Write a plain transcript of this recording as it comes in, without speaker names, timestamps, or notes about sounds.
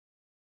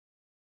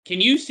Can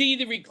you see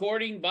the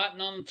recording button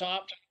on the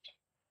top?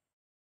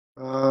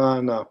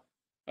 No.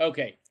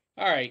 Okay.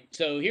 All right.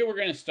 So here we're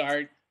going to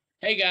start.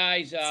 Hey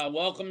guys,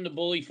 welcome to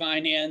Bully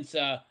Finance.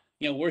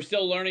 We're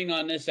still learning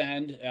on this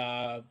end,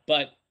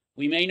 but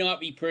we may not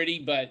be pretty,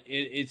 but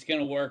it's going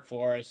to work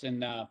for us.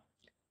 And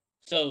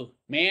so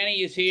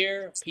Manny is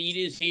here. Pete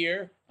is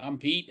here. I'm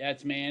Pete.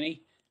 That's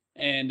Manny.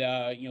 And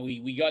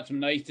we got some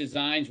nice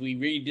designs. We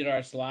redid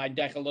our slide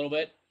deck a little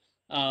bit.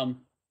 Um,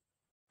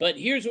 but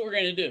here's what we're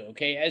going to do,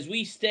 okay? As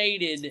we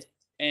stated,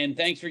 and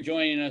thanks for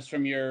joining us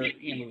from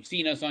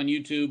seeing us on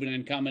YouTube and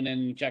then coming in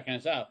and checking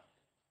us out.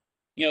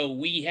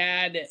 We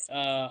had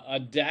a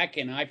deck,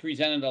 and I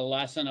presented a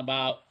lesson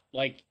about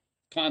like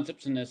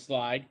concepts in this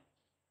slide.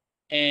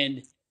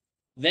 And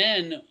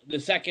then the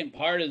second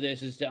part of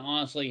this is to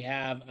honestly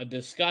have a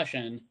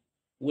discussion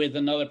with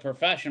another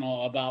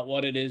professional about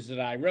what it is that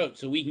I wrote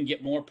so we can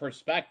get more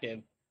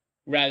perspective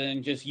rather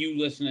than just you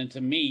listening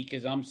to me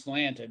because I'm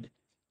slanted.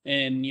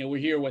 And we're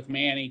here with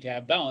Manny to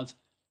have balance.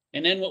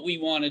 And then what we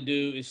want to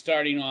do is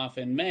starting off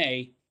in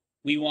May,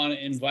 we want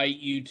to invite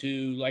you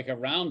to like a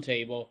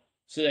roundtable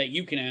so that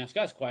you can ask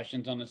us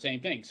questions on the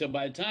same thing. So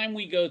by the time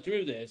we go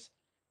through this,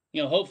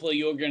 hopefully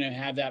you're going to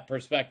have that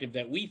perspective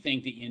that we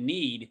think that you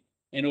need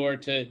in order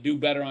to do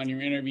better on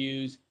your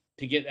interviews,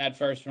 to get that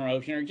first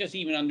promotion, or just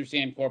even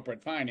understand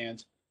corporate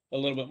finance a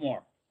little bit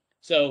more.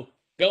 So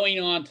going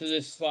on to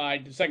this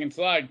slide, the second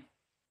slide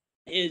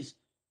is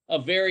a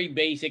very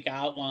basic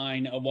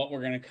outline of what we're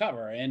going to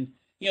cover. And,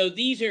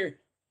 these are,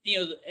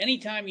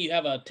 anytime you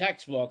have a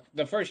textbook,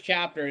 the first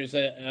chapter is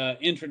an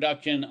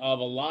introduction of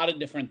a lot of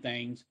different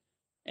things.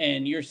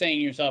 And you're saying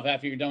to yourself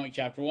after you're done with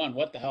chapter one,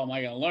 what the hell am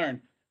I going to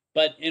learn?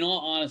 But in all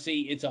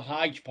honesty, it's a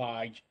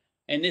hodgepodge.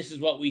 And this is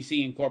what we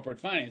see in corporate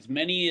finance.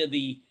 Many of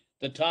the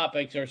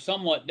topics are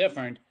somewhat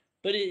different,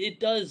 but it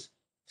does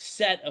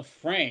set a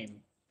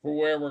frame for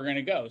where we're going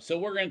to go. So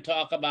we're going to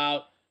talk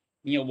about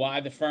why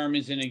the firm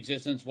is in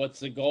existence, what's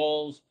the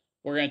goals.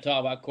 We're going to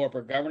talk about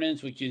corporate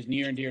governance, which is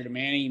near and dear to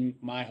Manny and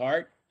my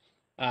heart.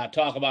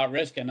 Talk about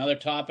risk, another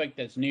topic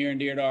that's near and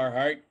dear to our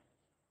heart.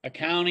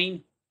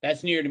 Accounting,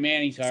 that's near to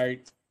Manny's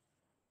heart.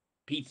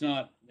 Pete's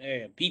not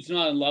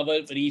in love with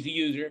it, but he's a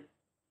user.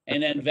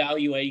 And then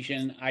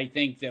valuation, I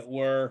think that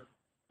we're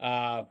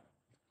uh,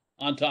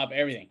 on top of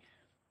everything.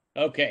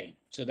 Okay,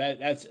 so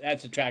that's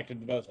attractive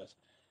to both of us.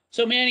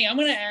 So Manny, I'm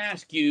going to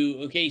ask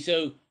you. Okay,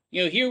 so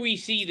here we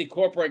see the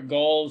corporate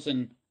goals,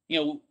 and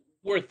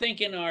we're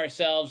thinking to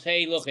ourselves,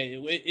 hey, look,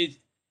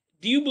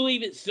 do you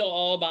believe it's still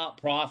all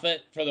about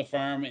profit for the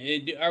firm?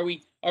 Are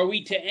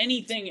we to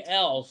anything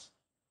else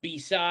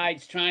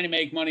besides trying to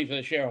make money for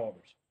the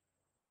shareholders?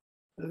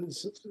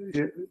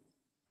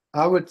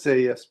 I would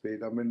say yes,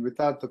 Pete. I mean,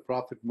 without the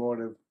profit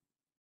motive,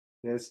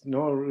 there's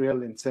no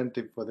real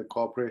incentive for the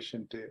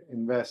corporation to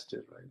invest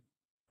it, right?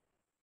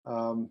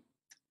 Um,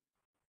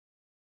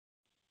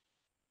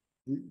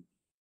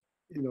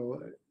 you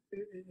know,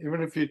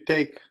 even if you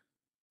take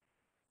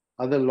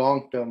other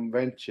long-term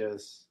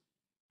ventures,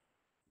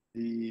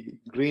 the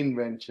green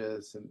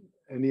ventures and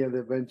any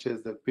other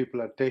ventures that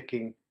people are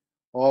taking,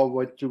 or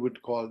what you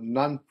would call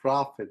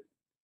non-profit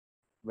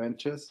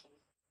ventures,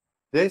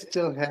 they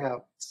still have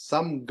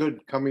some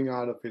good coming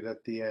out of it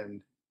at the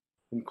end.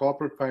 In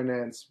corporate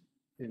finance,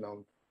 you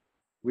know,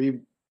 we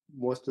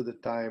most of the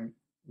time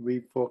we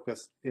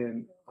focus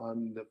in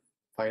on the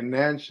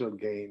financial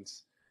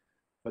gains,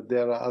 but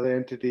there are other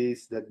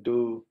entities that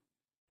do,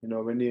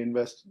 when you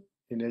invest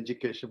in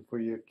education for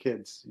your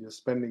kids, you're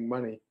spending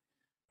money,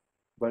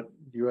 but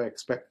you are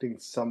expecting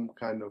some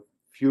kind of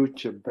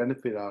future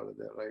benefit out of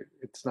that, right?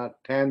 It's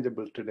not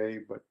tangible today,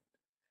 but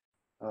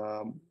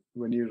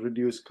when you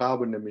reduce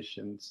carbon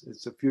emissions,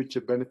 it's a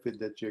future benefit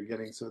that you're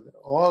getting. So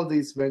all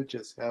these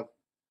ventures have,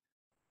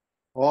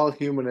 all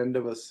human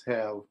endeavors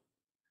have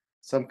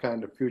some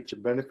kind of future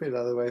benefit.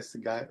 Otherwise,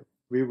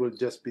 we will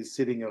just be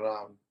sitting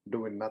around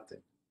doing nothing.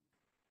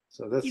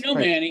 So that's my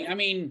Manny, I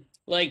mean,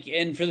 like,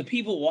 and for the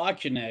people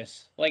watching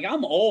this, like,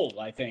 I'm old,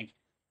 I think,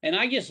 and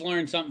I just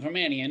learned something from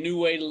Manny, a new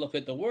way to look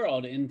at the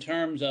world in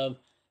terms of,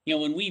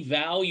 when we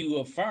value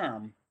a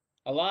firm,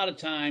 a lot of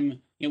time,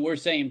 we're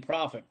saying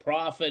profit.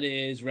 Profit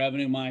is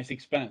revenue minus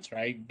expense,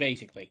 right?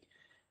 Basically.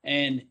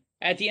 And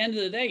at the end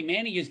of the day,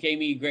 Manny just gave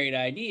me a great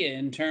idea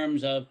in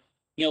terms of,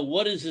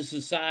 what is the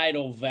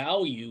societal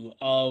value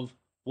of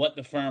what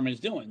the firm is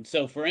doing.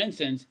 So, for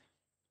instance,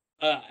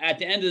 at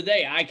the end of the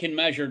day, I can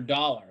measure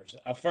dollars.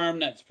 A firm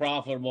that's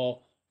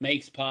profitable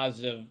makes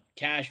positive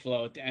cash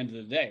flow at the end of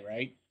the day,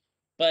 right?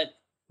 But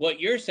what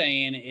you're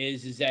saying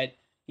is that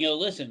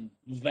listen,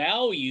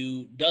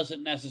 value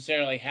doesn't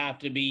necessarily have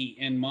to be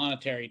in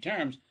monetary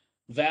terms.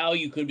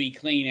 Value could be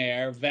clean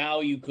air.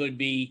 Value could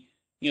be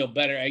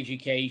better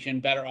education,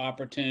 better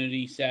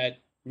opportunity set,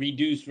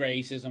 reduced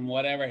racism,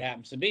 whatever it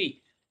happens to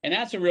be. And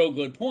that's a real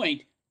good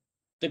point.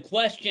 The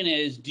question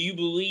is, do you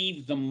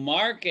believe the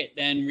market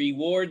then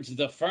rewards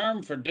the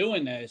firm for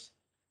doing this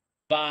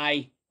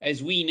by,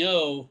 as we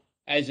know,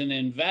 as an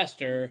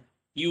investor,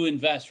 you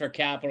invest for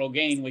capital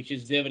gain, which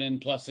is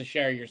dividend plus the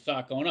share of your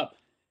stock going up.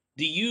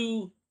 Do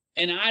you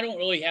and I don't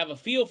really have a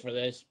feel for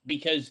this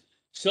because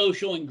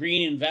social and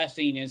green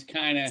investing is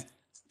kind of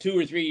 2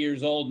 or 3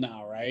 years old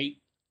now, right?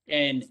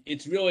 And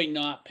it's really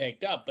not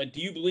picked up. But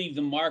do you believe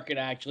the market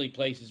actually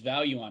places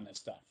value on this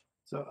stuff?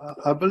 So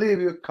I believe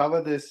you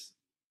cover this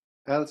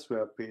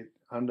elsewhere, Pete,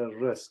 under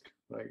risk,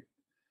 right?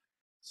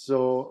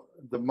 So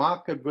the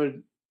market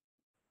would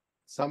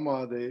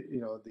somehow I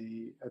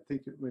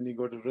think when you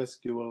go to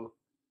risk, you will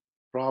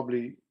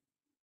probably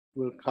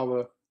will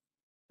cover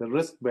the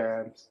risk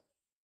bands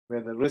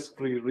where the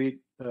risk-free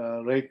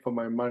rate for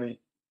my money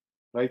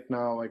right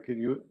now I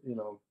can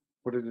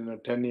put it in a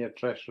 10-year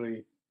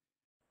treasury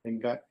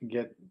and get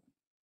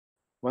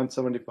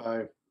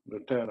 175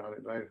 return on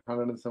it, right?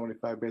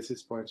 175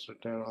 basis points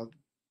return on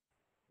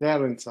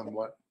there and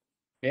somewhat.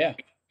 Yeah.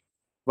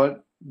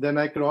 But then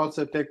I could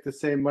also take the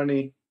same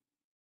money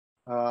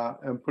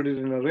and put it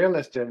in a real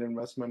estate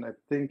investment. I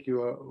think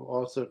you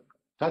also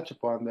touch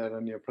upon that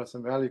in your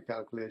present value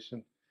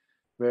calculation,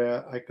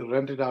 where I could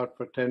rent it out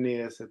for 10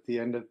 years. At the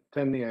end of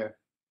 10th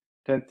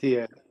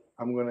year,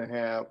 I'm going to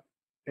have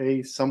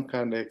some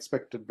kind of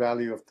expected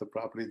value of the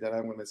property that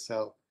I'm going to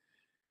sell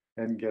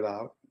and get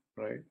out,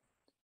 right?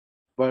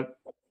 But,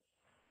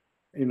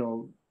 you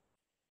know,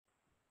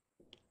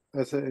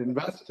 as an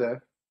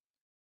investor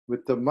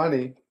with the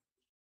money,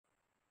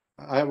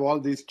 I have all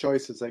these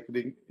choices. I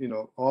could,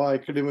 or I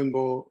could even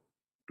go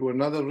to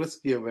another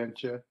riskier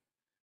venture,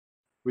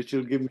 which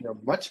will give me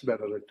a much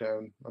better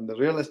return. On the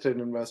real estate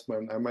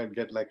investment, I might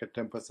get like a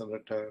 10%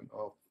 return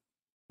of,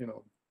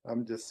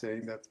 I'm just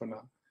saying that for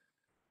now.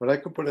 But I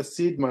could put a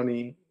seed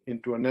money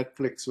into a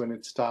Netflix when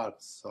it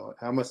starts or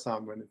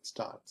Amazon when it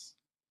starts.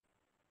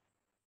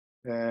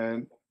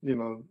 And,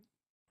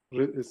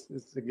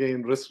 it's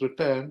again risk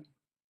return.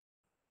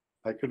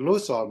 I could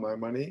lose all my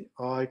money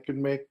or I could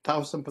make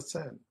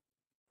 1,000%.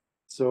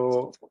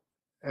 So,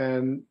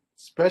 and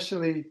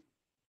especially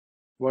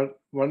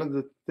one of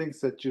the things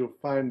that you'll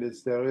find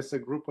is there is a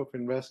group of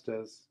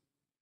investors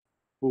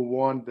who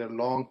want the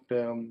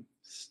long-term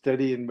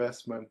steady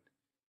investment,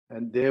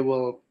 and they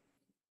will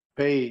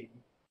pay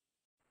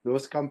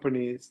those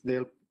companies,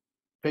 they'll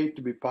pay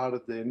to be part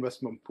of the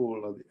investment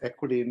pool or the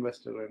equity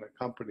investor in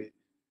a company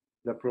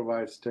that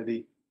provides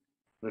steady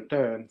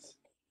returns,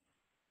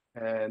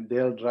 and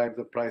they'll drive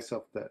the price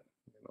of that.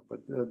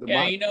 But the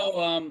Yeah,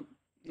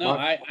 no,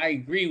 market, I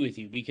agree with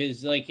you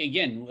because, like,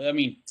 again, I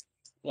mean,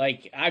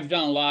 like, I've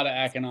done a lot of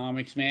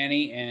economics,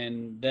 Manny,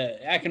 and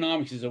the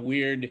economics is a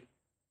weird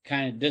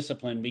kind of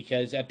discipline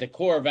because at the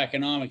core of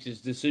economics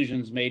is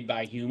decisions made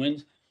by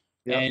humans.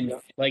 yeah, And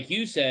like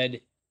you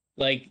said,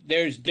 like,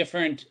 there's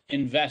different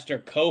investor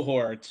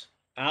cohorts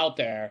out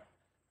there.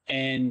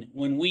 And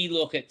when we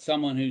look at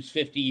someone who's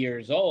 50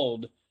 years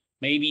old,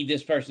 maybe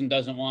this person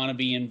doesn't want to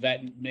be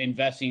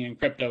investing in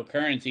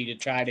cryptocurrency to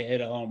try to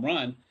hit a home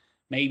run.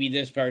 Maybe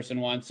this person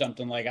wants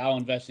something like, I'll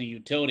invest in a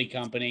utility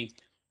company,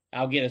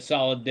 I'll get a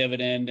solid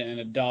dividend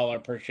and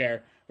 $1 per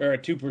share or a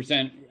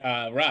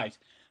 2% rise.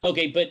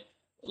 Okay, but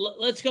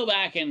let's go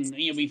back and,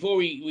 before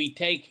we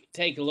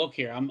take a look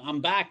here,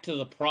 I'm back to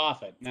the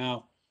profit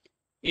now.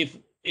 If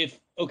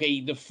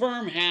okay, the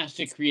firm has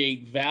to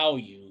create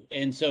value,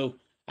 and so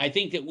I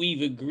think that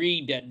we've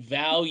agreed that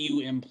value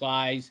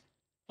implies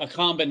a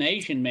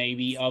combination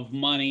maybe of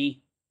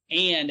money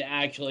and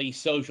actually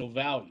social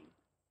value,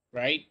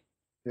 right?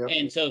 yeah,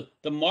 And so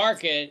the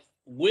market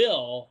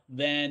will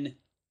then,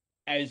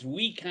 as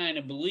we kind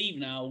of believe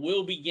now,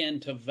 will begin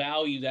to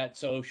value that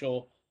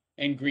social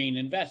and green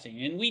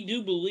investing. And we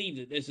do believe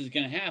that this is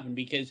going to happen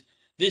because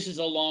this is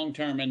a long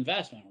term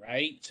investment,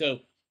 right? So,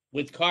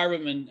 with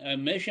carbon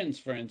emissions,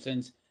 for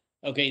instance,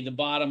 okay, the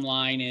bottom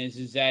line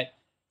is that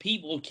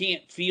people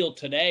can't feel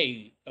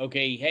today,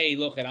 okay, hey,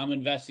 look, I'm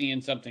investing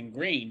in something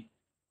green.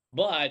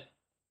 But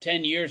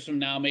 10 years from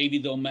now, maybe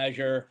they'll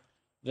measure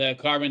the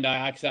carbon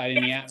dioxide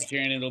in the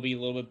atmosphere and it'll be a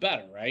little bit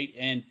better, right?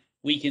 And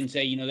we can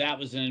say, that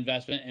was an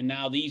investment. And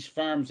now these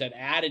firms that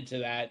added to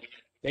that,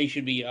 they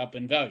should be up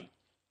in value.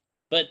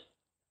 But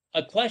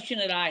a question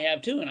that I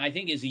have too, and I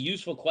think is a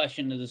useful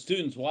question to the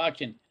students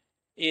watching,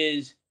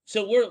 is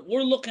so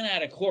we're looking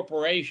at a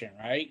corporation,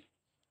 right?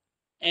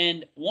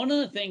 And one of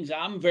the things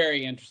I'm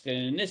very interested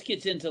in, and this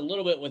gets into a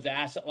little bit with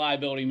asset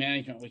liability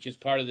management, which is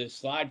part of this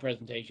slide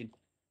presentation,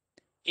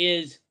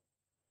 is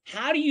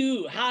how do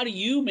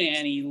you,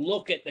 Manny,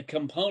 look at the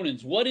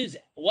components?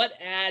 What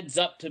adds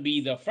up to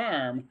be the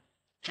firm?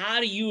 How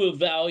do you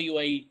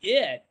evaluate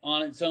it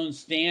on its own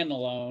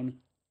standalone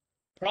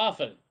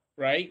profit,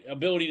 right?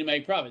 Ability to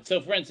make profit.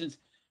 So, for instance,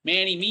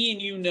 Manny, me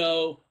and you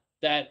know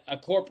that a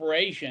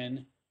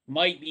corporation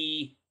might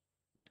be,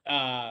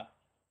 uh,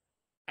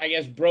 I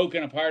guess,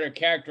 broken apart or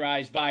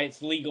characterized by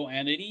its legal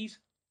entities,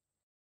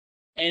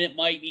 and it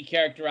might be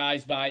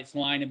characterized by its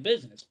line of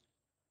business.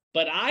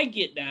 But I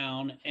get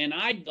down and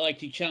I'd like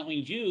to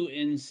challenge you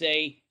and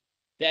say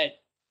that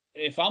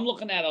if I'm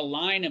looking at a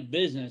line of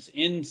business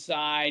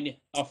inside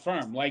a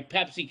firm, like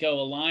PepsiCo,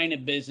 a line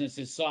of business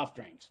is soft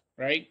drinks,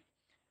 right?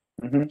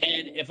 mm-hmm.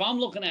 And if I'm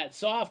looking at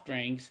soft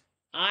drinks,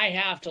 I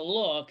have to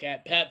look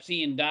at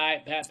Pepsi and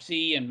Diet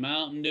Pepsi and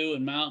Mountain Dew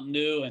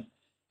and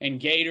and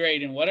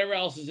Gatorade and whatever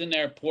else is in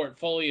their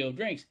portfolio of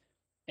drinks.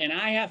 And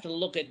I have to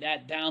look at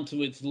that down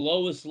to its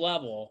lowest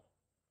level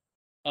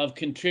of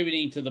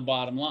contributing to the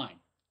bottom line.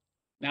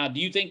 Now, do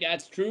you think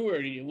that's true,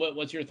 or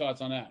what's your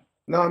thoughts on that?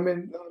 No, I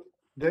mean,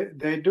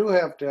 they do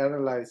have to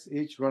analyze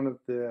each one of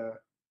the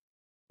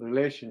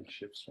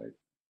relationships, right?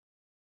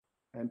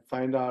 And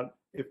find out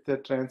if the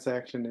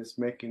transaction is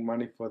making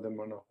money for them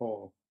on a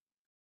whole.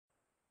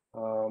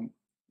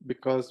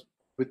 Because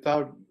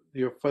without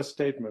your first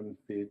statement,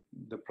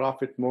 the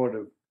profit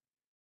motive,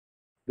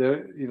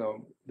 there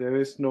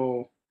is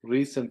no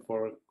reason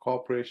for a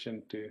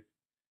corporation to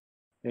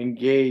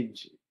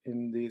engage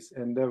in these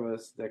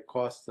endeavors that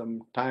cost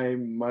them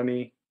time,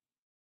 money,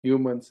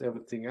 humans,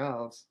 everything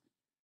else.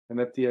 And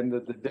at the end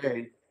of the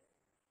day,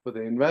 for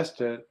the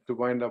investor to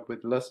wind up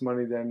with less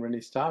money than when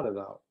he started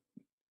out.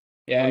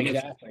 Yeah, Unless,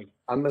 exactly.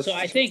 So unless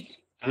I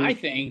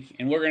think,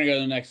 and we're gonna go to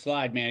the next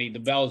slide, Manny. The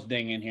bell's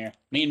dinging here.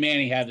 Me and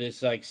Manny have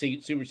this like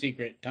super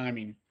secret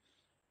timing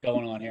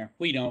going on here.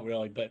 We don't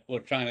really, but we're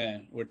trying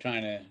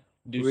to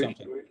do we,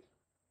 something.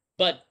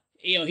 But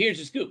here's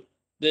the scoop.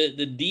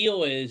 The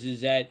deal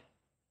is that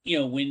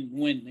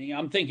when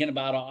I'm thinking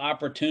about an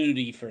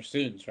opportunity for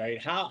students,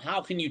 right?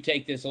 How can you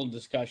take this little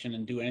discussion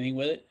and do anything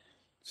with it?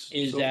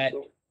 Is that,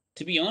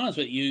 to be honest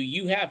with you,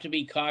 you have to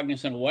be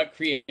cognizant of what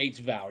creates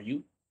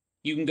value.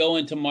 You can go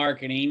into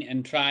marketing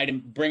and try to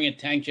bring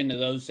attention to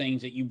those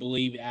things that you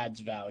believe adds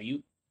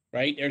value,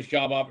 right? There's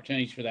job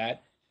opportunities for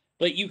that.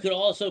 But you could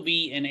also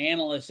be an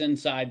analyst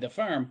inside the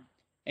firm.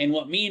 And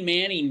what me and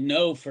Manny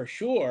know for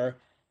sure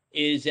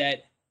is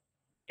that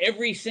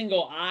every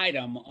single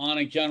item on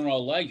a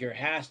general ledger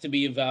has to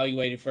be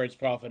evaluated for its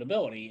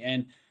profitability.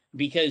 And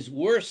because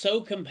we're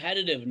so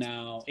competitive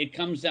now, it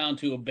comes down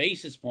to a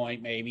basis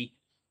point, maybe.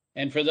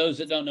 And for those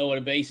that don't know what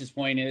a basis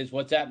point is,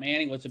 what's that,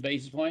 Manny? What's a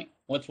basis point?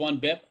 What's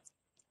one BIP?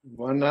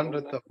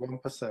 100th of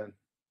 1%.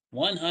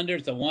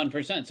 100th of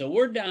 1%. So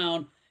we're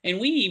down, and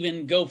we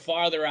even go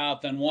farther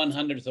out than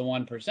 100th of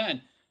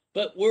 1%.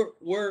 But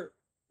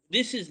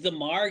this is the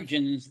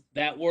margins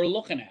that we're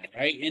looking at,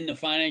 right, in the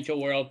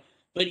financial world.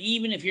 But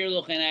even if you're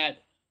looking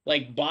at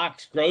like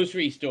box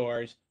grocery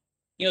stores,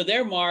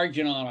 their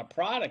margin on a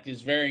product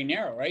is very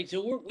narrow, right?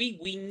 So we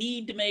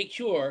need to make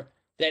sure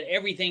that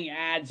everything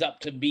adds up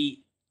to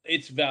be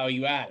its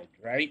value added,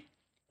 right?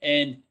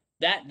 And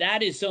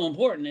that is so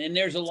important. And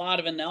there's a lot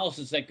of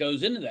analysis that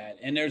goes into that,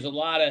 and there's a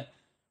lot of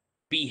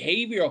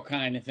behavioral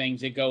kind of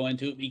things that go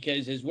into it,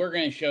 because as we're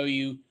going to show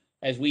you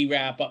as we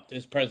wrap up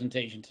this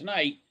presentation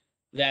tonight,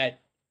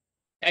 that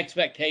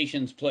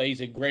expectations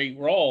plays a great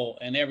role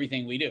in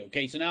everything we do.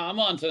 Okay, so now I'm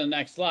on to the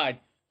next slide.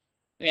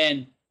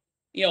 And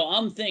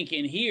I'm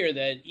thinking here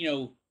that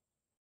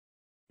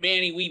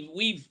Manny,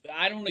 we've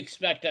I don't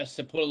expect us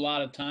to put a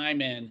lot of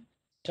time in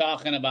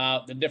talking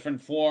about the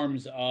different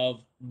forms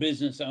of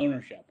business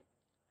ownership,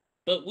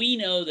 but we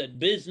know that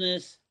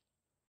business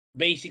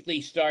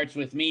basically starts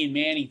with me and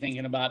Manny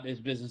thinking about this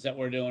business that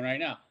we're doing right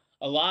now.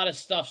 A lot of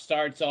stuff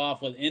starts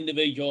off with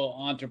individual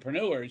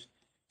entrepreneurs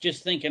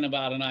just thinking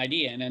about an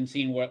idea and then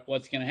seeing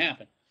what's going to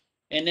happen.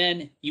 And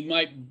then you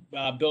might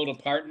build a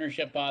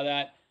partnership out of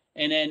that.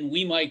 And then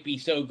we might be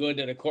so good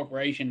that a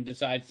corporation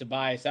decides to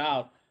buy us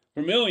out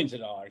for millions of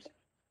dollars.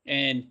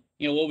 And,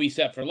 we'll be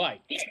set for life.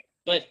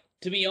 But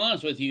to be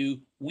honest with you,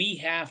 we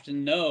have to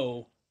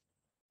know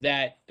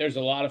that there's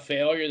a lot of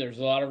failure, there's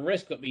a lot of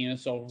risk with being a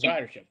sole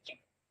proprietorship.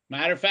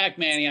 Matter of fact,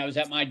 Manny, I was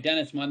at my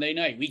dentist Monday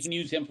night. We can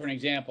use him for an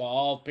example,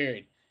 all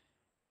period.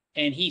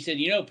 And he said,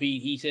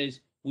 Pete, he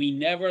says, we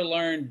never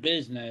learned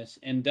business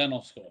in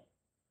dental school.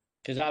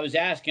 Because I was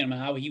asking him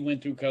how he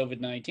went through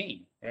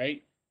COVID-19,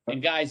 right?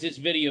 And guys, this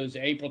video is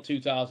April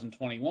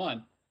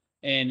 2021.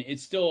 And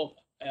it's still,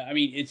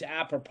 it's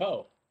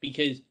apropos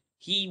because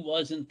he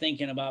wasn't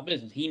thinking about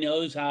business. He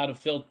knows how to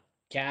fill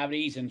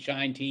cavities and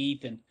shine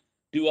teeth and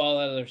do all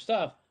that other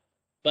stuff.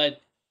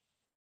 But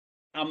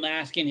I'm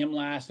asking him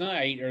last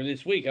night or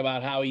this week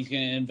about how he's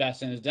going to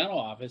invest in his dental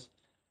office.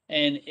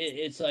 And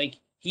it's like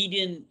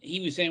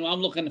he was saying, well,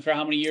 I'm looking for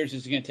how many years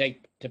it's going to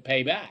take to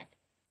pay back.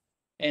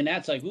 And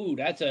that's like, ooh,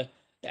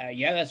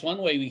 that's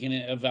one way we can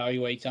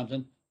evaluate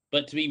something.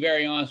 But to be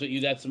very honest with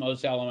you, that's the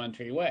most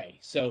elementary way.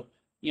 So,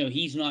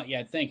 he's not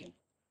yet thinking.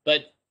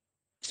 But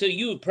so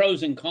you have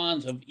pros and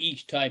cons of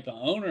each type of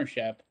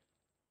ownership.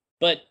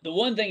 But the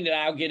one thing that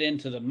I'll get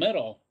into the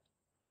middle,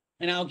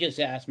 and I'll just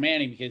ask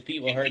Manny because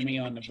people heard me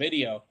on the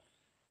video,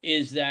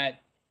 is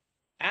that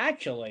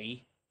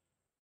actually,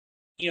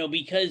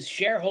 because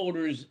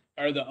shareholders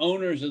are the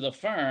owners of the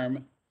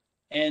firm,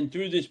 and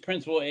through this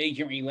principal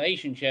agent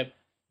relationship,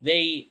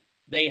 they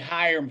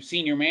hire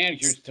senior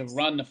managers to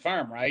run the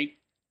firm, right?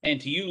 And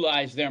to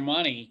utilize their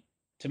money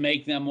to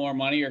make them more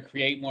money or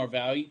create more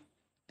value.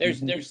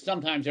 There's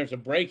sometimes there's a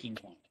breaking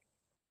point.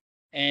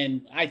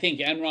 And I think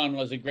Enron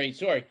was a great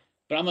story.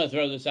 But I'm going to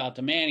throw this out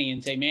to Manny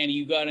and say, Manny,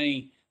 you got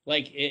any,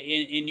 like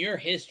in your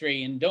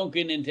history, and don't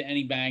get into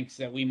any banks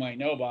that we might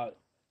know about,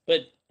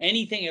 but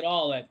anything at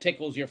all that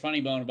tickles your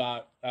funny bone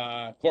about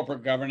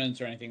corporate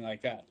governance or anything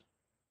like that?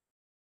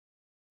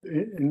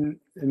 In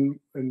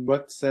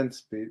what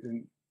sense, Pete?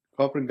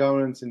 corporate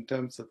governance in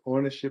terms of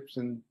ownerships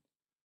and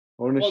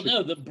Well, ownership.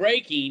 no, the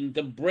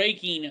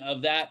breaking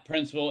of that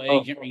principal Oh,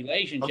 agent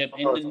relationship of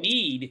and the course.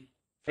 need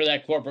for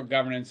that corporate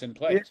governance in Yeah,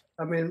 place.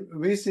 I mean,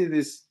 we see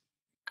this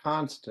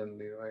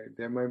constantly, right?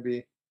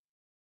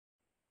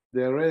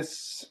 There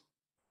is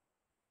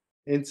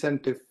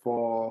incentive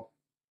for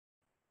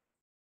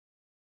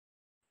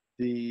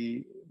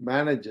the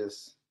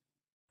managers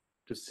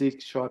to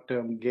seek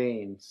short-term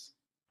gains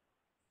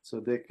so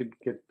they could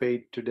get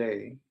paid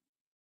today,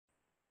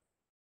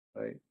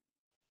 right?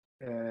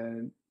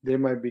 And they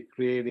might be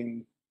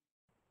creating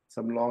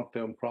some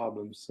long-term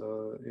problems.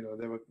 So,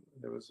 there was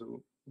a,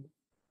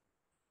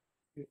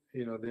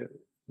 there,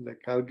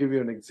 like, I'll give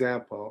you an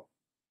example.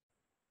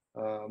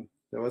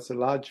 There was a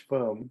large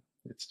firm,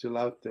 it's still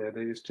out there.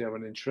 They used to have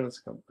an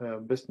insurance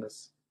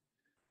business,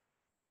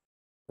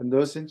 and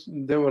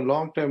there were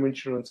long-term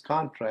insurance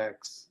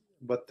contracts,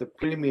 but the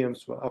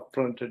premiums were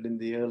upfronted in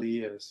the early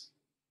years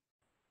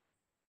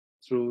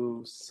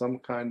through some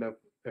kind of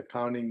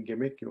accounting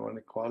gimmick, you want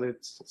to call it,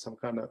 some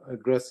kind of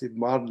aggressive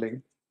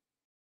modeling,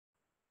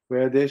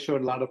 where they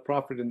showed a lot of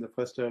profit in the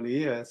first early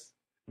years.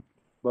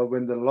 But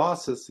when the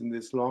losses in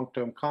these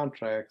long-term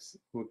contracts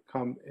would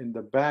come in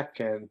the back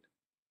end,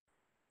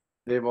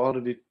 they've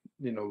already,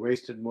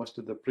 wasted most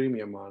of the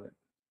premium on it.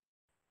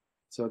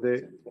 So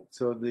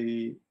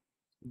the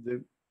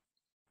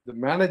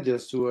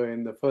managers who were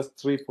in the first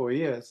 3-4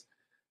 years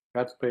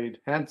got paid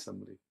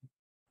handsomely.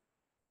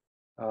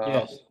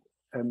 Yes.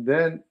 And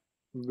then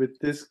with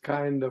this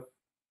kind of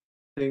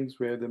things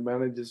where the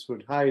managers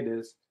would hide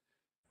is,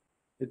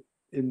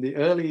 in the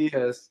early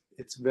years,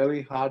 it's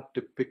very hard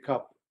to pick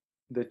up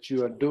that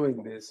you are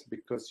doing this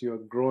because you're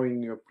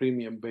growing your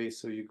premium base.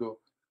 So you go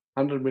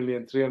 100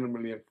 million, 300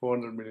 million,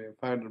 400 million,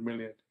 500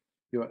 million.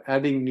 You're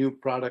adding new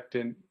product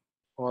in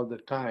all the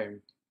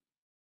time.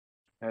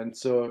 And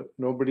so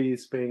nobody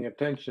is paying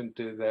attention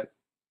to that.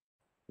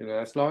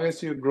 As long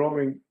as you're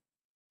growing,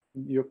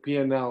 your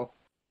P&L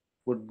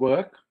would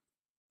work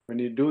when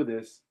you do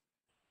this.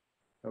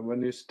 And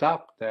when you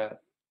stop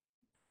that,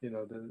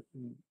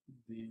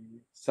 the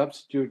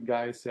substitute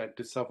guys had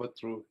to suffer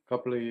through a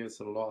couple of years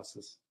of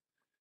losses,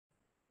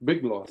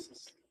 big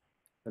losses,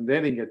 and they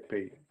didn't get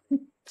paid.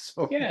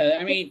 So Yeah,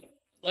 I mean,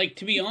 like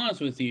to be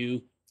honest with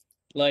you,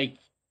 like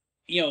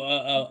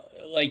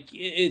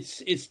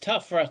it's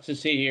tough for us to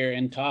sit here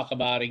and talk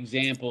about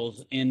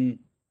examples in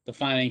the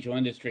financial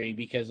industry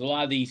because a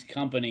lot of these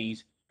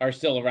companies are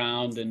still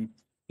around, and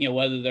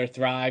whether they're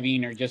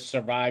thriving or just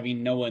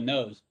surviving, no one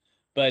knows.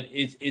 But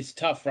it's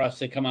tough for us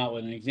to come out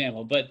with an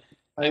example. But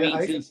I mean,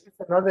 I since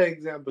another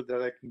example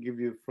that I can give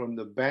you from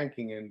the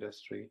banking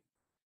industry.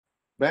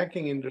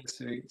 Banking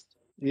industry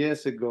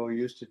years ago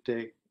used to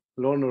take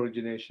loan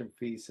origination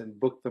fees and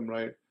book them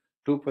right,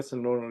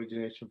 2% loan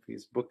origination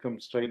fees, book them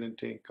straight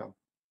into income.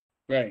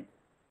 right,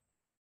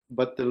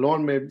 But the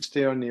loan may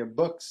stay on your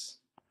books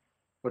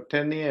for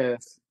 10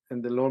 years,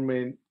 and the loan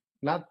may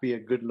not be a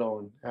good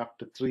loan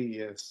after 3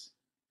 years.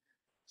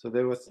 So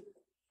there was,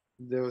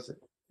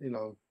 you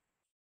know,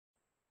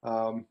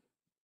 um,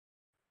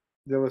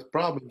 there was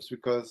problems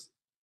because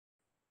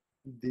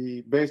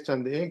based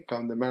on the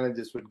income, the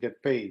managers would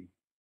get paid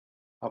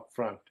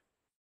upfront,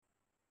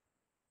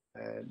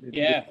 and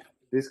yeah,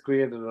 this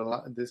created a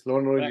lot. This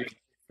loan right, origination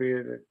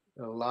created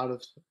a lot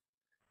of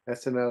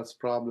SNL's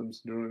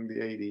problems during the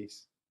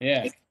 80s.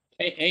 yeah.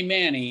 Hey,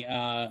 Manny,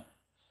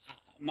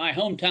 my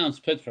hometown's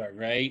Pittsburgh,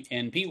 right?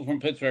 And people from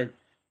Pittsburgh,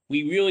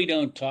 we really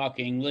don't talk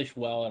English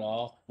well at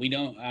all. We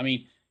don't. I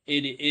mean,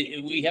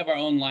 we have our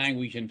own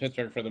language in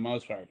Pittsburgh for the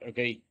most part.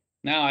 Okay.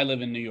 Now I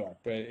live in New York,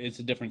 but it's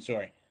a different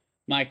story.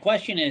 My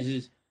question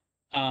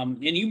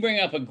and you bring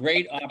up a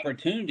great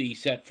opportunity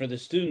set for the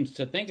students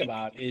to think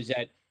about is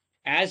that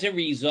as a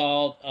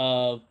result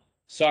of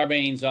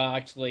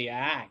Sarbanes-Oxley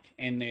Act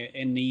and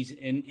these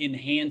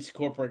enhanced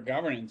corporate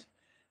governance,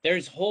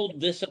 there's whole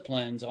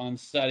disciplines on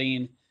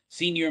studying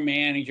senior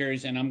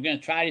managers, and I'm going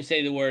to try to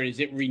say the word. Is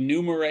it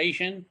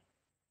remuneration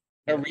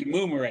or Yeah,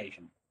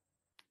 remuneration?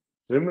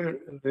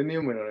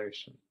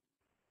 remuneration.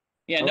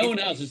 Yeah, no Okay. one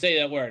else to say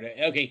that word.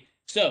 Okay,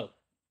 so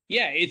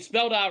yeah, it's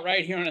spelled out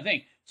right here on the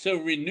thing. So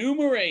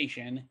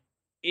remuneration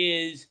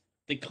is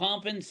the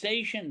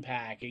compensation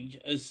package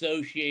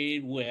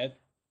associated with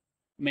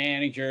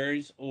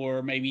managers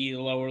or maybe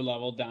a lower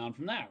level down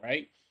from that,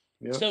 right?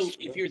 Yeah. So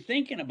if you're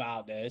thinking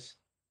about this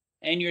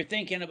and you're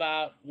thinking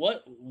about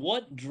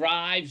what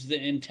drives the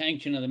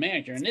intention of the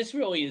manager, and this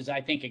really is,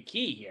 I think, a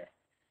key here.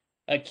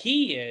 A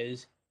key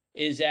is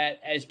that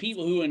as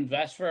people who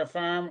invest for a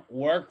firm,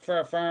 work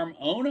for a firm,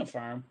 own a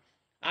firm,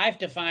 I have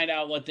to find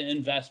out what the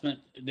investment,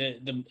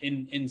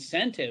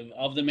 incentive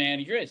of the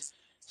manager is.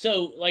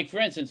 So, like for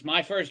instance,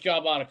 my first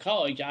job out of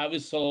college, I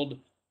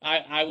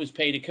was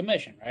paid a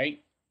commission,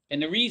 right?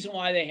 And the reason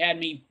why they had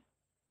me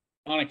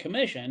on a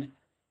commission,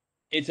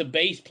 it's a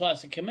base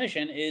plus a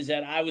commission, is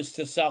that I was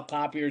to sell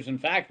copiers and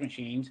fax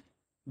machines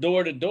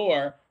door to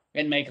door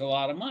and make a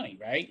lot of money,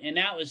 right? And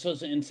that was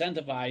supposed to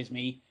incentivize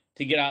me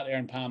to get out there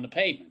and pound the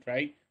pavement,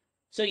 right?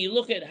 So you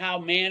look at how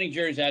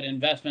managers at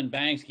investment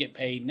banks get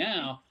paid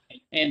now.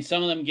 And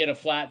some of them get a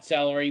flat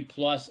salary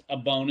plus a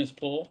bonus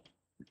pool.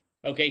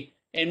 Okay.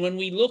 And when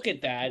we look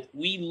at that,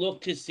 we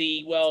look to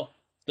see, well,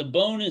 the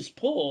bonus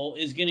pool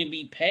is going to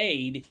be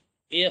paid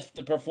if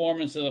the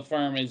performance of the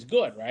firm is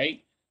good,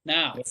 right?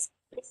 Now,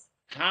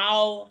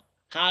 how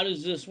how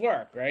does this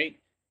work, right?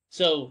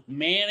 So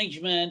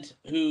management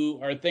who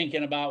are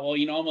thinking about, well,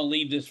 I'm going to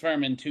leave this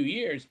firm in 2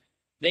 years,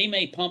 they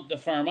may pump the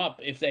firm up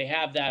if they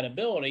have that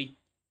ability,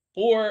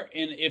 or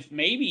and if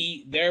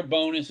maybe their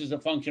bonus is a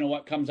function of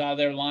what comes out of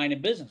their line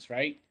of business,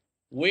 right?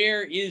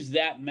 Where is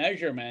that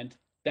measurement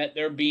that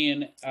they're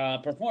being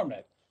performed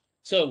at?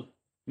 So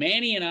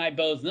Manny and I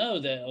both know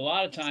that a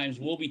lot of times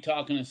we'll be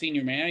talking to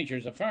senior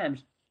managers of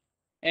firms,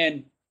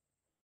 and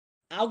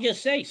I'll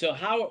just say, so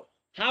how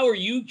are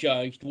you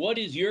judged? What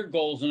is your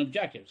goals and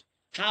objectives?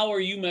 How are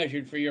you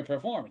measured for your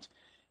performance?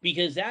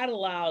 Because that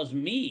allows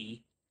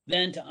me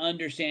then to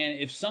understand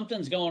if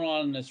something's going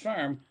on in this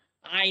firm,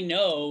 I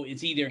know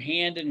it's either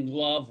hand in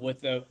glove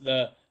with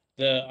the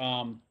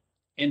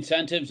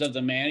incentives of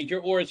the manager,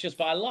 or it's just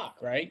by luck,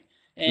 right?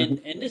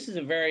 And this is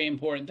a very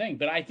important thing.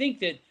 But I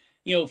think that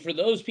for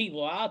those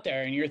people out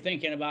there, and you're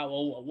thinking about,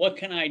 well, what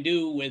can I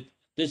do with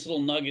this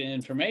little nugget of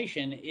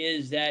information?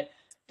 Is that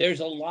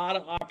there's a lot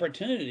of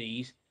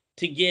opportunities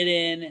to get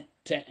in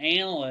to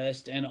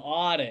analyst and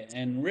audit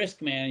and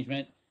risk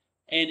management.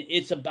 And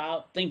it's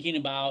about thinking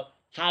about,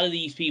 how do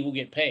these people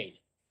get paid?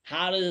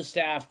 How does the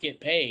staff get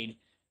paid?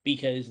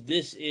 Because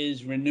this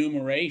is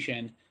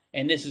remuneration,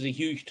 and this is a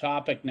huge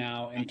topic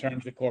now in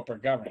terms of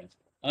corporate governance.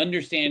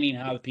 Understanding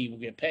how the people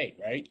get paid,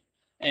 right?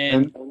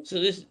 And And so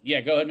this,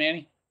 yeah, go ahead,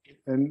 Manny.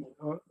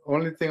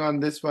 only thing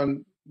on this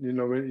one,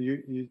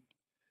 when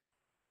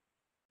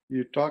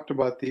you talked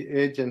about the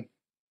agent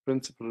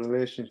principal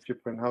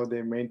relationship and how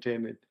they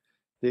maintain it.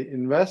 The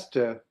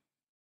investor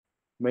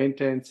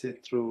maintains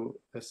it through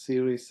a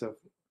series of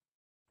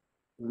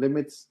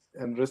limits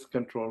and risk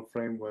control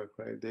framework,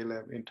 right? They'll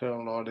have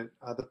internal audit,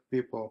 other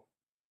people,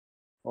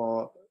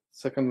 or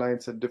second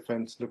lines of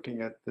defense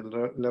looking at the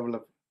level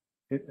of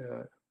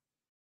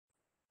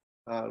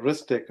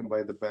risk taken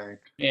by the bank.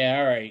 Yeah,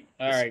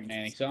 all right,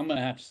 Manny. So I'm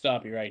gonna have to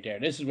stop you right there.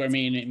 This is where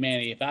me and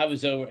Manny, if I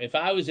was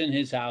in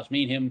his house,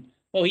 me and him,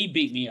 well, he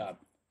beat me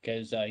up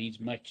because he's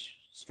much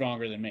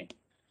stronger than me.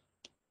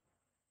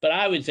 But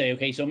I would say,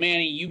 okay, so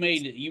Manny, you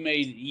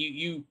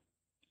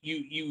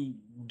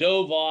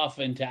dove off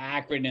into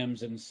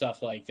acronyms and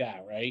stuff like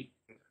that, right?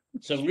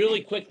 So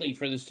really quickly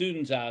for the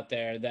students out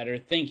there that are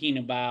thinking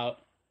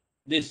about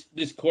this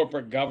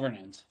corporate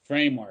governance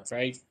framework,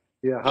 right?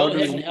 Yeah, how Go do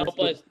ahead we and help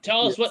us.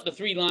 Tell us Yes. what the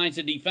three lines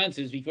of defense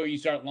is before you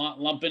start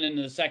lumping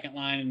into the second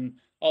line and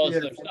all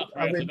this Yeah, other stuff I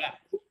right off the mean,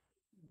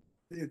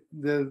 bat.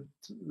 the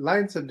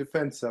lines of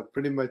defense are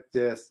pretty much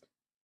just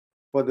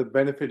for the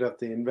benefit of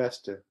the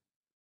investor.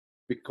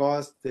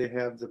 Because they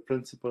have the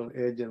principal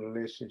agent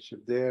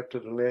relationship, they have to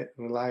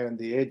rely on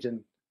the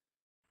agent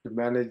to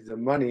manage the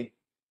money.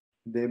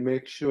 They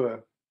make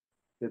sure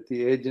that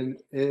the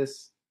agent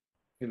is,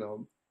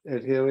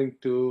 adhering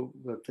to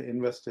what the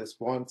investors'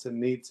 wants and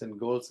needs and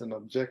goals and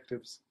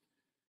objectives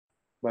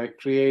by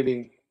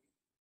creating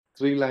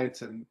three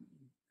lines of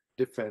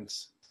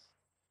defense.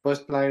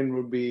 First line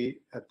would be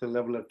at the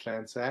level of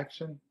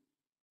transaction,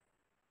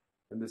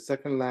 and the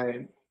second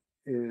line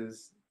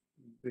is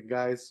the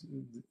guys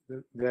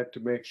they have to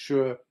make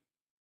sure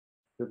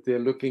that they're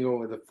looking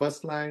over the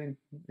first line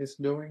is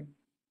doing,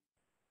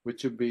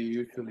 which would be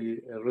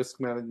usually a risk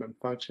management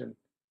function.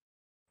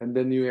 And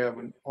then you have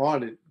an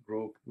audit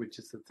group, which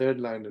is the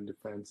third line of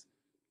defense.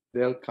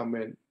 They'll come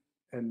in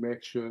and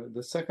make sure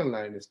the second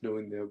line is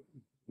doing their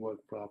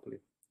work properly.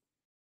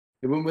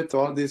 Even with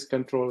all these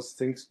controls,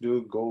 things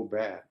do go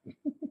bad.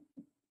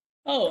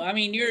 Oh, I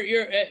mean,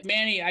 you're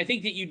Manny. I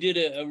think that you did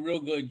a real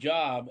good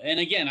job. And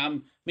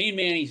again, me and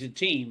Manny's a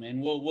team,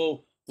 and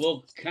we'll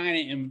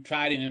kind of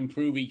try to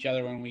improve each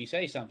other when we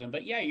say something.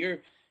 But yeah,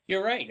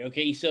 you're right.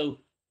 Okay, so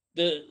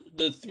the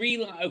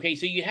three. Okay,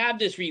 so you have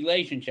this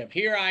relationship.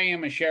 Here I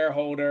am, a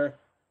shareholder.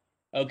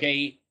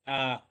 Okay,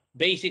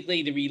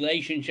 basically the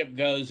relationship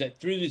goes that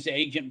through this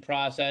agent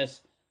process.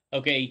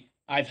 Okay,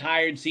 I've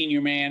hired senior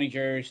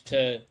managers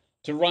to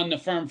run the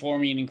firm for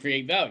me and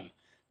create value.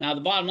 Now,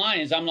 the bottom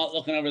line is I'm not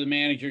looking over the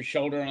manager's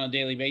shoulder on a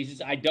daily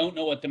basis. I don't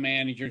know what the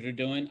managers are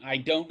doing. I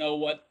don't know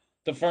what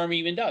the firm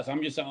even does.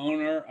 I'm just the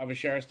owner of a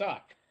share of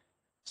stock.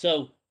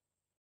 So,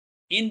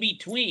 in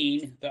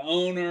between the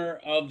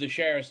owner of the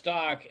share of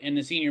stock and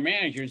the senior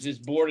managers is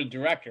board of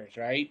directors,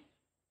 right?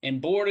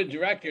 And board of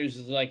directors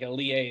is like a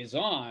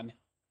liaison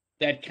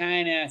that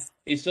kind of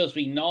is supposed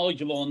to be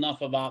knowledgeable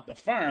enough about the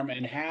firm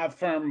and have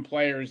firm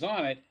players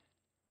on it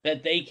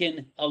that they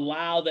can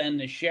allow then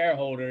the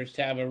shareholders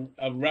to have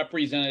a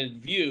represented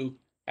view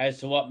as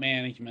to what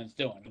management's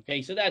doing.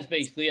 Okay, so that's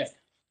basically it.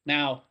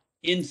 Now,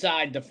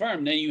 inside the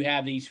firm, then you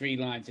have these three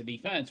lines of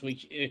defense,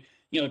 which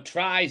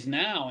tries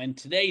now. And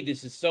today,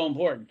 this is so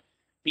important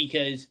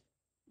because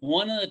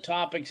one of the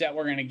topics that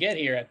we're going to get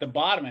here at the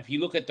bottom, if you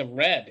look at the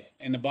red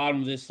in the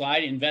bottom of this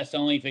slide, invest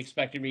only if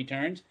expected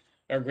returns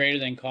are greater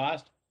than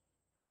cost.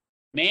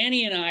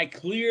 Manny and I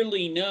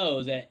clearly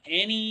know that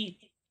any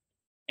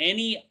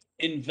any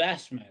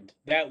investment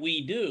that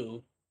we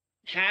do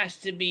has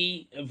to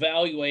be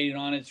evaluated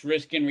on its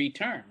risk and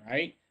return,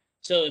 right?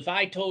 So if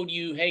I told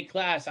you, hey,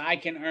 class, I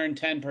can earn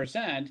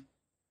 10%,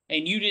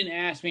 and you didn't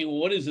ask me, well,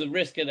 what is the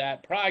risk of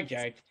that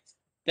project?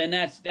 Then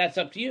that's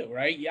up to you,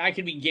 right? I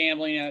could be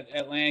gambling at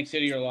Atlantic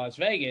City or Las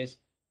Vegas,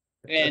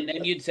 and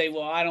then you'd say,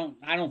 well, I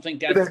don't think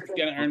that's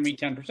going to earn me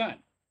 10%.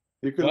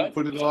 You can What?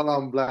 put it all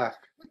on black.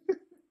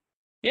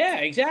 Yeah,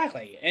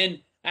 exactly.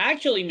 And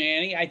actually,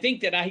 Manny, I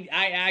think that I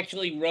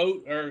actually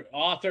wrote or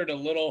authored a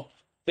little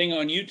thing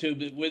on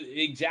YouTube with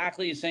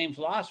exactly the same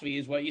philosophy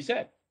as what you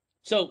said.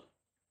 So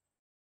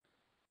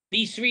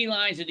these three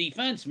lines of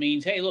defense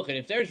means, hey, look,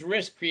 if there's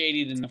risk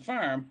created in the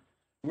firm,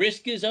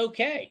 risk is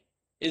okay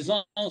as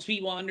long as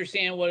people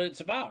understand what it's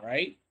about,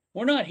 right?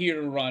 We're not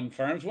here to run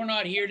firms. We're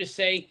not here to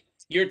say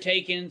you're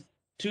taking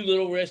too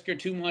little risk or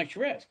too much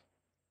risk.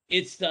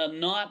 It's the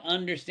not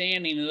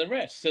understanding of the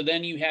risk. So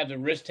then you have the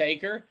risk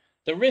taker.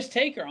 The risk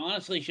taker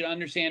honestly should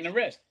understand the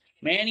risk.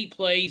 Manny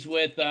plays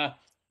with,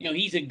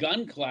 he's a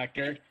gun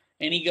collector,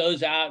 and he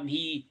goes out and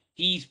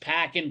he's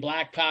packing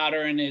black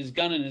powder and his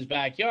gun in his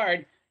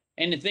backyard,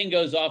 and the thing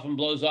goes off and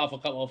blows off a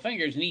couple of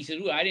fingers, and he says,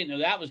 "Ooh, I didn't know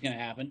that was going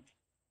to happen."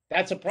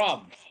 That's a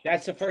problem.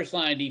 That's the first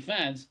line of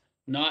defense,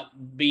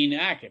 not being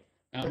active.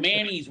 Now,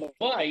 Manny's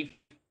wife,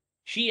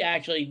 she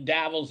actually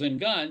dabbles in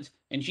guns,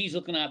 and she's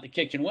looking out the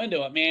kitchen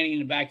window at Manny in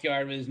the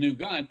backyard with his new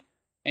gun,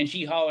 and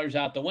she hollers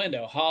out the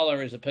window.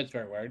 Holler is a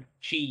Pittsburgh word.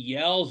 She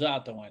yells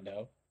out the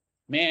window,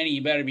 "Manny,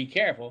 you better be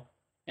careful."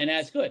 And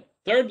that's good.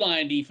 Third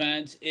line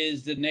defense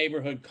is the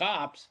neighborhood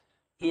cops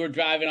who are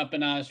driving up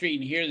and down the street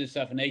and hear this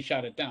stuff, and they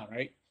shut it down,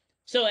 right?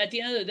 So at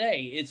the end of the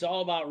day, it's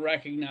all about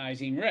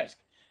recognizing risk.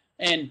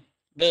 And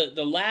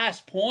the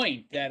last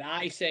point that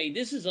I say,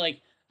 this is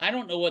like, I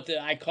don't know what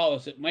I call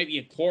this. It might be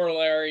a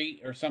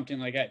corollary or something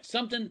like that.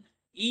 Something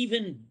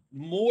even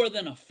more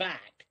than a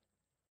fact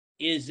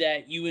is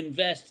that you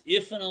invest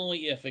if and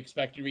only if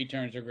expected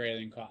returns are greater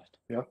than cost.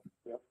 Yep.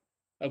 Yep.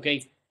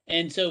 Okay.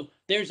 And so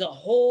there's a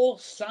whole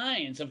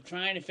science of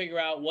trying to figure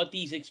out what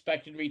these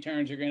expected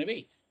returns are going to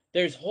be.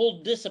 There's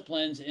whole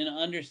disciplines in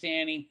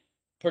understanding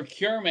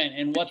procurement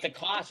and what the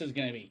cost is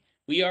going to be.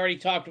 We already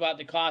talked about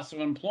the cost of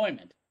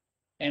employment.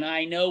 And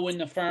I know when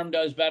the firm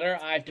does better,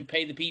 I have to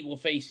pay the people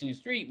facing the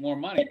street more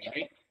money,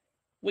 right?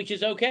 Which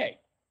is okay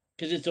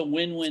because it's a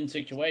win-win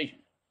situation.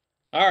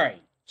 All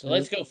right, so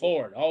let's go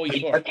forward.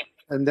 Always forward.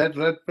 And that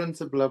red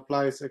principle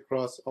applies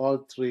across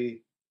all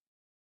three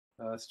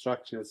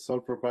structures: sole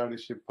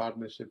proprietorship,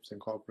 partnerships, and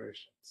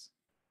corporations.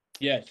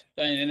 Yes,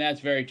 and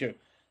that's very true.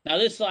 Now,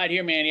 this slide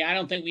here, Manny, I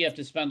don't think we have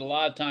to spend a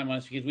lot of time on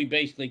this because we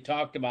basically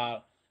talked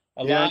about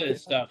a lot of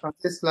this stuff. On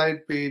this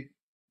slide, Pete,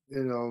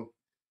 if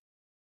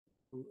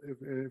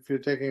you're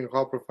taking a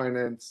corporate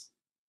finance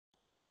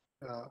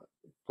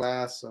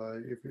class,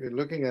 or if you're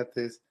looking at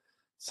this,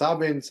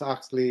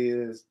 Sarbanes-Oxley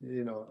is,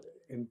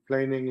 in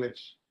plain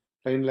English,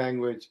 plain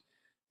language,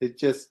 it's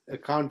just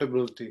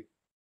accountability.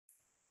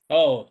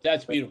 Oh,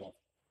 that's beautiful.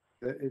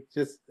 It's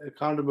just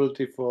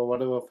accountability for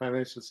whatever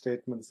financial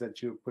statements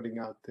that you're putting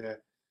out there.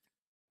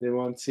 They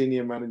want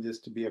senior managers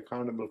to be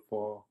accountable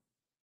for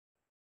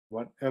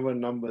whatever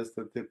numbers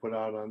that they put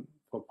out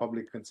for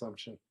public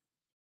consumption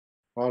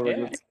or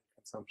regular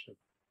consumption.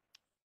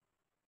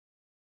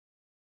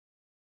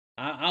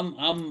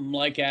 I'm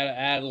like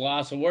at a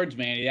loss of words,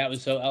 Manny. That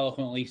was so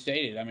eloquently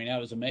stated. I mean, that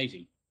was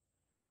amazing.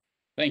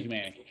 Thank you,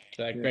 Manny,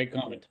 for that great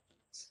comment.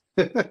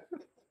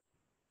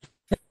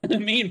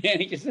 Me and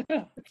Manny just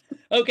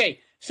okay.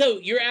 So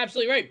you're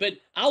absolutely right, but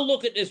I'll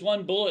look at this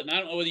one bullet, and I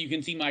don't know whether you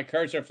can see my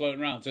cursor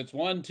floating around. So it's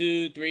 1,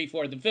 2, 3,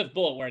 4, the fifth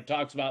bullet where it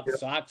talks about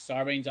SOX,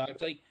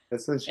 Sarbanes-Oxley.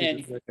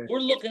 And we're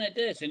looking at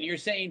this, and you're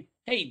saying,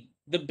 hey,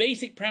 the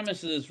basic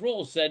premise of this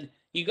rule said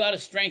you got to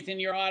strengthen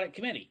your audit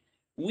committee.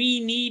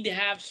 We need to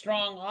have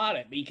strong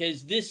audit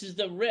because this is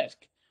the risk.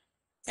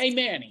 Hey,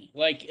 Manny,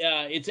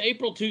 it's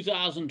April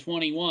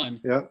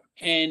 2021,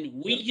 and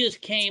we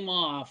just came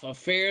off a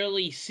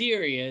fairly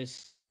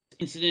serious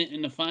incident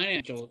in the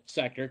financial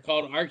sector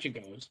called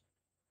Archegos.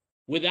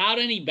 Without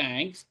any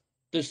banks,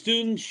 the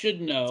students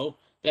should know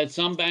that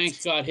some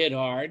banks got hit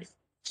hard,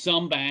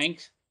 some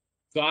banks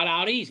got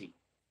out easy.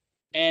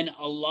 And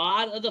a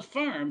lot of the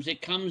firms,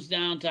 it comes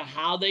down to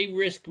how they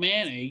risk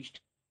managed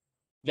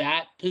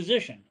that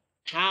position,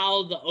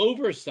 how the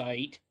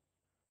oversight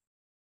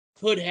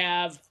could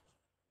have,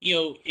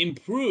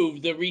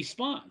 improved the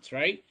response,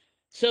 right?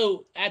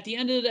 So at the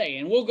end of the day,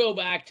 and we'll go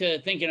back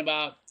to thinking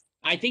about,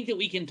 I think that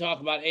we can talk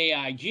about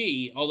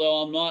AIG,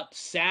 although I'm not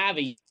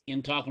savvy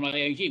in talking about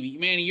AIG. But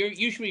Manny,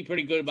 you should be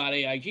pretty good about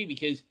AIG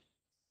because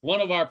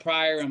one of our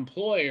prior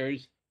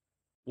employers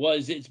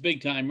was its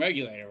big time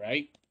regulator,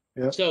 right?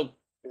 So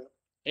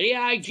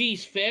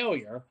AIG's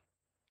failure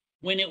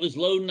when it was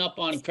loading up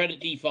on credit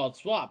default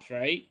swaps,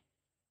 right?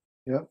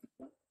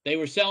 They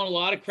were selling a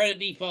lot of credit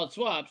default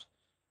swaps.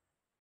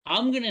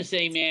 I'm going to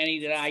say, Manny,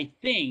 that I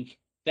think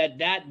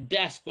that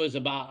desk was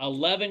about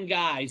 11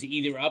 guys,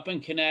 either up in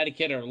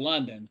Connecticut or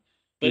London,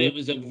 but it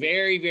was a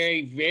very,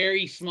 very,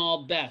 very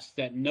small desk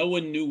that no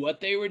one knew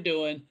what they were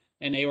doing.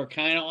 and they were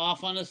kind of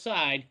off on the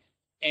side,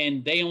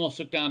 and they almost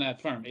took down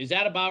that firm. Is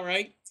that about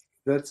right?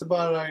 That's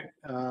about right.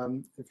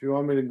 If you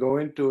want me to go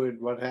into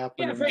it, what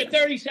happened Yeah, in for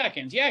 30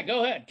 seconds. Yeah,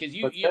 go ahead, because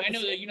but I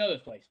know that you know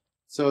this place.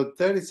 so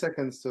 30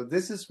 seconds. So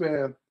this is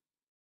where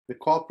the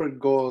corporate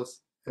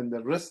goals and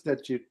the risk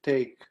that you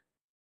take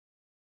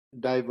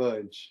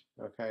diverge.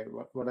 Okay,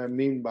 what I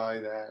mean by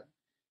that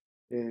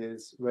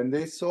is when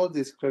they sold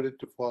these credit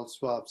default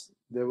swaps,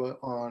 they were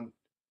on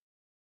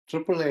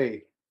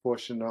AAA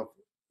portion of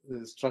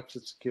the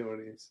structured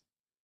securities,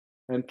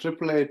 and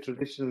AAA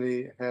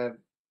traditionally had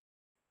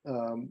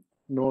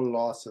no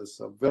losses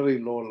or very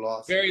low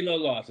losses. Very low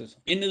losses.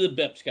 Into the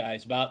bips,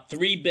 guys. About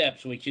 3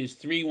 bips, which is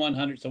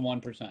 3/100ths of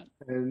 1%.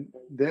 And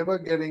they were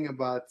getting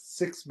about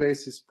 6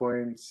 basis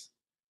points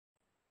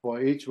for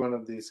each one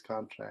of these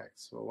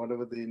contracts. So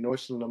whatever the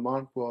notional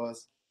amount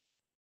was,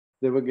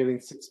 they were getting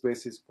 6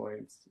 basis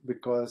points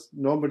because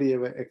nobody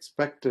ever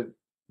expected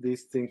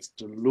these things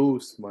to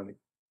lose money,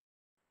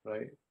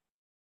 right?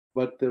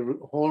 But the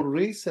whole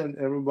reason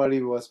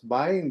everybody was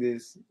buying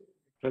these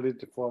credit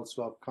default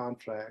swap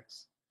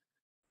contracts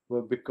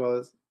were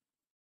because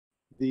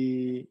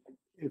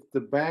if the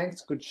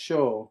banks could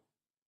show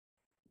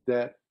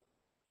that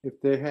if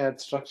they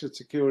had structured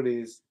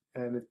securities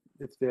and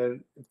if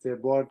they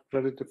bought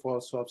credit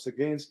default swaps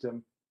against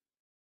them,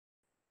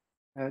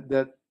 and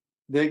that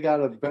they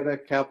got a better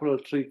capital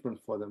treatment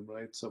for them,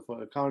 right? So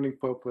for accounting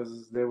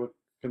purposes, they were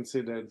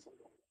considered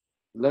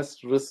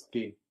less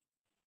risky,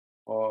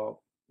 or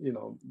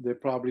they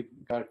probably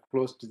got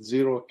close to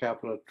zero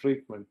capital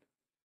treatment.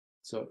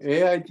 So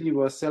AIG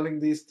was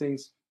selling these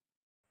things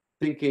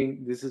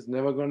thinking this is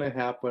never going to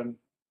happen.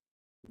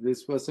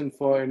 This wasn't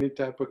for any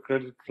type of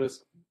credit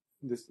risk.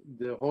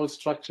 The whole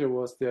structure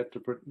was there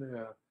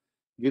to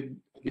give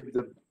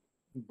the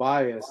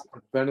buyers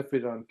a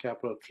benefit on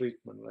capital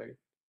treatment, right?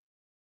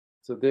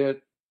 So they're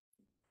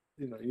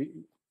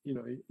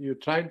you're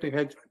trying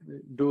to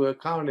do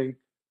accounting,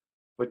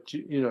 but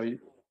you're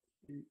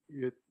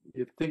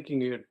thinking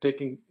you're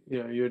taking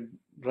you're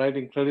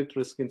writing credit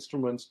risk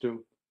instruments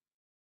to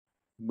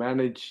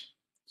manage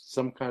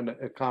some kind of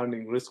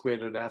accounting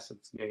risk-weighted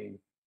assets gain.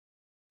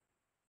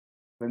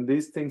 When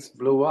these things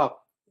blew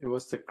up, it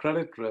was the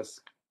credit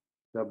risk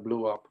that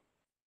blew up,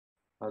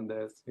 and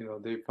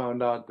they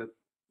found out that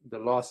the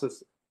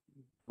losses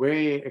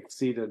way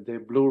exceeded. They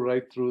blew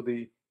right through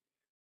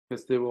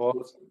because they were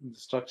all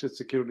structured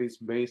securities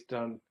based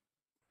on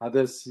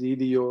other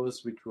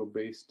CDOs, which were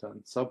based on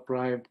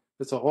subprime.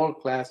 There's a whole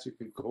class you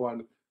could go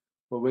on.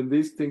 But when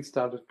these things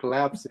started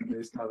collapsing,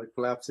 they started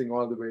collapsing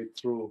all the way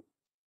through.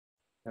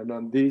 And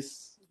on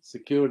these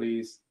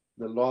securities,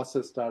 the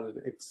losses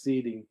started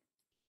exceeding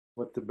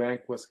what the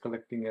bank was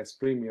collecting as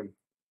premium.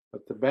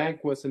 But the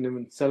bank wasn't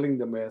even selling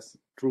them as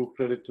true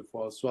credit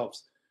default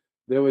swaps.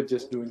 They were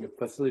just doing a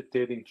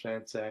facilitating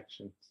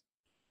transactions.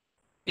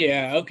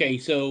 Yeah, okay.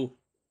 So,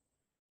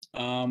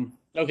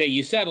 okay,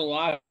 you said a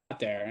lot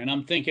there, and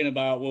I'm thinking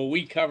about, well,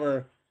 we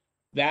cover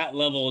that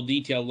level of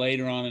detail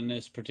later on in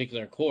this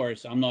particular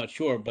course. I'm not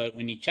sure, but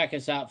when you check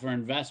us out for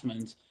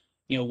investments,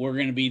 we're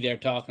going to be there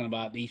talking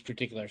about these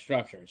particular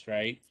structures,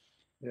 right?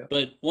 Yeah.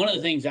 But one of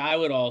the things I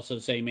would also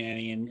say,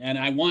 Manny, and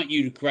I want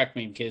you to correct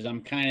me because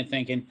I'm kind of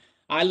thinking,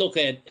 I look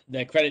at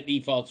the credit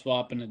default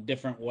swap in a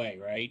different way,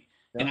 right?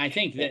 Yeah. And I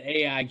think that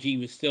AIG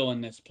was still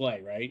in this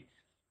play, right?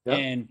 Yeah.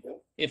 And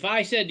if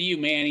I said to you,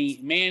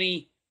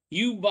 Manny,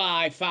 you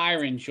buy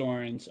fire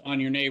insurance on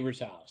your neighbor's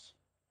house.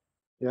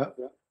 Yeah.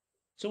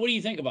 So what do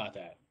you think about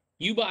that?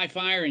 You buy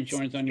fire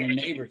insurance on your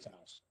neighbor's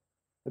house.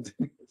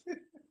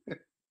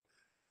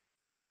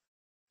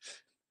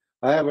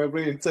 I have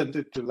every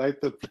incentive to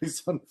light the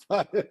place on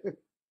fire.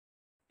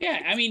 Yeah,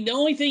 I mean, the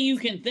only thing you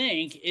can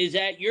think is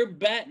that you're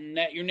betting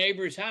that your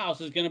neighbor's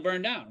house is going to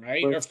burn down,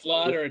 right? Or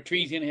flood, or a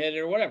tree's going to hit it,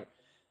 or whatever.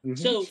 Mm-hmm.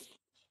 So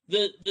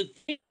the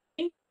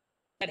thing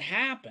that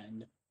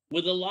happened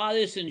with a lot of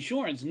this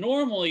insurance,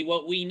 normally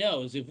what we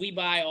know is if we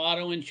buy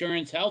auto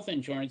insurance, health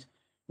insurance,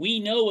 we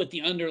know what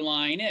the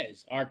underlying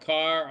is: our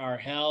car, our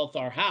health,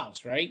 our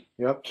house, right?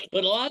 Yep.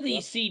 But a lot of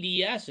these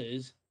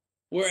CDSs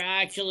were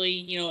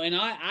actually, and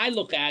I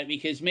look at it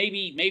because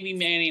maybe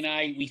Manny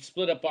and we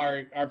split up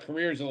our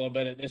careers a little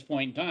bit at this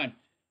point in time.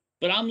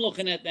 But I'm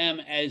looking at them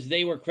as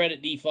they were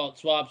credit default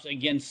swaps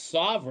against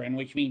sovereign,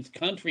 which means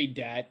country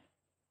debt,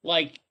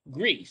 like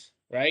Greece,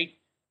 right?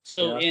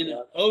 So in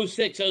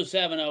 06,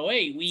 07,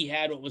 08, we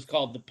had what was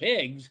called the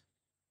pigs: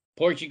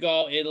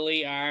 Portugal,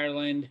 Italy,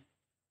 Ireland,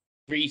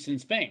 Greece, and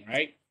Spain,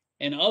 right?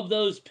 And of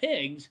those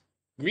pigs,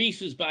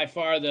 Greece was by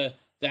far that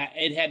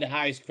it had the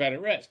highest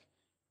credit risk.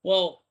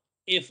 Well,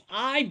 if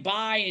I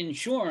buy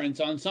insurance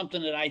on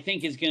something that I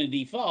think is going to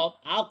default,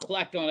 I'll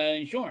collect on that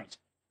insurance.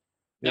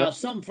 Now,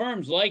 some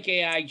firms like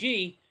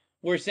AIG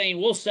were saying,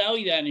 we'll sell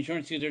you that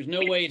insurance because there's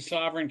no way a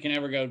sovereign can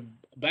ever go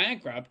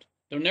bankrupt.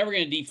 They're never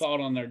going to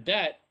default on their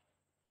debt,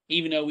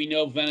 even though we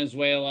know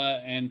Venezuela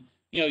and,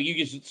 you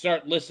just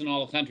start listing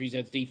all the countries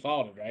that's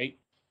defaulted, right?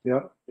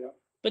 Yeah.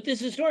 But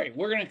this is the story.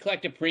 We're going to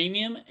collect a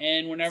premium,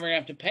 and we're never going to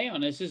have to pay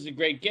on this. This is a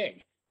great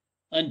gig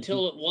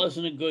until it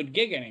wasn't a good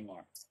gig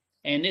anymore.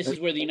 And this is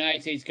where the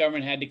United States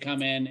government had to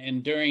come in.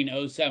 And during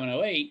 07,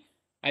 08,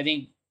 I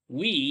think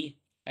we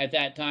at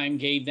that time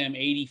gave them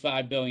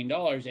 $85 billion,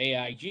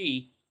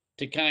 AIG,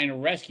 to kind of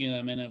rescue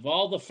them. And of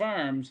all the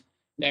firms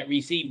that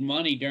received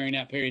money during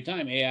that period of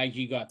time,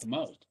 AIG got the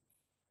most,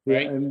 Yeah,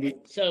 right? and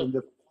So, in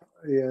the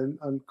yeah,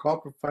 on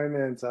corporate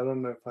finance, I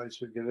don't know if I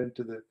should get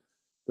into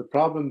the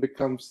problem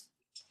becomes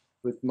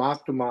with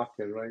mark to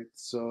market, right?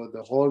 So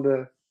the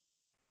holder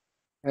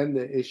and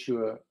the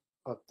issuer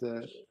of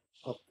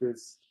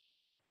this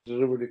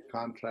derivative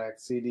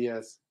contract,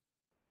 CDS,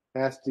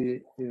 has to,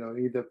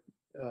 either,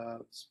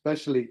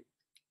 especially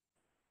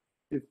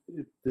if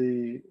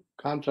the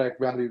contract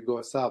value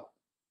goes up,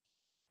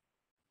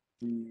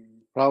 the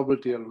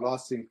probability of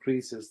loss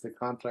increases, the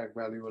contract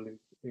value will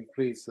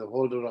increase. The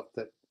holder of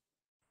the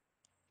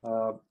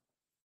uh,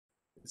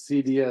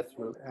 CDS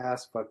will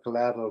ask for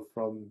collateral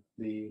from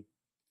the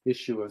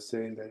issuer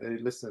saying that, hey,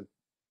 listen,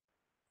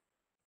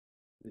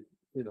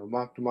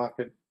 mark to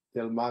market,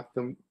 they'll mark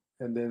them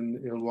and then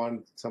you'll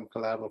want some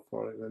collateral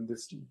for it. And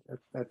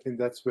I think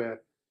that's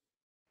where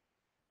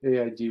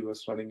AIG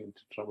was running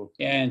into trouble.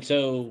 and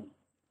so,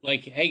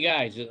 like, hey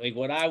guys, like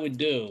what I would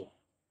do,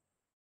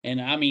 and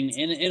I mean,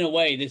 in a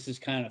way, this is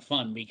kind of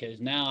fun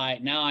because now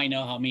I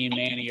know how me and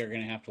Manny are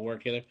going to have to work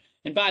together.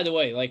 And by the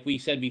way, like we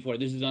said before,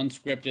 this is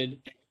unscripted.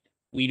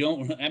 We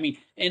don't, I mean,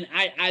 and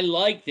I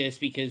like this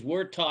because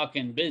we're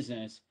talking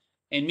business,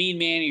 and me and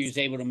Manny is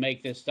able to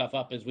make this stuff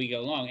up as we go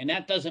along. And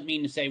that doesn't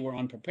mean to say we're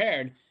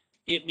unprepared.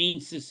 It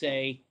means to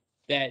say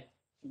that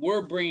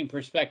we're bringing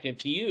perspective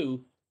to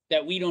you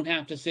that we don't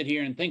have to sit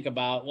here and think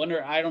about.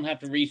 Wonder I don't have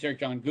to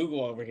research on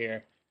Google over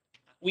here.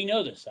 We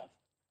know this stuff.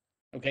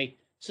 Okay,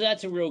 so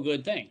that's a real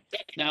good thing.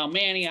 Now,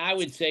 Manny, I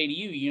would say to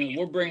you,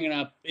 we're bringing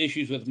up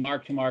issues with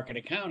mark-to-market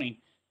accounting,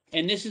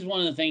 and this is one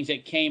of the things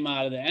that came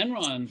out of the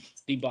Enron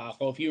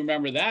debacle, if you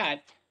remember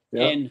that.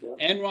 Yeah. And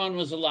Enron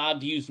was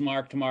allowed to use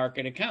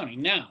mark-to-market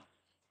accounting. Now,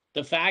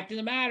 the fact of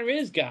the matter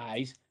is,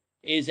 guys,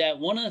 is that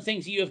one of the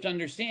things you have to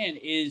understand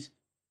is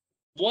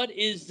what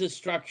is the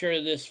structure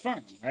of this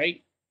firm,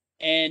 right?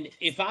 And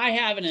if I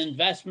have an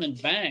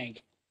investment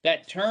bank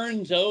that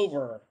turns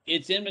over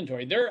its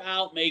inventory, they're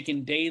out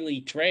making daily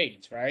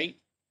trades, right?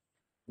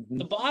 Mm-hmm.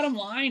 The bottom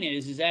line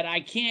is that I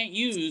can't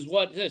use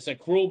what this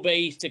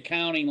accrual-based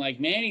accounting like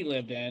Manny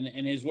lived in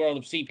his world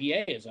of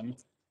CPAism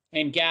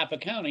and GAAP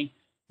accounting.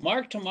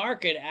 Mark to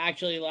market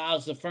actually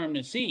allows the firm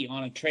to see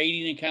on a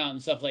trading account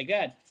and stuff like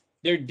that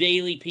their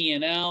daily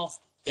P&L,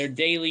 their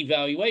daily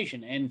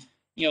valuation, and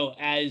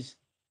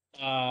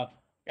uh,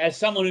 as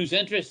someone who's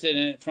interested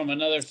in it from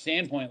another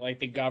standpoint, like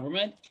the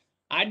government,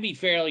 I'd be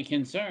fairly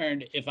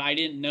concerned if I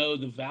didn't know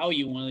the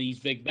value of one of these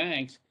big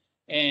banks.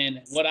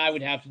 And what I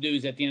would have to do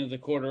is at the end of the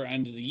quarter,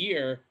 end of the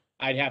year,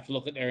 I'd have to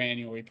look at their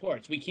annual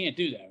reports. We can't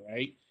do that,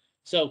 right?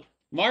 So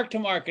mark to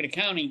market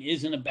accounting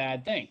isn't a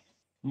bad thing.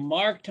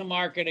 Mark to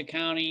market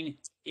accounting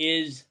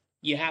is,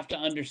 you have to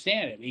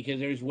understand it because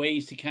there's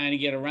ways to kind of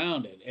get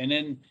around it.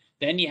 And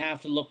then you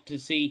have to look to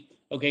see,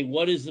 okay,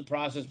 what is the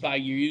process by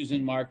you're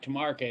using mark to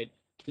market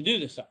to do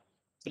this stuff.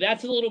 But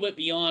that's a little bit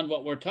beyond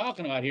what we're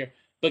talking about here.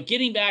 But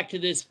getting back to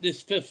this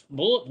fifth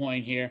bullet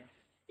point here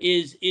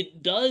is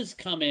it does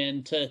come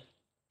into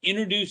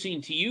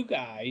introducing to you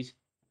guys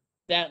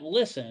that,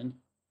 listen,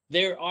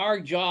 there are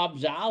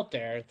jobs out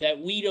there that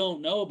we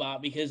don't know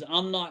about because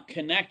I'm not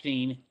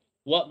connecting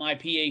what my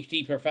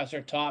PhD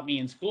professor taught me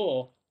in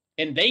school,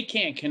 and they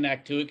can't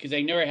connect to it because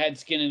they never had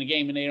skin in the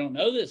game and they don't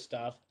know this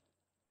stuff.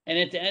 And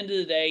at the end of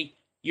the day,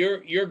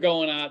 you're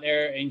going out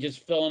there and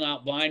just filling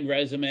out blind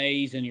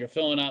resumes, and you're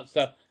filling out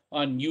stuff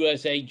on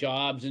USA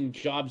Jobs and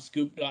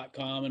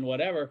jobscoop.com and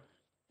whatever.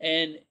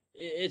 And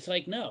it's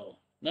like, no,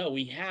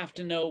 we have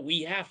to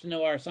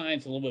know our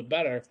science a little bit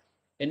better.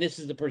 And this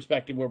is the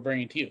perspective we're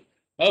bringing to you.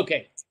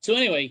 Okay, so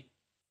anyway,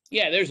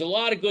 yeah, there's a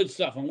lot of good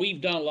stuff, and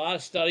we've done a lot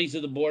of studies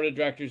of the board of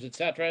directors,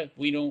 etc.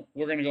 We're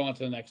going to go on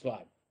to the next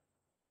slide.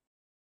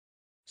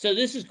 So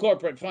this is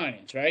corporate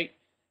finance, right?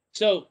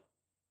 So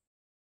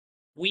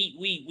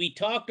we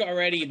talked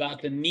already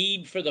about the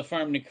need for the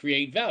firm to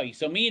create value.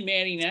 So me and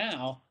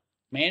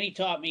Manny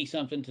taught me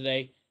something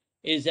today,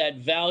 is that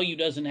value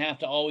doesn't have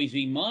to always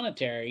be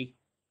monetary.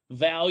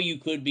 Value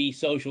could be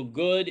social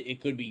good,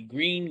 it could be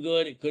green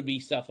good, it could be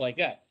stuff like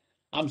that.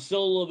 I'm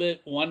still a little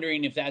bit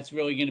wondering if that's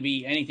really going to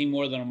be anything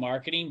more than a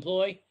marketing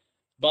ploy,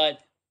 but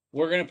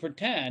we're going to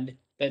pretend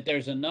that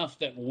there's enough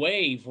that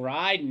wave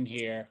riding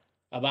here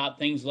about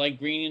things like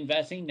green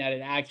investing that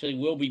it actually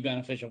will be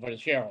beneficial for the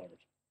shareholders,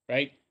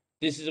 right?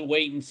 This is a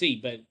wait and see,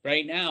 but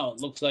right now it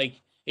looks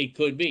like it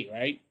could be,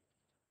 right?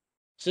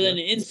 So then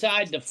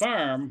inside the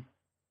firm,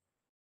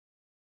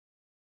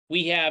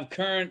 we have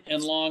current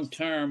and long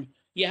term.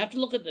 You have to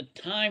look at the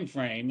time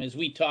frame, as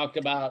we talked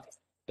about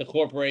the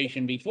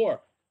corporation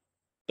before.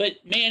 But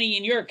Manny,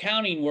 in your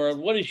accounting world,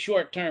 what does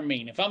short term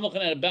mean? If I'm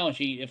looking at a balance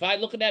sheet, if I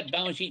look at that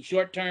balance sheet,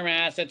 short term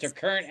assets or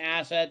current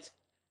assets,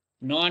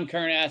 non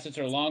current assets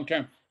or long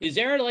term, is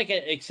there like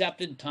an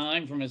accepted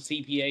time from a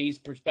CPA's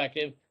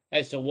perspective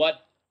as to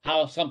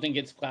how something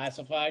gets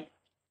classified?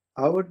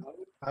 I'll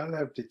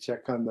have to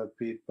check on that,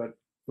 Pete. But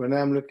when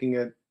I'm looking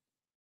at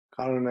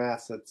current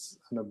assets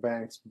on a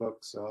bank's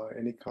books or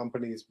any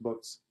company's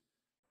books,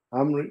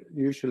 I'm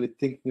usually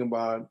thinking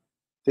about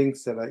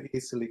things that are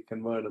easily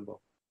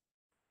convertible.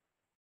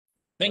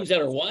 Things that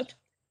are what?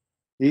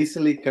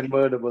 Easily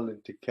convertible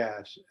into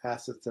cash,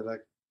 assets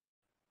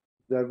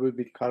that will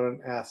be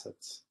current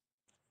assets,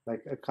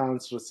 like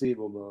accounts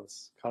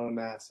receivables, current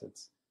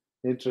assets,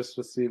 interest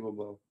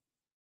receivable,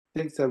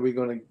 things that we're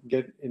going to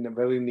get in a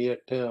very near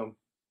term.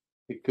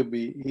 It could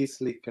be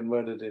easily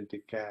converted into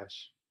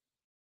cash.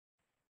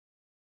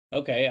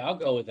 Okay, I'll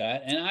go with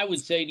that. And I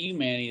would say to you,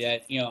 Manny,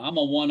 that, I'm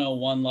a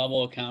 101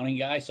 level accounting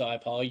guy, so I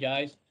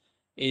apologize.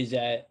 Is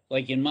that,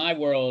 like, in my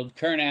world,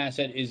 current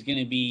asset is going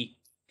to be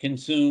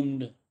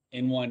consumed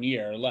in 1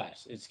 year or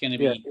less. It's going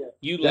to Yeah, be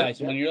utilized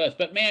that in 1 year or less.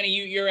 But Manny,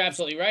 you're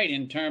absolutely right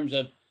in terms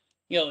of,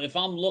 if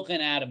I'm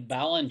looking at a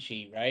balance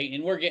sheet, right,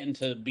 and we're getting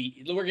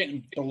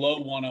below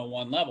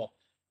 101 level.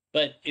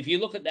 But if you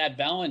look at that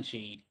balance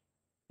sheet,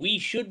 we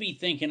should be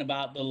thinking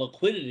about the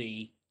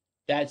liquidity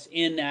that's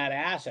in that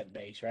asset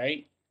base,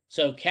 right?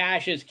 So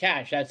cash is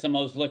cash. That's the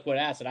most liquid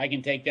asset. I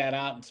can take that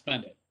out and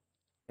spend it,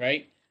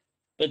 right?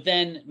 But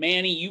then,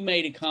 Manny, you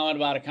made a comment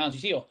about accounts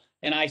receivable.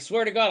 And I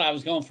swear to God, I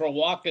was going for a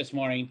walk this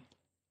morning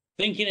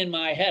thinking in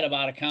my head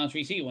about accounts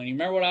receivable. And you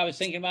remember what I was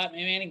thinking about,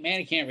 Manny?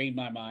 Manny can't read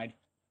my mind.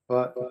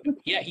 but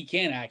Yeah, he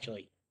can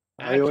actually.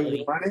 I owe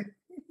you Actually, money.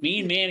 me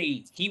and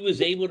Manny, he was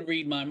able to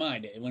read my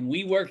mind. When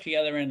we worked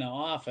together in the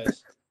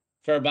office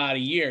for about a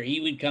year, he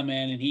would come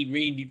in and he'd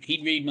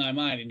read my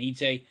mind and he'd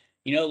say,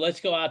 let's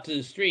go out to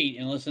the street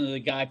and listen to the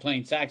guy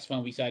playing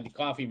saxophone beside the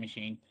coffee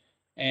machine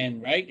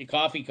and right the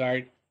coffee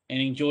cart and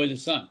enjoy the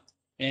sun.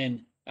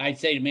 And I'd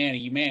say to Manny,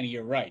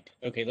 you're right.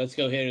 Okay, let's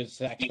go hit a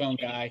saxophone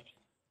guy,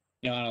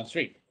 out on the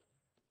street.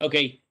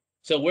 Okay,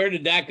 so where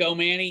did that go,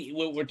 Manny?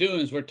 What we're doing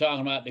is we're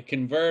talking about the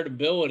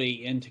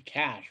convertibility into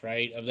cash,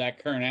 right, of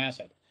that current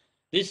asset.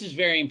 This is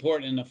very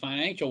important in the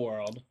financial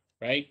world,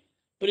 right?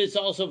 But it's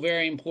also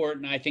very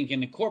important, I think, in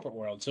the corporate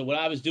world. So what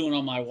I was doing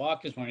on my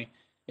walk this morning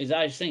is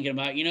I was thinking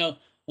about,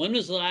 when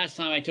was the last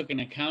time I took an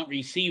account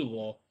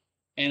receivable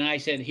and I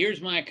said,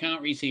 here's my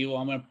account receivable.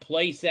 I'm going to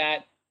place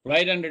that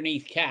right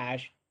underneath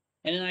cash.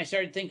 And then I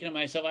started thinking to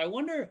myself, I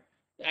wonder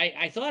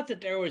I thought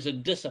that there was a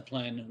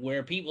discipline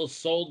where people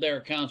sold their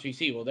accounts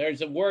receivable.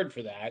 There's a word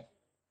for that.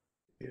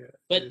 Yeah,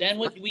 But it's then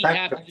what we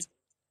have to factoring. do,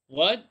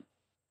 what?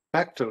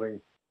 Factoring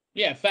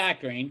Yeah,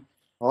 factoring.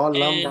 or And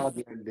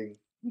Lombard lending.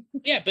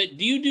 yeah, but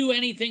do you do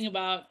anything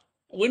about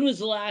when was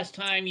the last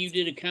time you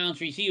did accounts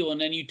receivable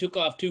and then you took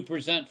off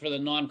 2% for the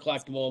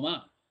non-collectible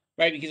amount?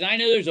 Right? Because I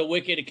know there's a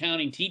wicked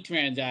accounting T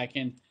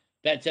transaction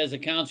that says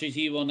accounts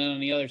receivable and then on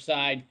the other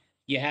side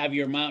you have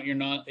your amount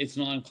it's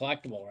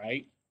non-collectible,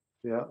 right?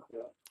 Yeah.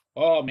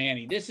 Oh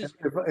Manny, this is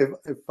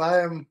If I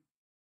am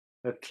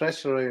a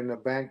treasurer in a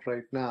bank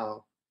right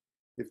now,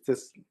 if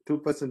this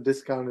 2%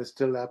 discount is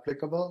still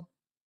applicable,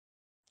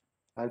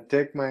 I'll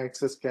take my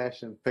excess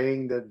cash and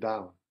paying that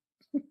down.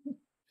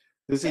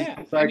 This is yeah,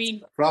 I besides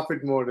mean,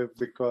 profit motive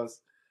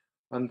because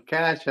on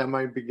cash I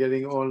might be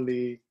getting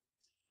only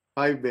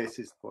 5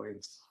 basis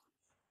points,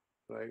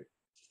 right?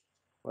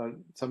 Well,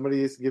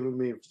 somebody is giving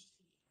me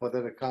for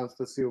that accounts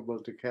receivable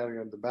to carry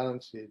on the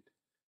balance sheet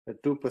a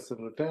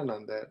 2% return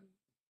on that.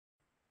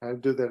 I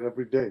do that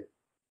every day.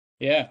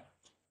 yeah.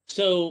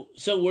 So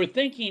we're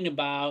thinking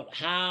about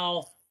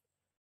how,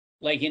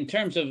 like in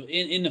terms of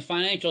in the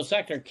financial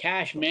sector,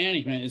 cash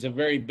management is a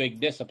very big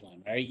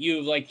discipline, right? You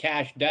have like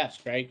cash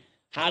desk, right?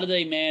 How do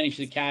they manage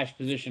the cash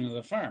position of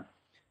the firm?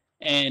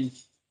 And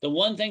the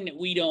one thing that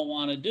we don't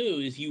want to do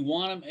is you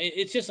want them.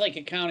 It's just like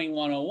accounting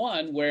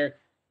 101, where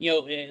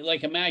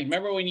like imagine.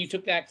 Remember when you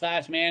took that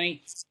class,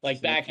 Manny, like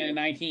Yeah. back in the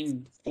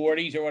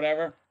 1940s or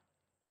whatever?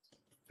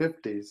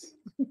 50s.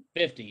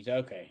 50s.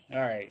 Okay.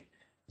 All right.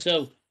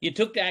 So you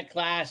took that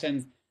class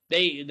and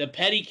the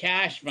petty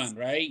cash fund,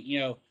 right?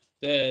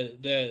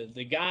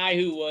 The guy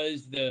who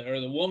was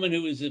the woman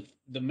who was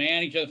the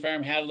manager of the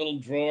firm had a little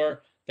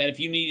drawer that if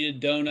you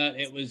needed a donut,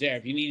 it was there.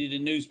 If you needed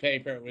a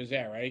newspaper, it was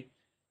there, right?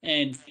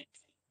 And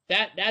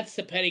that's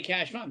the petty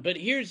cash fund. But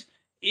here's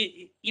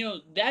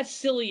that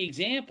silly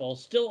example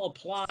still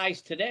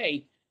applies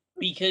today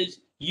because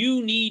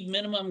you need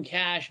minimum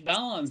cash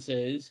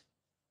balances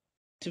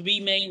to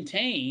be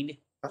maintained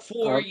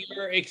for Uh,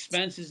 your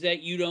expenses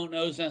that you don't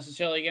know is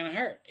necessarily going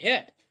to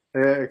hit.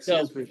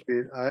 So Excuse me,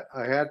 Pete.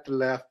 I had to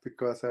laugh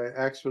because I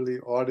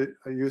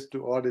used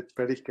to audit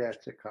petty cash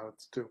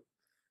accounts too.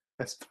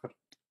 That's,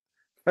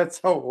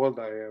 that's how old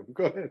I am.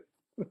 Go ahead.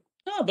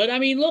 no, but I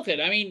mean, look at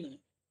I mean,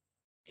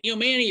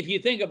 Manny, if you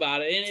think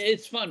about it, and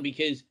it's fun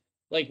because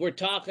like we're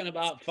talking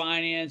about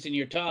finance and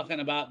you're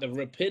talking about the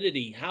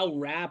rapidity, how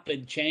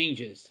rapid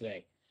changes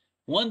today.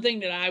 One thing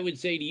that I would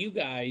say to you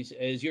guys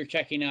as you're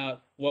checking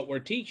out what we're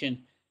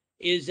teaching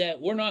is that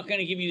we're not going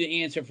to give you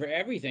the answer for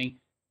everything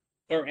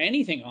or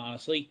anything,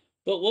 honestly.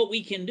 But what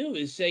we can do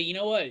is say, you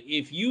know what?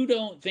 If you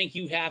don't think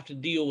you have to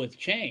deal with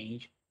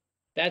change,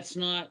 that's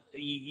not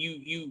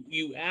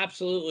you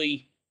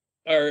absolutely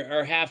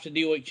are have to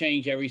deal with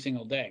change every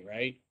single day,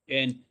 right?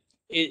 And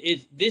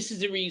this is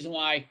the reason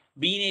why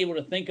being able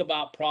to think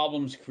about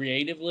problems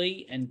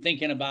creatively and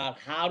thinking about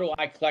how do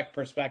I collect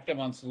perspective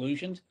on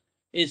solutions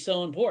is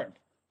so important.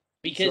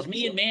 Because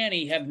me and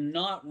Manny have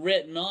not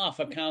written off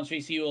accounts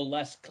receivable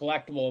less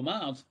collectible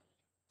amounts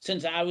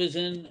since I was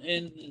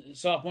in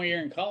sophomore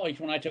year in college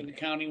when I took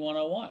accounting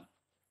 101.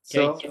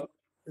 Okay.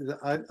 So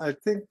I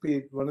think,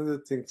 Pete, one of the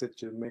things that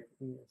you make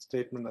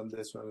statement on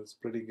this one is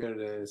pretty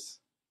good is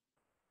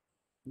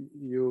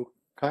you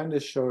kind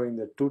of showing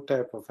the two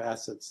type of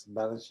assets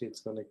balance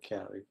sheet's going to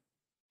carry.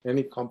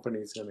 Any company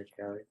is going to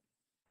carry.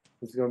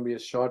 It's going to be a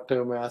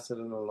short-term asset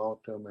and a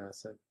long-term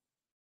asset.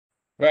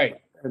 Right.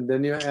 And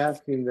then you're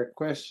asking the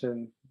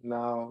question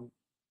now,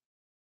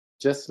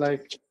 just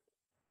like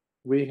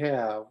we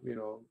have,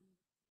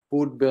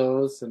 food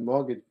bills and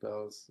mortgage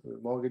bills.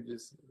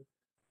 Mortgages,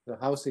 the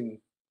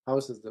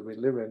houses that we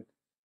live in,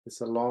 is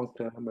a long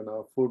term, and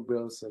our food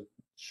bills are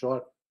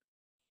short.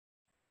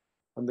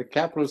 On the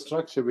capital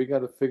structure, we got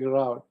to figure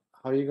out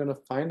how you're going to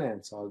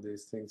finance all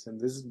these things, and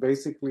this is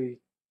basically,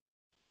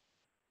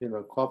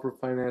 corporate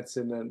finance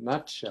in a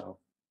nutshell.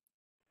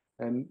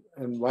 And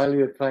while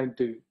you're trying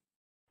to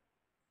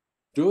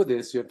do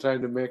this, you're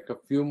trying to make a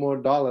few more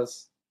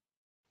dollars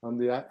on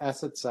the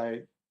asset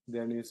side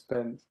than you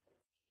spend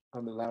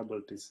on the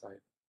liability side.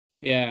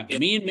 Yeah.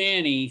 Me and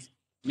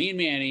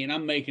Manny, and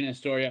I'm making a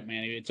story up,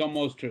 Manny. It's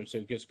almost true,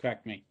 so just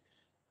correct me.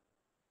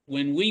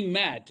 When we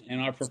met in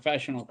our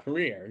professional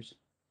careers,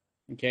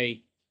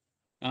 okay,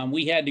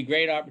 we had the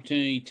great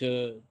opportunity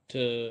to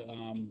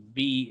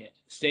be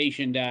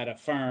stationed at a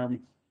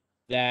firm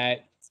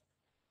that,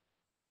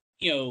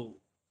 you know,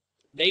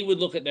 they would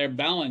look at their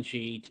balance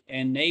sheet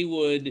and they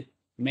would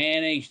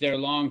manage their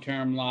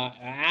long-term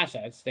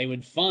assets. They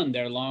would fund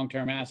their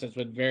long-term assets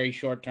with very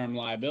short-term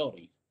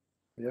liability.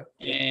 Yeah.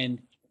 And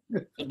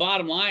the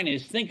bottom line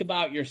is think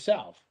about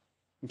yourself.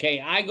 Okay,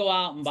 I go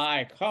out and buy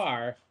a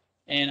car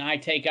and I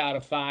take out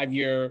a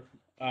 5-year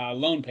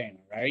loan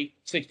payment, right?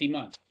 60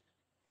 months.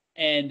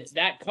 And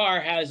that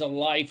car has a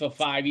life of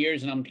 5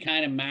 years, and I'm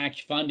kind of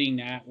match funding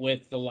that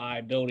with the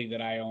liability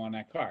that I owe on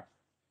that car.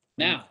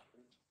 Now,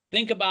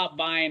 think about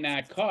buying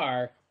that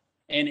car,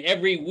 and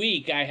every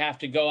week I have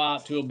to go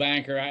out to a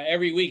banker.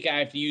 Every week I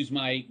have to use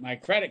my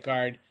credit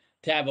card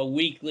to have a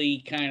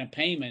weekly kind of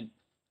payment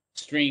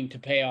stream to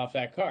pay off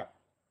that car.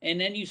 And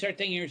then you start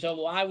thinking to yourself,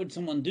 well, why would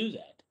someone do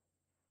that?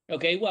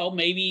 Okay, well,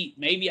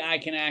 maybe I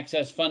can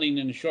access funding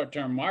in the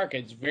short-term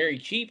markets very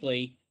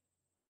cheaply,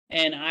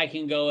 and I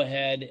can go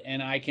ahead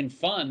and I can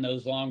fund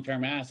those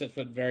long-term assets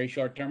with very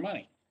short-term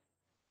money.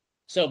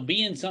 So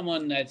being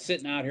someone that's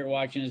sitting out here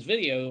watching this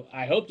video,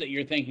 I hope that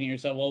you're thinking to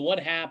yourself, well, what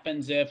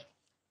happens if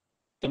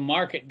the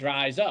market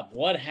dries up?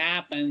 What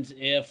happens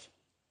if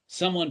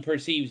someone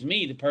perceives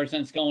me, the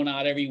person that's going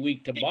out every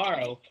week to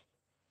borrow,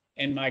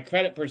 and my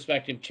credit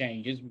perspective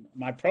changes,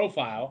 my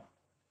profile,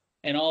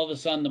 and all of a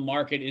sudden the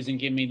market isn't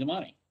giving me the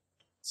money?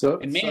 So,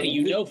 And Manny,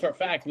 you know for a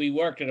fact we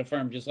worked at a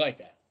firm just like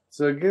that.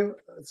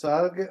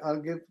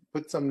 I'll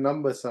put some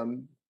numbers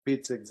on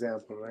Pete's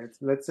example, right?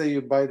 Let's say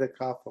you buy the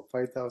car for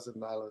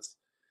 $5,000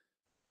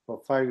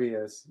 for 5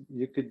 years.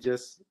 You could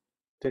just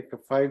take a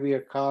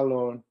 5-year car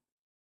loan,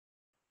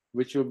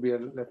 which will be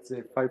let's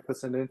say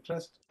 5%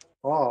 interest,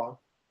 or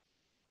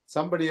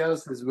somebody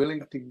else is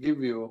willing to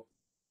give you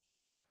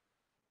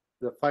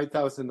the $5,000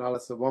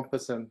 at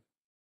 1%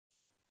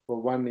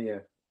 for 1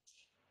 year,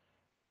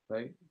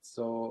 right?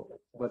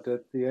 So, but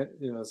at the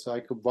end, so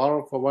I could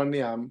borrow for 1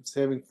 year. I'm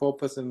saving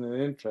 4% in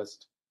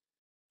interest.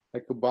 I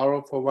could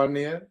borrow for 1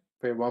 year,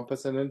 pay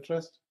 1%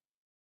 interest,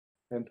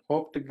 and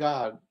hope to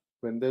God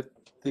when that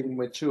thing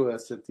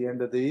matures at the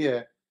end of the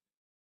year,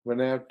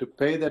 when I have to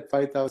pay that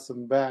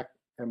 5,000 back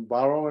and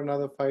borrow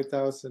another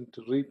 5,000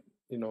 to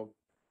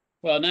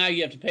Well, now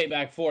you have to pay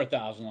back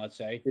 4,000, let's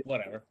say,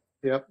 whatever.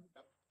 Yep.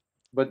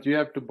 But you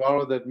have to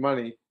borrow that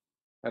money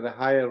at a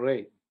higher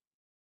rate.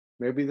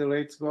 Maybe the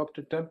rates go up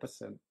to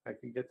 10%. I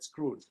can get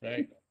screwed.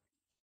 Right.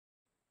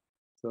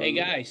 So, Hey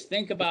guys,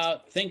 think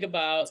about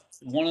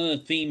one of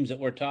the themes that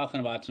we're talking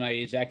about tonight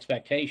is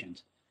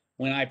expectations.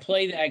 When I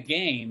play that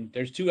game,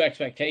 there's two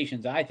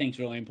expectations I think is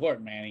really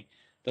important, Manny.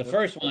 The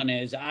first one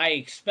is I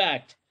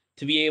expect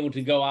to be able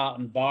to go out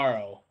and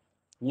borrow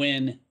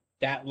when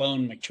that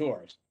loan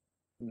matures.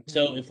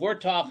 So if we're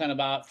talking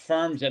about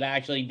firms that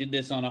actually did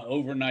this on an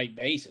overnight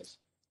basis,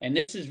 and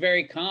this is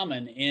very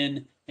common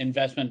in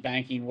investment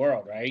banking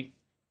world, right?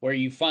 Where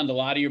you fund a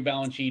lot of your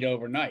balance sheet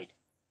overnight.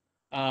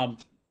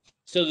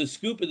 So the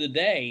scoop of the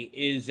day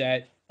is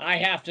that I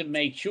have to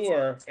make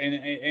sure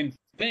and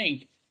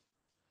think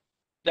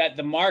that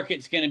the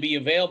market's going to be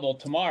available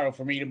tomorrow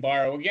for me to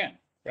borrow again,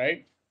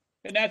 right?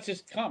 And that's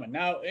just common.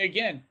 Now,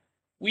 again,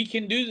 we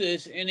can do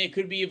this and it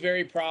could be a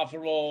very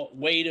profitable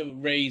way to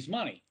raise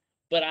money.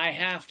 But I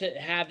have to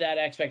have that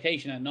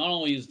expectation that not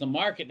only is the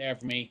market there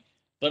for me,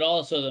 but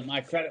also that my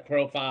credit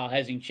profile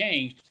hasn't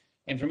changed.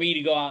 And for me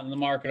to go out in the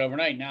market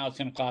overnight, now it's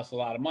going to cost a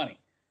lot of money.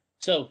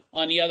 So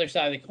on the other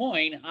side of the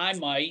coin, I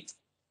might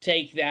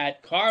take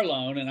that car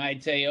loan and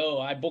I'd say, oh,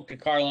 I booked a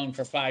car loan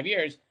for 5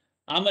 years.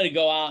 I'm going to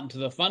go out into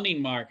the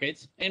funding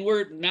markets, and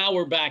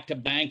we're back to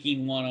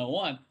banking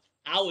 101.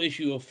 I'll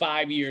issue a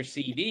 5-year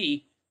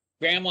CD.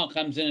 Grandma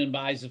comes in and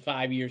buys a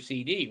 5-year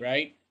CD,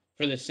 right?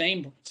 For the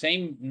same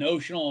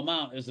notional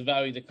amount as the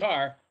value of the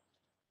car.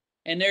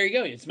 And there you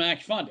go. It's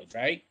match funded,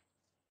 right?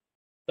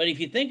 But if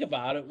you think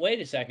about it, wait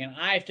a second,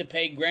 I have to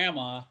pay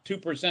grandma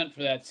 2%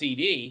 for that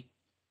CD.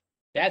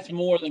 That's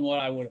more than what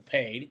I would have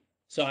paid.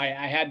 So I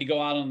had to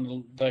go out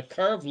on the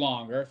curve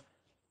longer.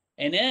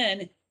 And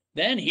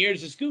then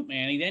here's the scoop,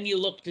 Manny. Then you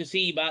look to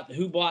see about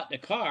who bought the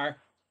car.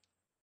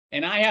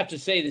 And I have to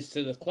say this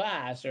to the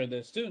class or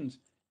the students,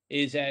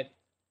 is that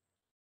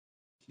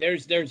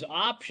there's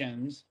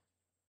options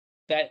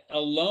that a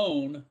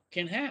loan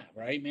can have,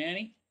 right,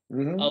 Manny?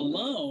 Mm-hmm. A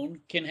loan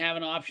can have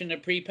an option to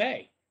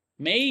prepay.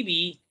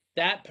 Maybe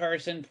that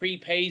person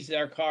prepays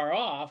their car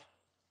off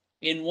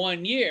in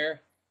 1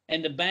 year,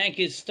 and the bank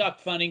is stuck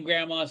funding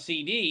grandma's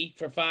CD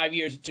for 5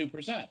 years at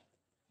 2%.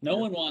 No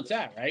one wants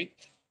that, right?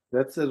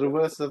 That's the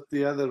reverse of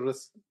the other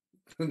risk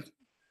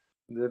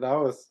that I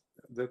was.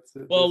 That's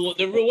Well,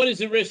 what is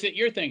the risk that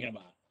you're thinking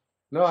about?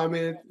 no, I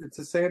mean it's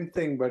the same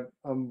thing, but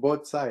on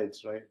both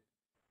sides, right?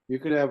 You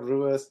could have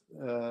reverse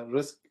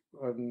risk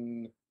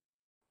on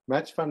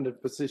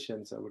match-funded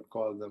positions, I would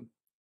call them.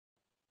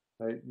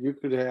 Right? You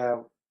could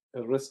have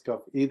a risk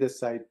of either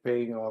side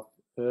paying off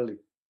early.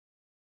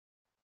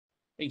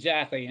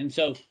 Exactly, and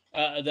so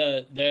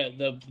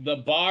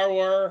the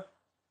borrower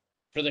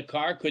for the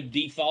car could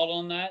default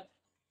on that,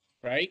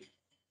 right?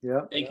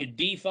 Yeah. They could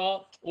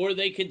default, or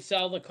they could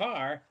sell the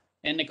car,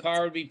 and the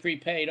car would be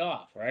prepaid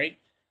off, right?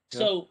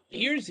 So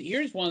here's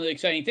one of the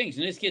exciting things,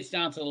 and this gets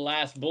down to the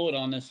last bullet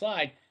on this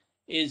slide,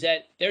 is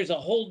that there's a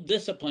whole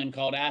discipline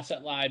called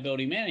asset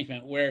liability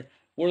management where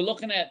we're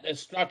looking at the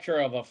structure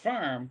of a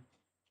firm,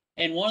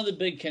 and one of the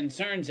big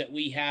concerns that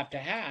we have to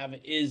have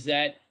is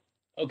that,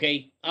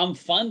 okay, I'm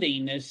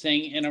funding this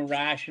thing in a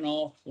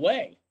rational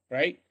way,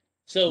 right?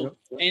 So,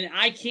 and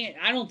I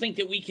don't think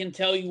that we can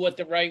tell you what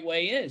the right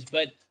way is,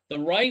 but the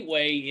right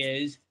way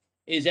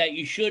is that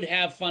you should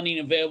have funding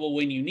available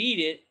when you need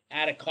it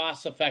at a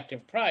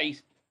cost-effective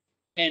price.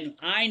 And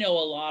I know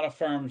a lot of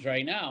firms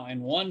right now,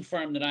 and one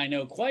firm that I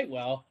know quite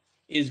well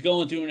is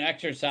going through an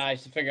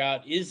exercise to figure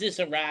out, is this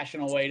a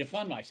rational way to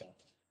fund myself?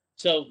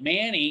 So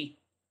Manny,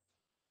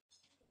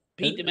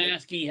 Pete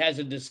Damaski has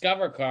a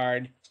Discover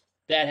card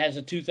that has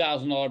a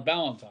 $2,000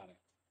 balance on it.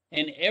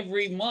 And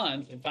every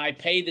month, if I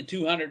pay the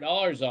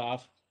 $200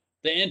 off,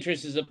 the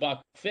interest is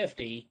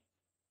 $1.50,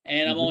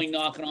 and I'm only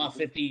knocking off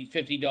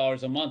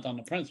 $50 a month on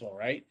the principal,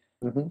 right?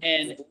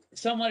 And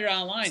somewhere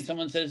online,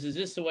 someone says, "Is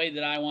this the way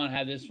that I want to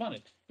have this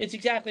funded?" It's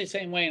exactly the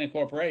same way in a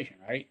corporation,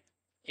 right?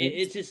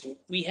 It's just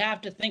we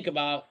have to think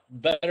about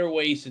better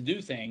ways to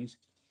do things,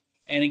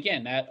 and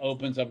again, that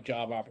opens up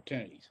job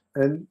opportunities.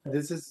 And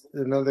this is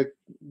another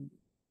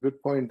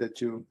good point that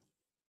you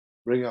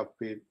bring up,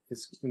 Pete.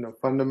 Is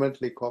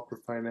fundamentally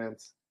corporate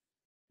finance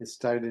is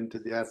tied into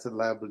the asset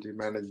liability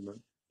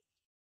management,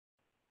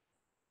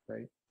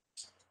 right?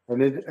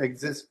 And it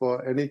exists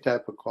for any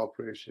type of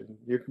corporation.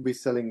 You could be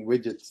selling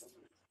widgets.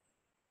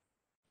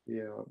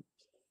 You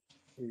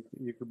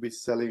could be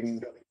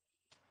selling,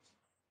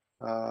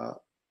 the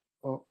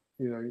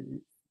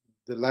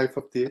life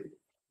of the,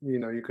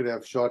 you could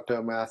have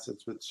short-term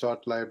assets with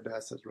short-lived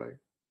assets, right?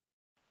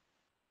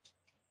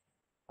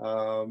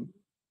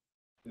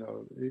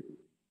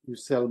 You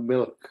sell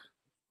milk,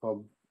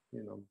 or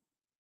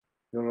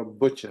you're a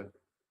butcher.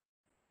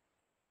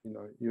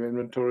 Your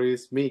inventory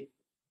is meat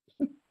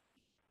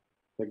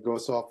that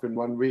goes off in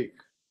 1 week.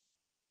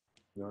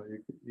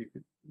 You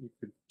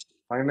could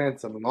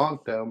finance them long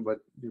term, but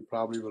you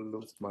probably will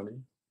lose money.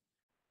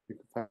 You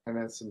could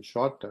finance them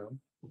short term,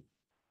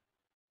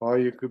 or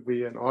you could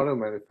be an auto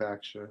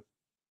manufacturer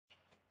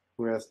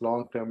who has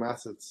long term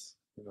assets,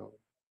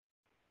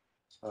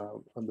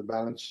 on the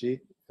balance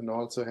sheet, and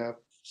also have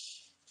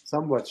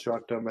somewhat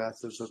short term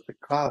assets of the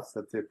cars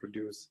that they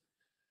produce.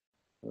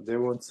 They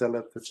won't sell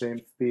at the same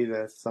speed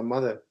as some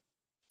other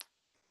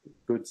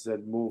goods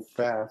that move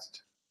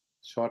fast,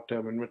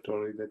 short-term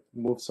inventory that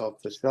moves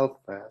off the shelf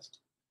fast.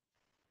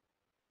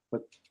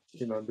 But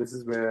this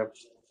is where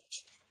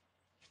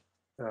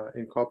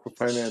in corporate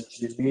finance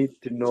you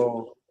need to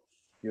know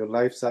your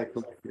life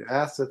cycle of your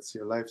assets,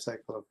 your life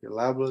cycle of your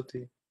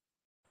liability,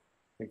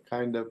 and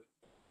kind of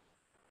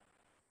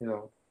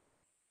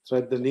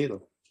thread the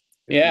needle.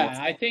 Yeah,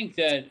 I think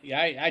that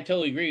I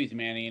totally agree with you,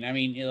 Manny. And I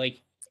mean,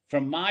 like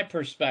from my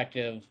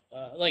perspective,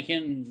 like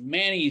in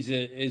Manny's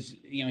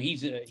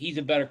he's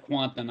a better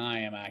quant than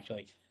I am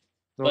actually.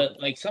 But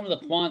like some of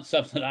the quant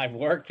stuff that I've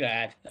worked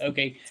at,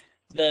 okay,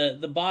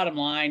 the bottom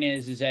line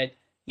is that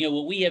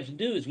what we have to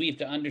do is we have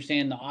to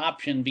understand the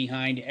option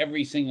behind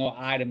every single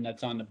item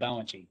that's on the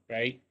balance sheet,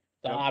 right?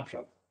 The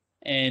option,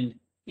 and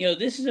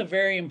this is a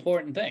very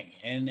important thing,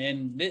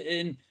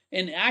 and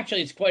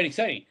actually it's quite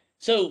exciting.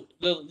 So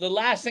the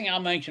last thing I'll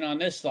mention on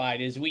this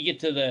slide is we get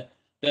to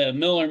the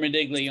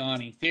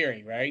Miller-Modigliani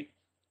theory, right?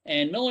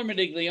 And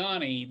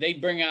Miller-Modigliani, they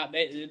bring out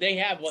they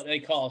have what they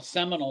call a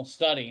seminal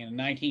study in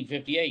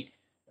 1958,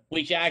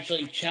 which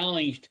actually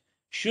challenged,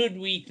 should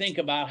we think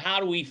about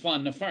how do we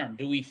fund the firm?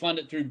 Do we fund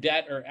it through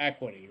debt or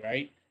equity,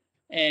 right?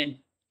 And,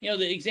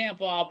 the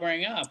example I'll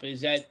bring up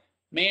is that,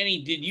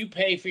 Manny, did you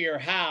pay for your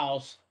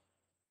house?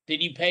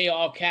 Did you pay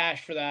all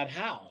cash for that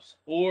house?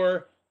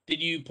 Or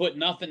did you put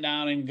nothing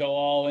down and go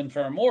all in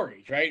for a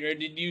mortgage, right? Or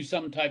did you use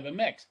some type of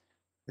mix?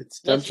 It's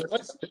 10%.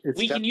 Let's It's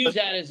we can use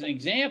that as an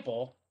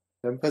example.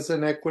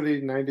 10%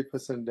 equity,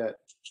 90% debt.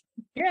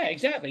 Yeah,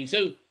 exactly.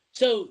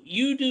 So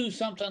you do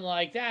something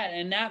like that,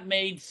 and that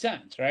made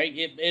sense, right?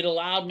 It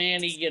allowed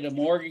Manny to get a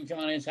mortgage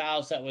on his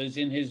house that was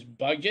in his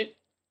budget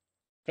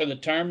for the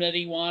term that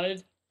he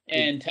wanted, It,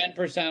 and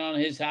 10% on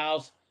his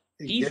house.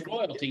 it, He's get,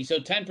 royalty, so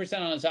 10%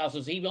 on his house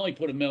was he only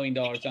put $1 million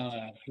on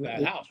that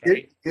it, house, it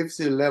right? gives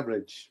you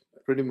leverage,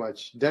 pretty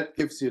much. Debt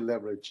gives you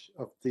leverage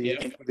of the Yeah,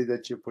 equity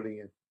that you're putting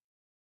in.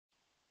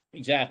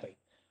 exactly.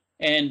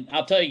 And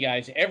I'll tell you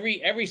guys,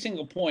 every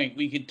single point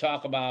we could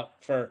talk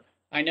about for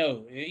I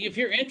know if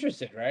you're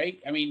interested,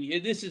 right? I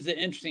mean, this is the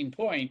interesting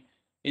point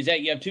is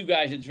that you have two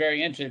guys that's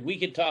very interested. We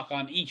could talk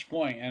on each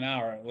point an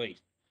hour at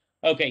least.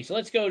 Okay, so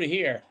let's go to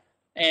here.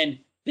 And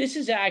this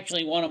is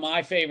actually one of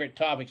my favorite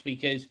topics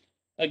because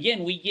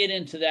again, we get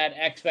into that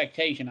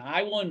expectation.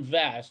 I will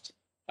invest,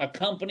 a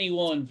company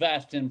will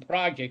invest in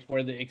projects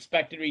where the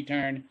expected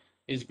return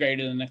is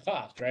greater than the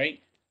cost, right?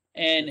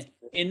 And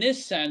in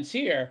this sense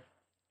here,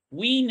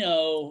 we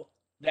know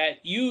that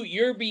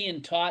you're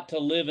being taught to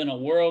live in a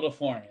world of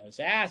formulas.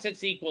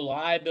 Assets equal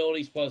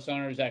liabilities plus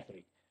owner's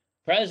equity.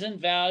 Present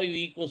value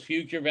equals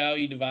future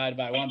value divided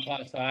by 1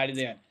 plus I to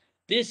the end.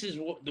 This is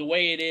the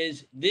way it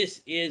is.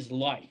 This is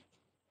life.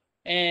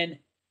 And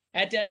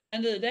at the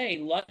end of the day,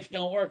 life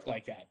don't work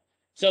like that.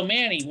 So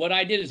Manny, what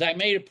I did is I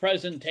made a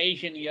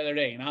presentation the other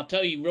day, and I'll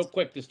tell you real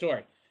quick the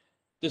story.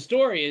 The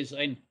story is,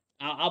 and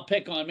I'll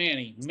pick on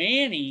Manny.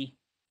 Manny,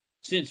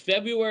 since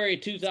February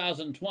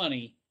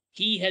 2020,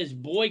 he has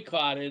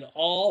boycotted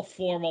all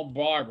formal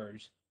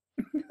barbers,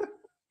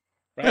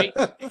 right?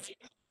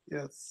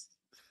 Yes.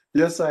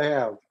 Yes, I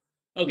have.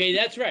 Okay,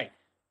 that's right.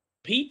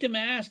 Pete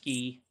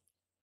Damaski,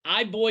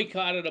 I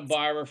boycotted a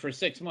barber for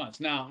 6 months.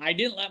 Now, I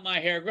didn't let my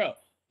hair grow.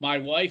 My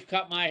wife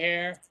cut my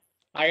hair.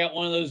 I got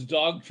one of those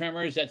dog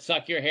trimmers that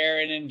suck your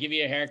hair in and give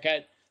you a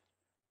haircut.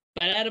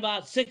 But at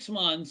about 6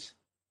 months,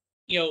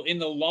 in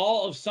the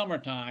lull of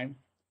summertime,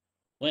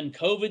 when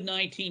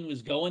COVID-19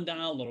 was going down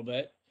a little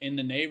bit in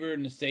the neighborhood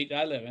in the state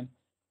that I live in,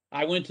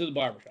 I went to the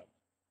barbershop.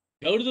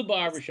 Go to the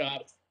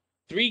barbershop,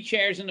 three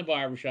chairs in the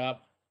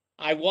barbershop.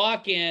 I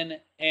walk in,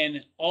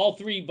 and all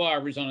three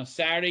barbers on a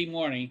Saturday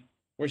morning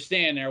were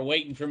standing there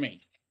waiting for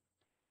me.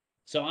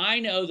 So I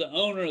know the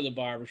owner of the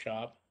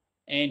barbershop,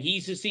 and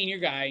he's the senior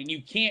guy, and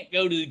you can't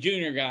go to the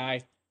junior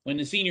guy when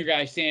the senior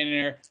guy's standing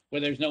there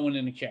where there's no one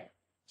in the chair.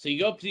 So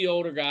you go up to the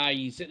older guy,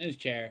 you sit in his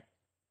chair,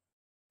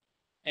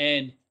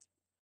 and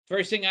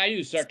first thing I do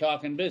is start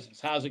talking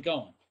business. How's it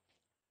going?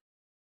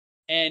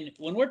 And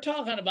when we're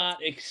talking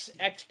about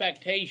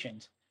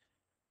expectations,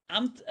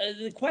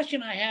 the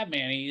question I have,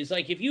 Manny, is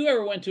like if you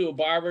ever went to a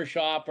barber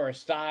shop or a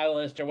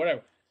stylist or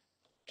whatever,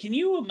 can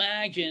you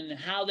imagine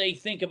how they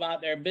think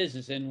about their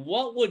business and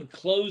what would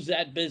close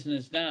that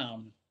business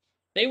down?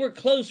 They were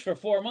closed for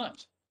 4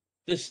 months.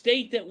 The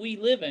state that we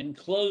live in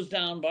closed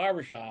down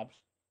barbershops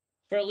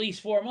for at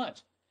least 4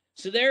 months.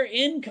 So their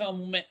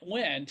income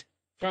went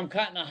from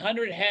cutting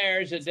 100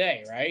 hairs a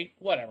day, right?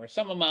 Whatever,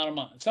 some amount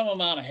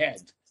of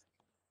heads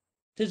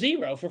to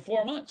zero for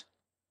 4 months.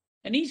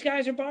 And these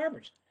guys are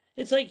barbers.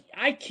 It's like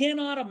I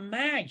cannot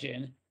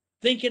imagine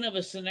thinking of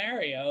a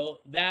scenario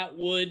that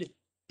would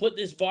put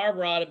this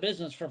barber out of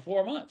business for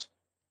 4 months.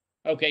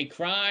 Okay,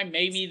 crime,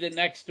 maybe the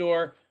next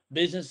door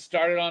business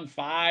started on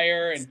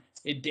fire and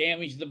it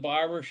damaged the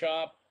barber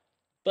shop.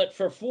 But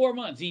for 4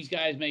 months, these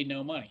guys made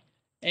no money.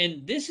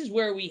 And this is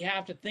where we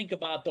have to think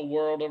about the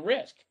world of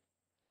risk.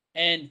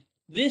 And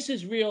this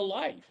is real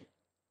life.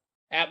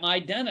 At my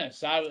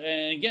dentist,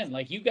 and again,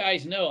 like you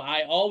guys know,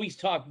 I always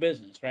talk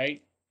business,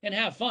 right? And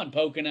have fun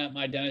poking at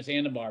my dentist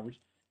and the barbers.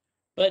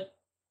 But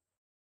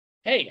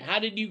hey, how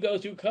did you go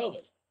through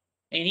COVID?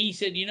 And he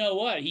said, you know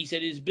what? He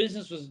said his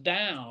business was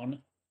down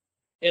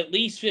at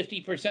least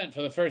 50%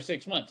 for the first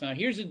 6 months. Now,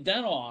 here's a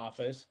dental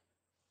office,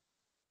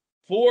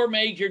 four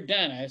major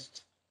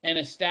dentists, and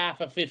a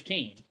staff of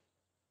 15.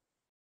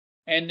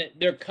 And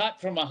they're cut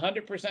from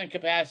 100%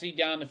 capacity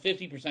down to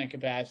 50%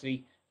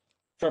 capacity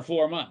for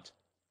 4 months.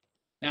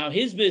 Now,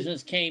 his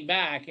business came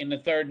back in the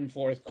third and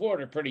fourth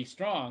quarter pretty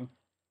strong.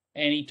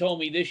 And he told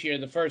me this year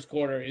the first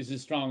quarter is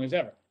as strong as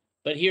ever.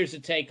 But here's the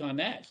take on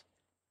that.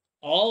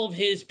 All of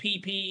his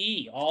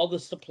PPE, all the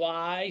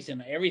supplies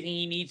and everything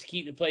he needs to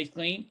keep the place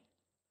clean,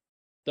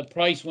 the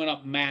price went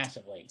up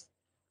massively.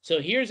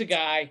 So here's a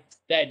guy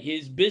that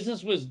his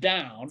business was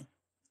down,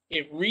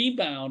 it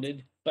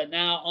rebounded, but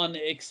now on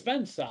the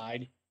expense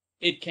side,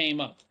 it came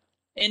up.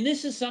 And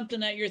this is something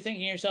that you're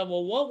thinking to yourself,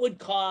 well, what would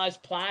cause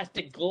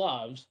plastic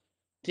gloves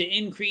to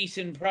increase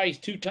in price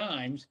 2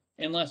 times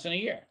in less than a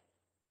year?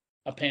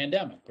 A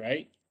pandemic,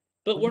 right?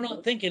 But we're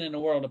not thinking in a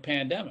world of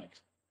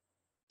pandemics.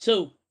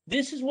 So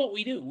this is what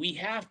we do. We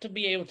have to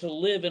be able to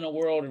live in a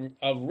world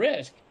of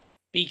risk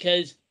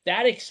because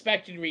that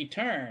expected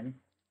return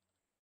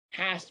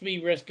has to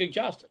be risk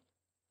adjusted.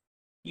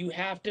 you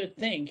have to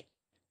think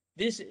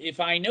this. If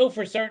I know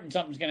for certain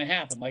something's going to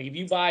happen, like if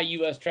you buy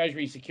U.S.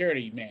 Treasury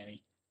security,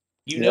 Manny,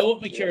 you Yeah. know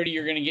at maturity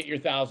you're going to get your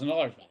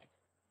 $1,000 back,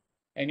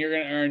 and you're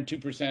going to earn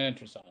 2%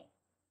 interest on it.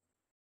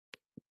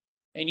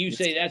 And you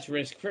say that's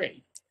risk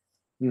free,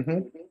 Mm-hmm.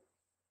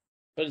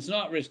 but it's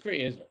not risk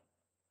free, is it?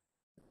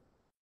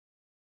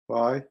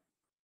 Why?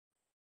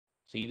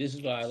 See, this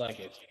is why I like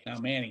it. Now,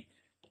 Manny,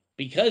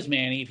 because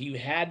Manny, if you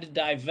had to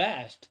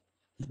divest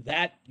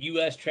that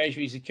U.S.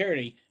 Treasury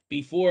security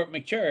before it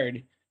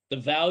matured, the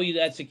value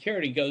of that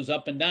security goes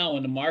up and down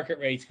when the market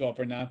rates go up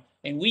or down,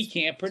 and we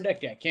can't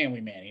predict that, can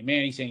we, Manny?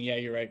 Manny's saying, "Yeah,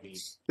 you're right,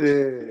 Pete."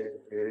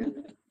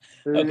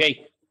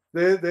 Okay,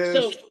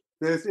 so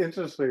There's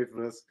interest rate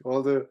risk,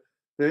 although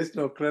there is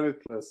no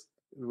credit risk.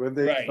 When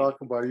they right.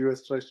 talk about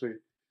U.S. Treasury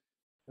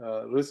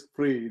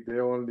risk-free,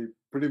 they're only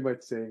pretty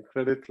much saying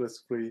credit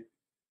risk-free.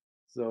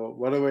 So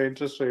whatever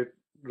interest rate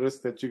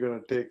risk that you're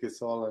going to take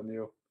is all on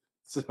you.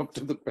 It's up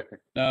to the bank.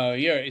 No,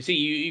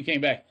 you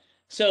came back.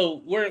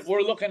 So we're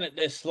looking at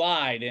this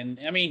slide, and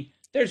I mean,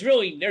 there's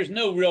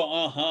no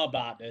real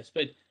about this,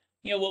 but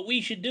what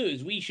we should do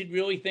is we should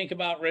really think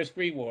about risk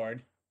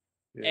reward.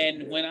 Yeah,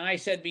 And when I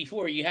said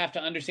before, you have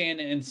to understand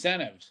the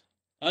incentives,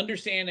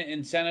 understand the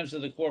incentives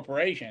of the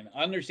corporation,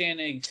 understand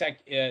the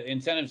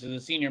incentives of the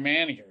senior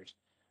managers.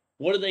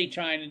 What are they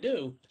trying to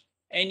do?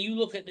 And you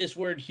look at this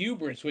word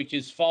hubris, which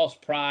is false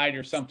pride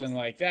or something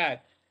like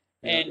that,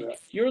 yeah, and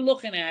you're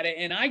looking at it.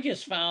 And I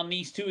just found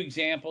these two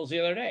examples the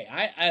other day.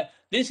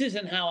 This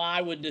isn't how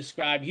I would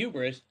describe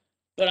hubris,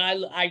 but I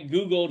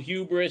googled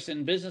hubris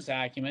and business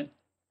acumen,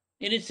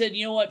 and it said,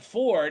 you know what,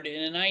 Ford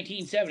in the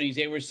 1970s,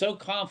 they were so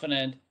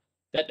confident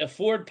that the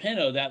Ford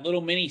Pinto, that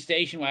little mini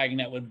station wagon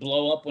that would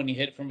blow up when you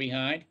hit it from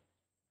behind,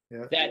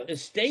 yeah, that the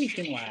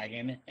station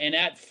wagon and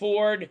that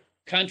Ford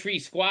Country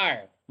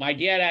Squire. My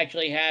dad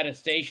actually had a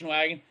station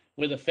wagon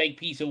with a fake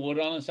piece of wood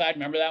on the side.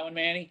 Remember that one,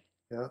 Manny?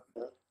 yeah.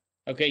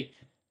 Okay.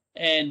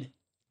 And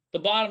the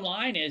bottom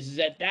line is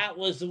that that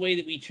was the way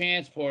that we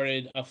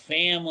transported a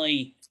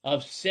family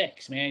of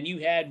six, man. You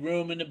had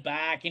room in the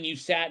back and you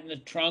sat in the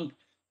trunk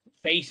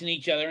facing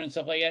each other and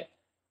stuff like that.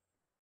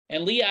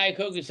 And Lee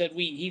Iacocca said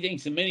he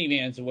thinks the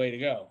minivan's the way to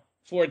go.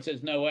 Ford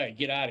says, no way,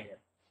 get out of here.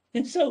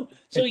 And so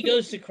he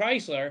goes to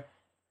Chrysler,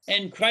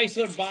 and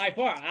Chrysler by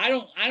far, I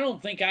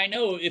don't think I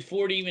know if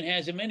Ford even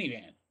has a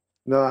minivan.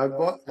 No, I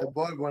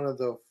bought one of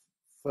the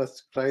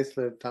first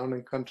Chrysler Town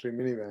and Country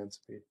minivans.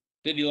 Pete.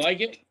 Did you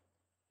like it?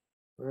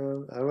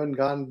 Well, I haven't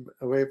gone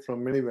away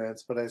from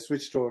minivans, but I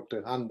switched over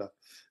to Honda.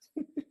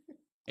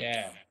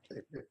 Yeah.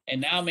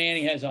 And now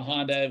Manny has a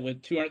Honda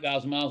with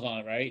 200,000 miles on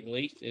it, right? At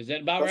least. Is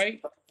that about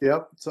right?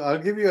 Yep. So I'll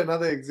give you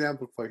another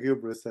example for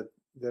hubris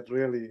that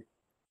really,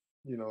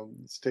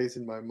 stays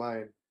in my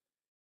mind.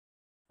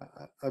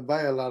 I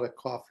buy a lot of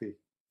coffee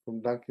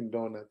from Dunkin'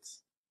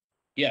 Donuts,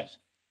 Yes.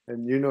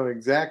 and you know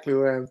exactly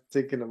what I'm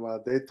thinking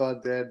about. They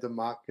thought they had the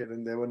market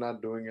and they were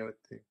not doing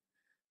anything.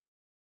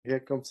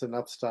 Here comes an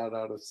upstart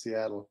out of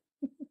Seattle,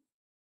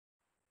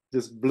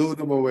 just blew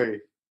them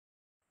away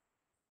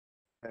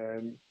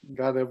and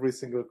got every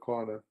single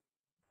corner.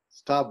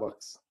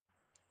 Starbucks.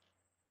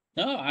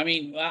 No, I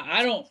mean,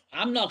 I don't.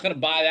 I'm not going to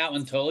buy that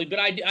one totally, but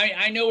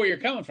I know where you're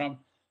coming from.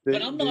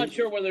 But I'm They not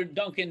sure whether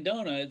Dunkin'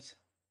 Donuts.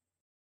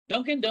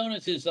 Dunkin'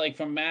 Donuts is like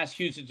from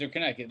Massachusetts or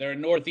Connecticut. They're a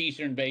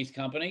northeastern based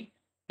company,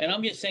 and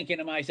I'm just thinking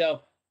to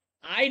myself,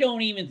 I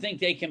don't even think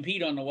they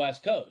compete on the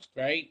West Coast,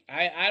 right?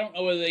 I don't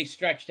know whether they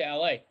stretch to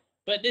LA,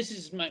 but this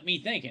is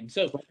me thinking.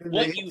 So But in the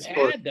what you East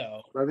Coast, had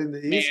though, but in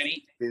the East,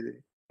 Manny,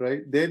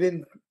 right? They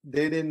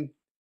didn't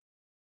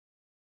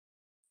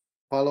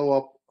follow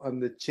up on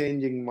the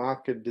changing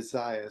market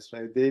desires,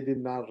 right? They did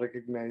not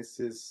recognize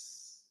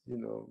this,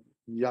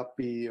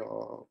 yuppie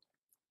or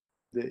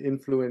the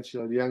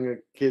influential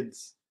younger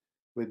kids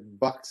with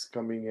bucks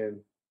coming in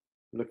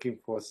looking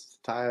for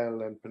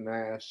style and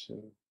panache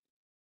and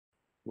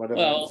whatever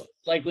well,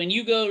 like when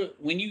you go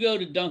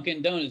to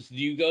Dunkin' Donuts, do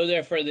you go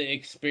there for the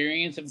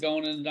experience of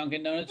going into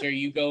Dunkin' Donuts, or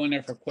you go in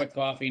there for quick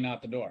coffee and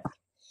out the door?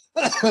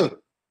 else.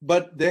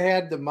 But they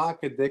had the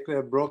market. They could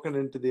have broken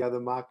into the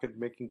other market,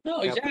 making No,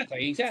 capital.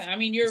 exactly. I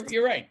mean,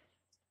 you're right.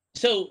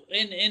 So,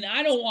 and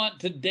I don't want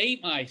to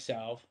date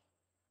myself,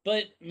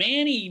 but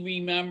Manny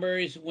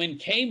remembers when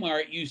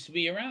Kmart used to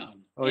be around.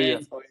 Oh yeah,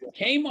 And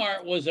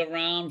Kmart was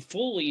around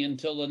fully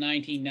until the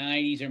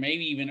 1990s or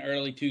maybe even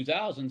early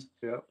 2000s.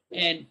 yeah,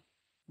 And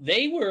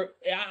they were,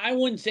 I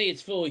wouldn't say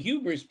it's full of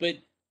hubris, but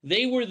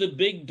they were the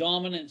big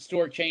dominant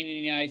store chain in the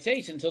United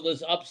States until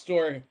this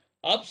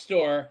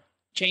upstore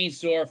chain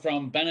store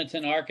from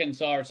Benetton,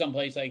 Arkansas, or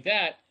someplace like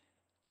that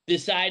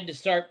decided to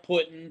start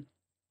putting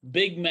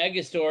big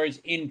mega stores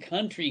in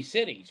country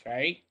cities,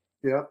 right?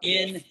 yeah,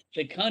 In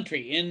the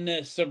country, in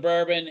the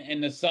suburban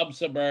and the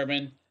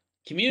sub-suburban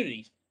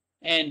communities.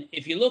 And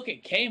if you look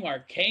at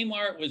Kmart,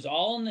 Kmart was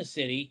all in the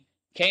city.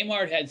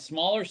 Kmart had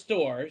smaller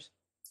stores,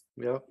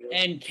 yeah.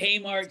 and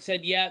Kmart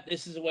said, "Yeah,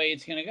 this is the way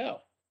it's going to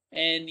go."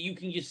 And you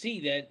can just see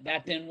that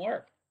that didn't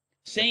work.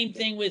 Same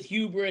thing with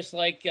hubris.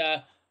 Like,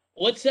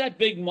 what's that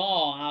big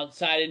mall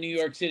outside of New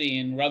York City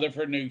in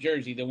Rutherford, New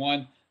Jersey? The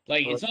one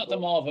Like it's not the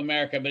Mall of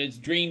America, but it's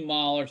Dream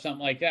Mall or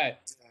something like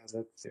that.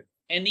 Yeah, that's it.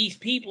 And these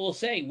people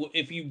say, well,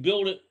 if you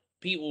build it,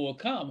 people will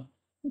come.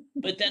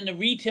 But then the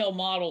retail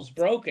model's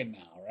broken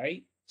now,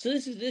 right? So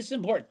this is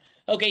important.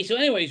 Okay, so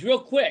anyways, real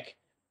quick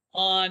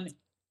on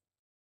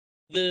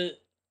the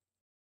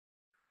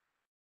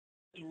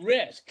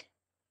risk,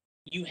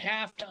 you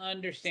have to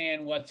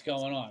understand what's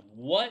going on.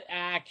 What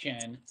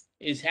action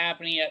is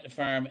happening at the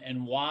firm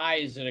and why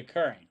is it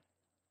occurring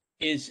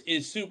is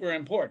super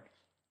important.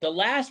 The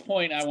last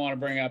point I want to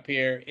bring up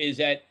here is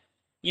that,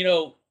 you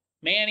know,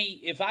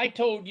 Manny, if I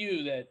told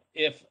you that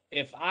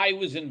if I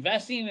was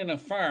investing in a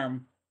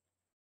firm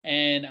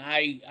and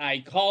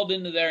I called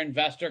into their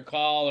investor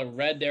call or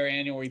read their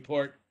annual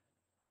report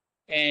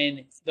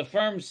and the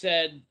firm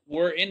said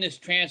we're in this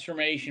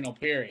transformational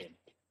period.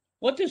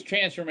 What does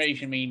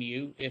transformation mean to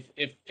you?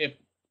 If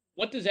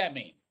what does that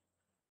mean?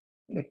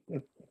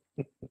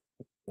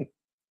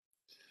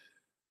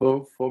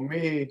 Well, for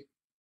me,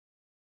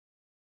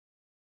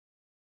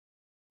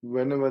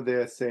 whenever they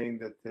are saying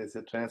that there's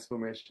a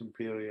transformation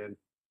period,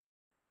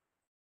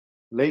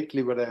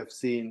 lately what I've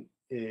seen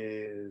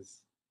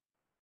is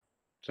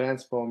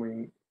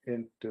transforming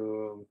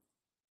into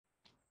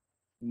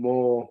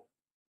more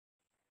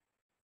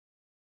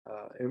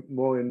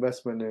more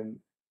investment in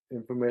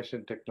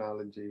information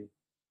technology,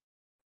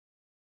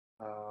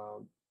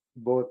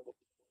 both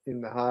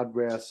in the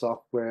hardware,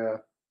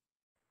 software,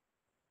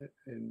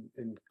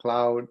 in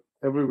cloud,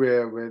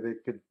 everywhere where they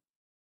could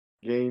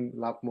gain a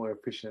lot more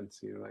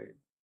efficiency, right?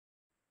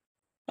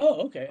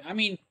 Oh, okay.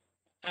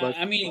 But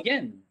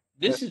Again,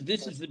 that,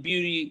 this is the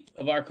beauty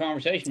of our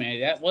conversation, man.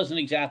 That wasn't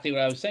exactly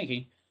what I was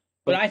thinking,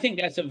 but but I think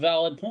that's a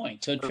valid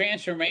point. So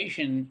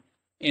transformation,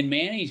 in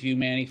Manny's view,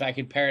 Manny, if I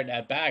could parrot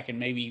that back and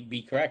maybe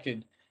be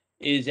corrected,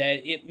 is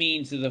that it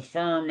means that the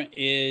firm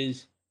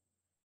is,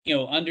 you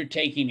know,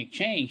 undertaking a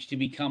change to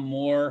become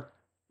more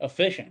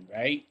efficient,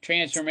 right?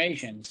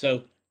 Transformation.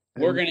 So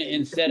we're and going to,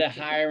 instead of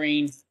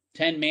hiring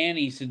 10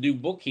 Mannies to do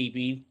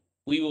bookkeeping,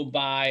 we will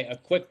buy a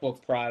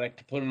QuickBook product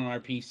to put on our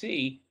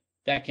PC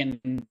that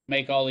can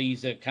make all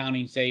these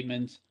accounting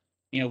statements,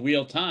 you know,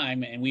 real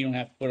time, and we don't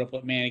have to put up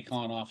with Manny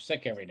calling off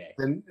sick every day,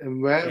 and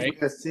where we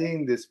right? are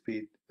seeing this,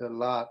 Pete, a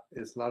lot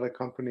is a lot of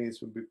companies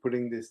will be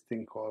putting this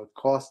thing called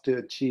cost to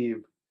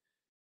achieve,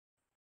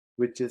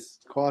 which is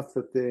cost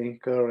that they're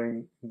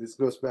incurring. This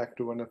goes back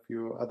to one of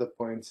your other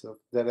points of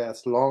that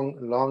has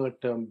longer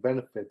term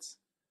benefits.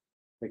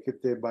 Like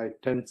if they buy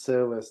 10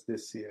 servers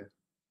this year,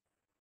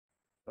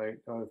 right?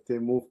 Or if they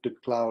move to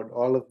cloud,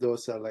 all of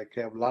those are like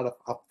have a lot of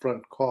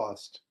upfront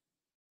cost,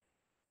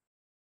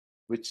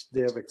 which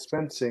they have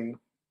expensing,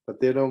 but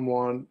they don't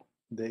want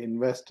the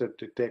investor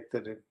to take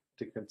that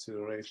into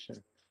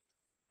consideration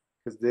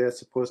because they are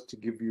supposed to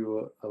give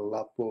you a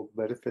lot more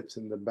benefits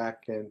in the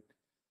back end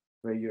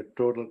where your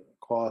total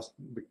cost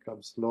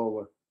becomes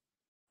lower.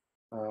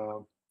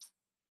 Um,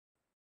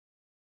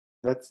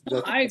 that's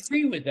I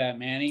agree with that,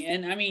 Manny.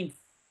 And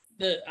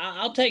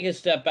I'll take a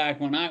step back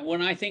when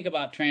I think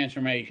about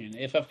transformation.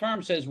 If a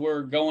firm says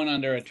we're going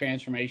under a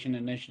transformation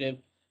initiative,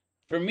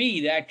 for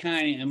me that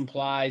kind of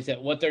implies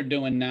that what they're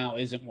doing now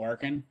isn't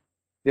working.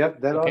 yep.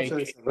 That Okay, also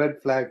is a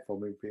red flag for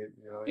me, Pete.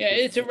 You know, yeah,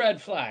 it's a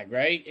red flag,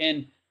 right?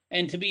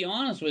 And to be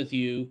honest with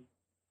you,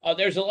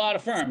 there's a lot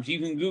of firms. You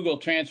can Google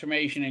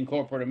transformation in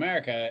corporate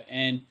America,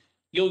 and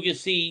you'll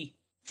just see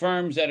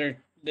firms that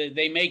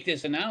they make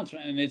this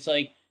announcement, and it's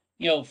like,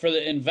 you know, for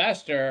the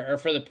investor or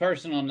for the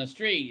person on the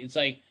street, it's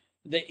like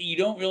that you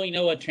don't really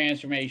know what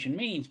transformation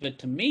means. But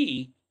to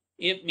me,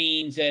 it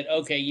means that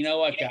okay, you know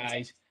what,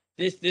 guys,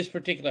 this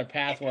particular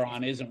path we're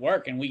on isn't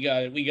working. We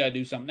got to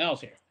do something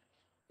else here.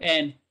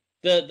 And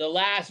the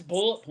last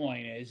bullet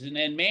point is, and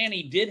then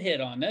Manny did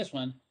hit on this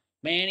one.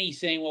 Manny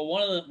saying, well,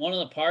 one of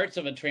the parts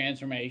of a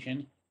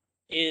transformation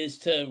is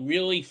to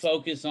really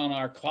focus on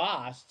our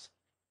costs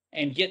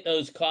and get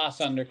those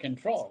costs under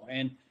control.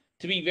 And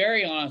to be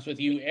very honest with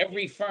you,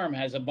 every firm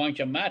has a bunch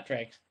of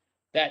metrics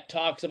that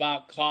talks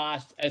about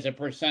cost as a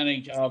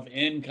percentage of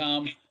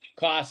income,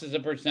 cost as a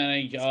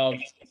percentage of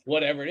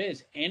whatever it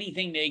is,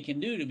 anything they can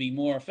do to be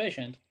more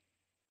efficient.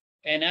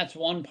 And that's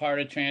one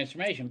part of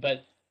transformation.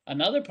 But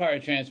another part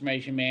of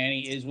transformation,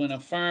 Manny, is when a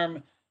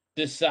firm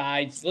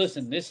decides,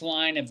 listen, this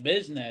line of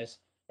business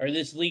or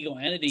this legal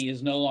entity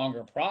is no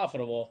longer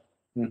profitable.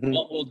 Mm-hmm.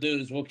 What we'll do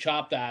is we'll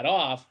chop that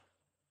off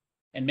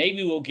and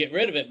maybe we'll get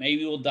rid of it.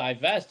 Maybe we'll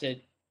divest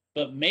it,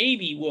 but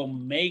maybe we'll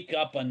make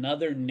up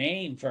another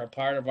name for a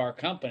part of our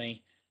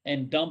company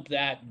and dump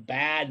that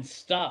bad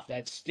stuff,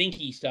 that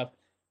stinky stuff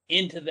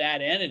into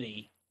that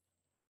entity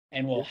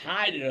and we'll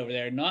hide it over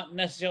there. Not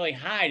necessarily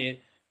hide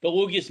it, but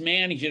we'll just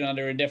manage it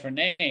under a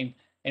different name,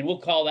 and we'll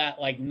call that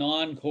like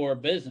non-core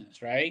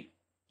business, right?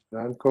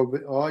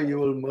 Non-COVID, or you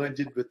will merge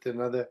it with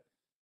another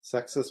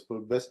successful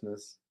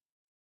business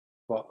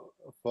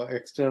for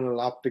external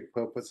optic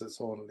purposes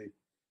only.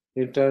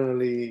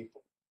 Internally,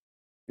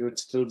 you would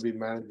still be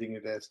managing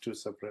it as two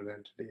separate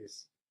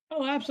entities.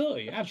 Oh,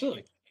 absolutely,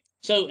 absolutely.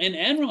 So, and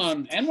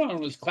Enron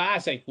was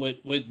classic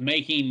with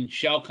making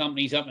shell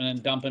companies up and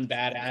then dumping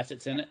bad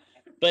assets in it.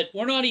 But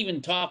we're not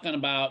even talking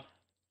about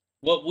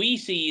what we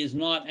see is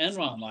not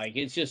Enron like.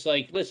 It's just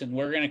like, listen,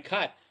 we're going to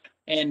cut.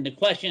 And the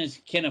question is,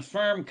 can a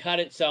firm cut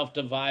itself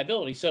to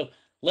viability? So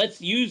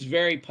let's use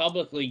very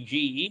publicly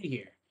GE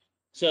here.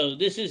 So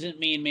this isn't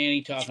me and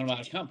Manny talking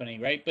about a company,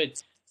 right?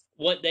 But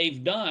what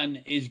they've done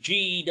is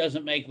GE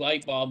doesn't make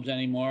light bulbs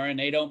anymore, and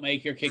they don't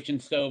make your kitchen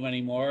stove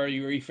anymore or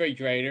your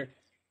refrigerator.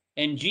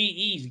 And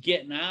GE's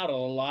getting out of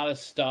a lot of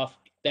stuff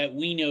that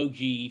we know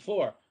GE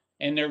for.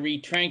 And they're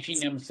retrenching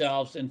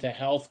themselves into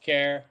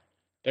healthcare.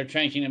 They're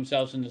trenching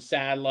themselves into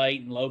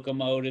satellite and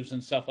locomotives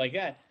and stuff like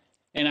that.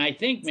 And I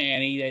think,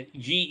 Manny, that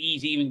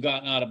GE's even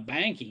gotten out of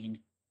banking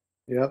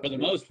Yep. for the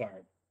most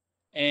part.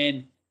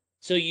 And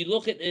so you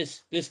look at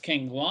this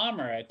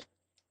conglomerate,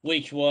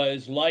 which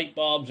was light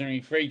bulbs and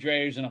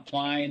refrigerators and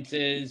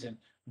appliances and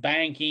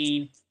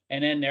banking,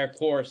 and then their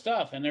core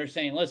stuff. And they're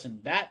saying, listen,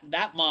 that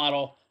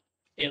model,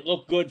 it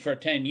looked good for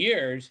 10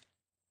 years,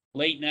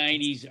 late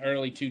 90s,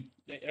 early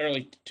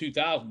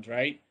 2000s,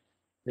 right?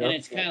 And Yep.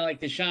 it's kind of like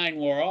the shine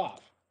wore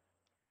off.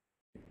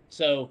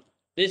 So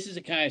this is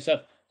the kind of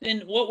stuff.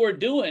 And what we're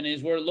doing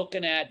is we're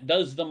looking at,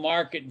 does the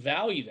market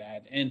value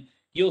that? And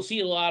you'll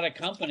see a lot of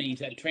companies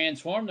that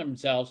transform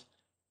themselves.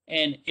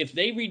 And if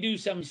they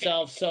reduce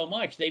themselves so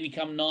much, they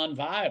become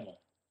non-viable.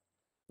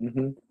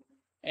 Mm-hmm.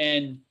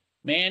 And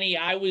Manny,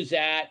 I was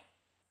at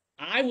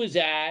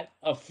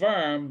a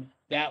firm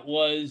that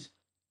was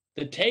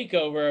the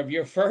takeover of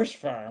your first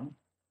firm.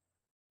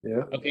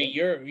 Yeah. Okay,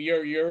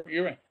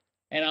 you're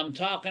and I'm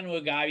talking to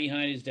a guy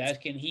behind his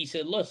desk, and he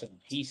said, listen,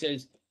 he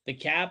says, the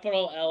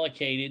capital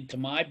allocated to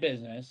my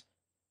business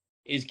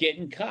is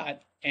getting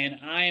cut, and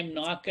I am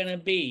not going to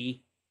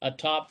be a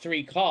top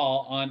three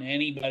call on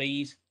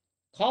anybody's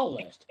call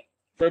list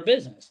for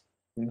business.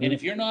 And Mm-hmm.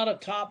 if you're not a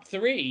top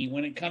three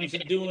when it comes to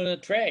doing a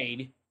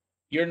trade,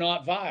 you're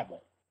not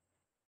viable.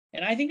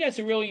 And I think that's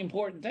a really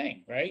important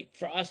thing, right?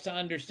 For us to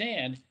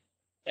understand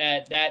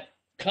that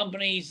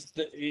companies,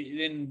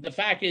 and the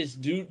fact is,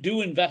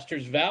 do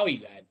investors value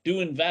that? Do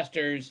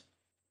investors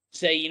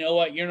say, you know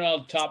what, you're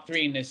not top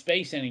three in this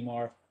space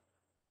anymore?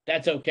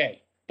 That's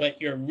okay, but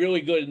you're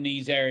really good in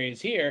these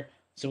areas here,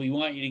 so we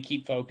want you to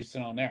keep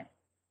focusing on there.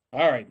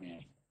 All right,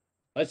 man.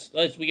 Let's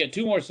we got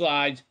two more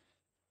slides.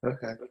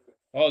 Okay.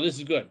 Oh, this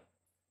is good.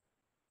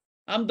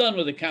 I'm done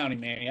with accounting,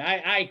 man.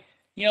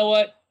 You know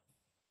what?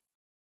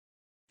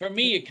 For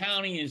me,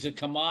 accounting is a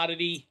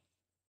commodity.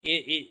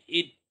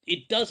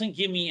 It doesn't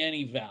give me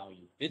any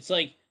value. It's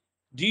like,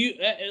 do you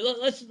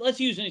let's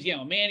use an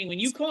example, Manny. When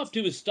you come up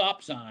to a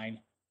stop sign,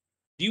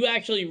 do you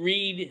actually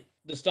read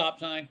the stop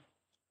sign?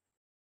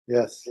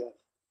 Yes.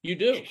 You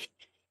do.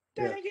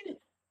 Yeah.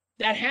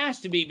 That has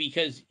to be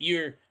because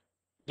you're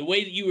the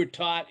way that you were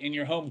taught in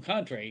your home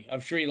country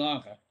of Sri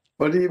Lanka.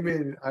 What do you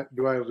mean?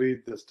 Do I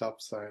read the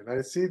stop sign?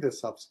 I see the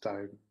stop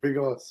sign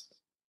because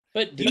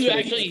But do it you says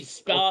actually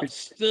stop?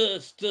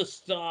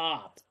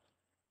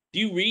 Do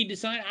you read the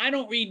sign? I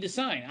don't read the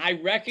sign. I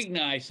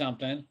recognize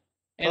something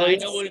and oh I yeah.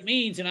 know what it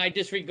means and I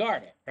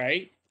disregard it,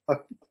 right?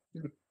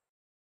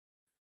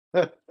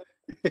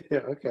 Yeah.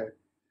 Okay.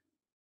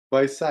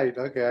 By sight.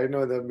 Okay. I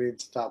know that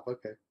means stop.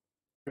 Okay.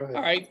 Go All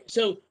ahead. right.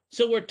 So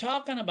we're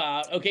talking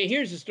about, okay,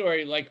 here's the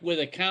story like with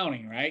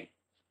accounting, right?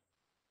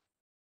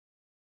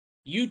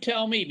 You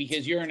tell me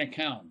because you're an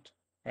accountant,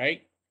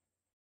 right?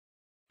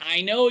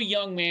 I know a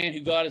young man who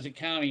got his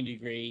accounting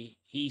degree.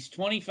 He's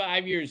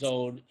 25 years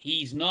old.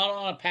 He's not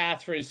on a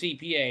path for a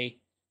CPA,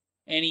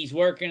 and he's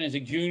working as a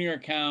junior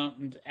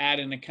accountant at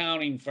an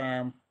accounting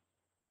firm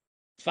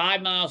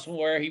 5 miles from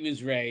where he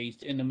was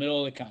raised in the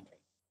middle of the country.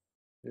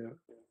 Yeah.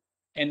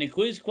 And the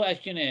quiz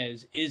question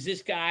is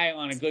this guy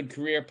on a good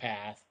career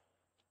path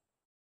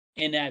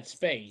in that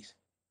space?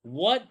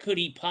 What could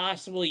he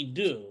possibly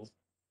do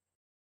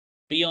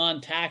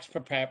beyond tax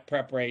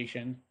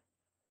preparation?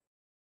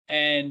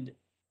 And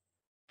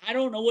I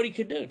don't know what he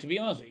could do, to be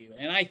honest with you.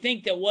 And I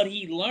think that what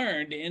he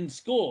learned in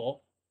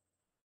school,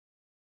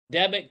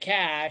 debit,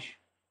 cash,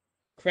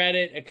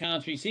 credit,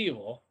 accounts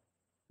receivable,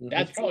 Mm-hmm.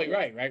 that's probably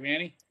right,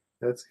 Manny?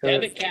 That's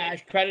Debit, correct.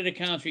 cash, credit,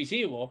 accounts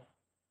receivable,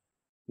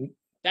 Mm.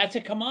 that's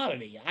a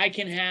commodity. I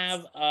can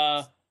have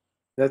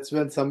That's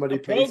when a somebody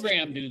pays.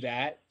 program do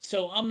that,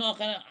 so I'm not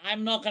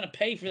gonna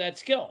pay for that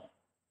skill.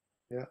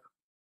 Yeah.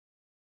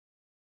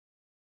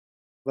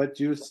 But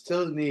you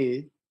still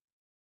need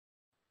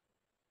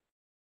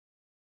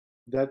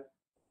that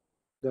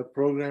the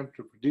program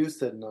to produce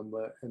that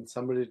number and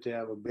somebody to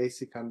have a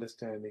basic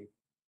understanding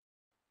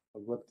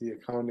of what the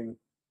accounting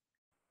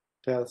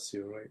tells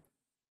you, right?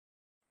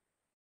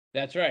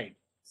 That's right.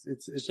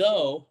 It's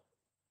So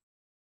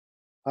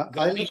I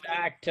going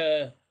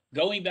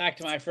back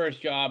to my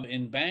first job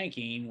in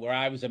banking, where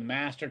I was a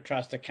master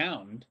trust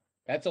accountant,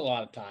 that's a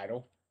lot of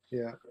title.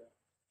 yeah.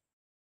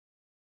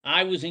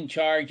 I was in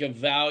charge of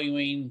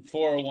valuing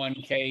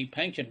 401k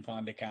pension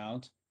fund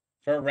accounts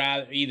for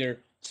rather either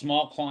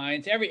small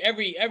clients. Every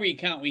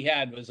account we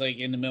had was like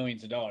in the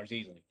millions of dollars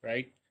easily,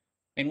 right?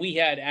 And we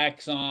had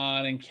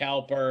Exxon and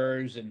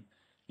CalPERS and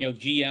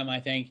GM,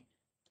 I think,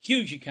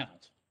 huge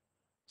accounts.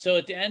 So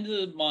at the end of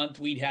the month,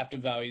 we'd have to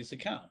value this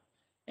account.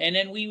 And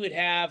then we would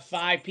have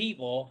 5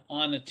 people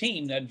on the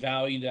team that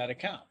valued that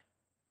account.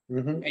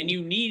 Mm-hmm. And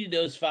you needed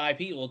those 5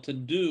 people to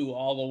do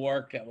all the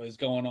work that was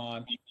going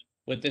on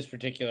with this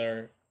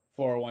particular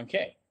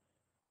 401k.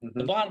 The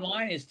Mm-hmm. bottom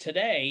line is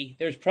today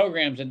there's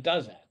programs that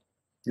does that.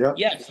 Yep.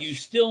 Yes, you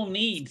still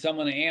need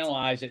someone to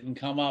analyze it and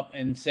come up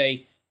and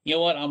say, you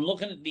know what, I'm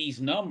looking at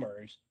these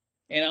numbers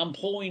and I'm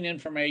pulling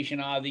information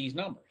out of these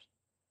numbers,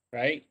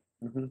 right?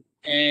 Mm-hmm.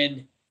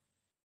 And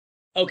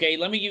okay,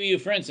 let me give you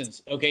for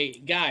instance. Okay,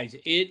 guys,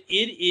 it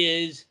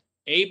is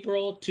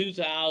April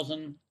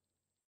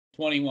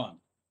 2021.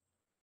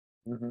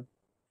 Mm-hmm.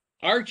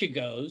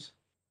 Archegos,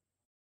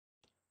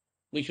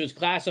 which was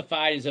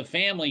classified as a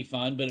family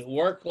fund, but it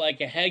worked like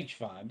a hedge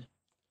fund,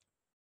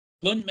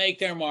 couldn't make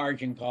their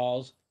margin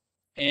calls.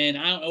 And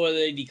I don't know whether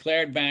they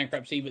declared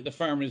bankruptcy, but the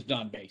firm is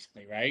done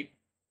basically, right?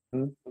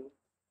 Mm-hmm.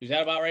 Is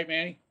that about right,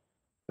 Manny?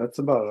 That's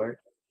about right.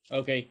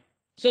 Okay,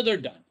 so they're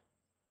done.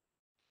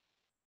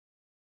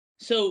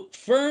 So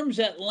firms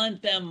that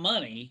lent them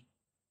money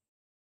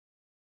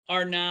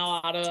are now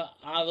out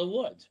of the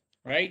woods,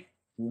 right?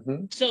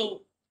 Mm-hmm.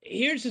 So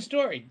here's the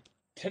story.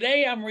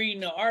 Today I'm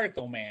reading the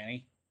article,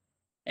 Manny,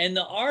 and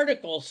the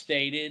article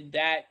stated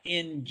that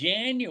in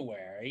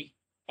January,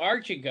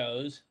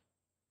 Archegos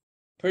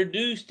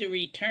produced a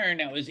return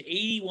that was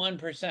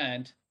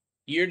 81%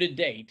 year to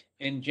date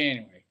in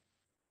January.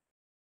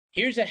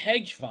 Here's a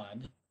hedge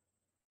fund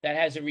that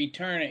has a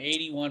return of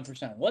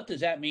 81%. What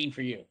does that mean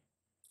for you?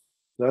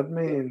 That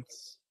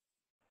means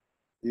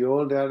the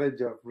old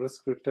adage of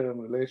risk return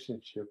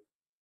relationship.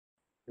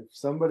 If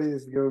somebody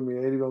is giving me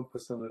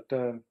 81%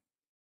 return,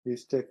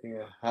 he's taking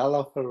a hell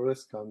of a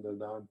risk on the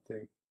darn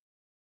thing.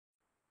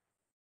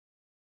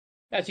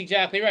 That's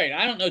exactly right.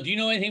 I don't know. Do you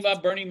know anything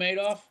about Bernie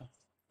Madoff?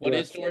 What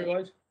his Yes. story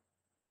was?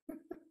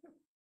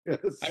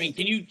 I mean,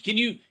 Yes.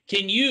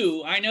 can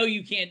you? I know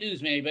you can't do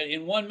this, Manny, but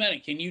in 1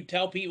 minute, can you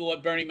tell people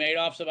what Bernie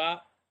Madoff's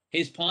about?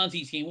 His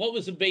Ponzi scheme. What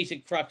was the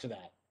basic crux of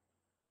that?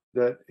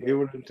 That he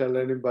wouldn't tell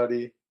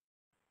anybody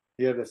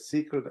he had a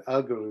secret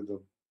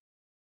algorithm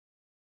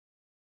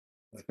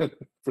that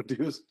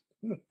produced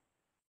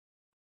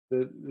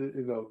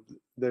that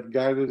that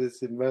guided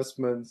his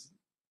investments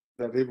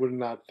that he would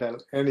not tell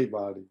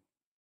anybody.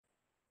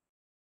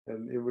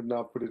 And he would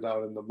not put it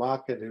out in the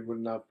market. He would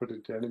not put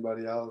it to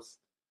anybody else.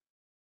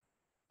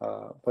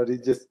 But he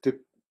just took,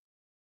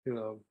 you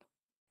know,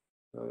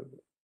 uh,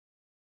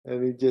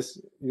 and he just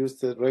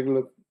used the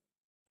regular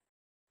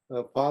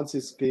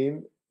Ponzi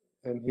scheme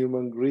and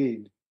human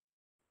greed.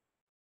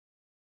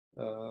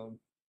 Um,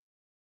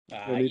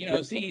 and he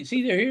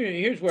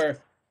Here's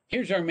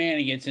where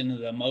Manny gets into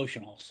the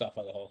emotional stuff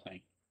of the whole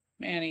thing.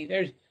 Manny,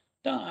 there's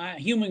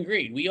human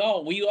greed. We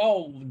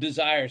all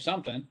desire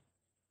something.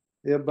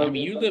 yeah, I but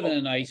mean, you live in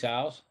a nice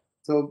house.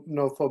 so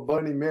no, for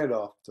Bernie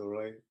Madoff, though,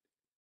 right?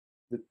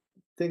 The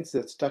things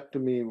that stuck to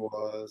me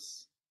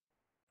was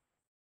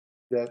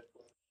that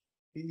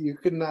you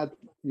could not,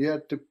 you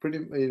had to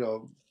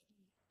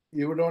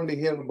you would only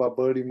hear about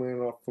Bernie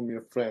Madoff from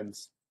your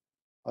friends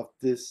of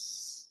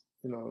this,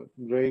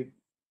 great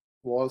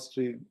Wall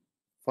Street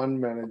fund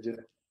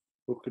manager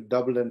who could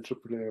double and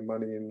triple your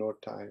money in no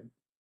time.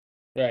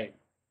 Right.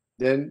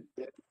 Then,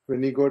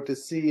 when you go to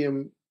see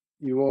him,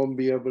 you won't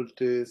be able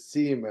to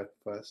see him at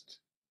first.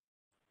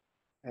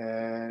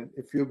 And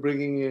if you're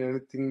bringing in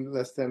anything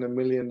less than $1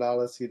 million,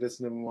 he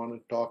doesn't even want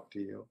to talk to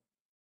you.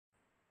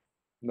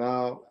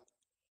 Now,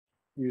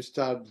 you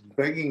start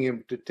begging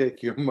him to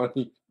take your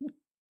money.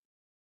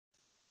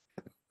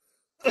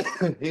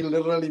 He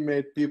literally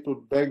made people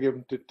beg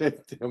him to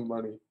take their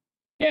money.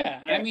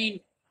 Yeah, I mean,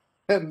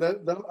 And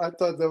I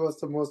thought that was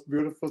the most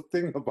beautiful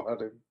thing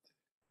about him.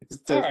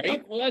 Is all that,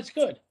 right. Well, that's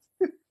good.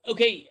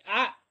 Okay,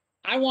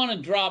 I want to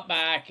drop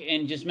back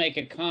and just make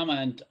a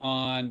comment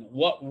on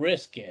what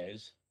risk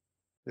is.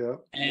 yeah,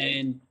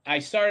 And I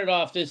started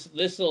off this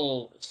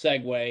little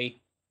segue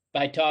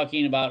by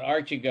talking about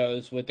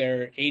Archegos with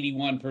their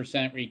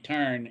 81%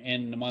 return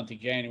in the month of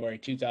January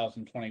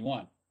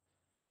 2021.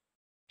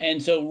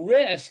 And so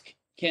risk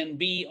can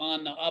be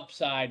on the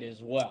upside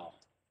as well,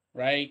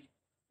 right?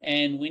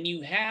 And when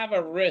you have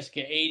a risk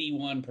at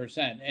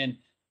 81%, and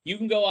you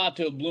can go out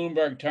to a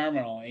Bloomberg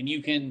terminal and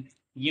you can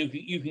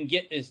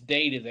get this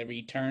data, the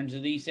returns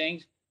of these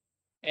things.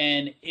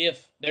 And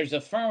if there's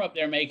a firm up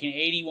there making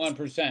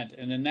 81%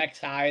 and the next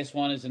highest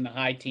one is in the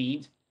high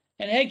teens,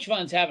 and hedge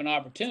funds have an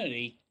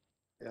opportunity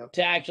yeah,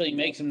 to actually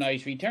make some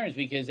nice returns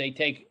because they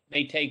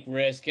take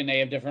risk and they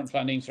have different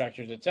funding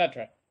structures,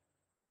 etc.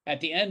 At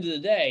the end of the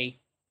day,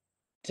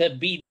 to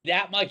be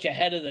that much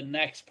ahead of the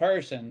next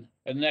person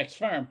or the next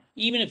firm,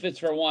 even if it's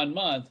for 1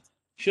 month,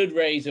 should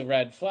raise a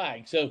red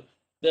flag. So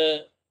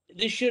the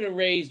this should have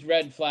raised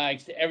red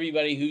flags to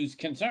everybody who's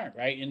concerned,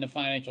 right, in the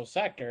financial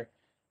sector.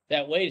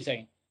 That wait a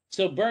second.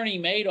 So Bernie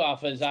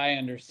Madoff, as I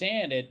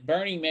understand it,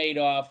 Bernie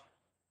Madoff,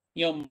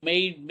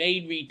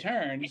 made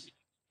returns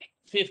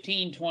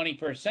 15,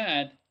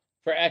 20%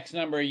 for X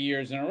number of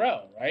years in a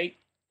row, right?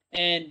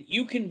 And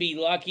you can be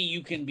lucky,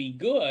 you can be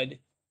good,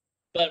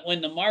 but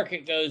when the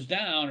market goes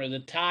down or the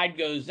tide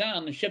goes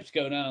down, the ships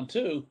go down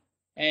too.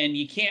 and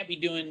you can't be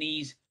doing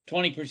these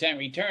 20%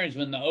 returns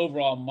when the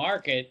overall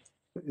market,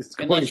 It's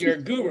going. unless you're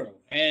a guru.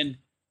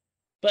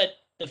 But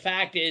the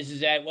fact is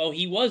that, well,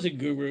 he was a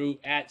guru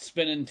at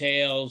spinning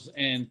tails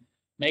and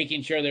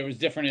making sure there was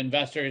different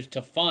investors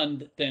to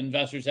fund the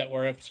investors that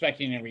were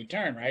expecting a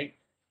return, right?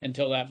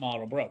 Until that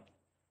model broke.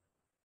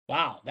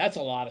 Wow, that's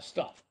a lot of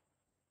stuff.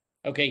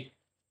 Okay,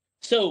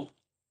 so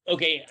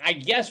okay, I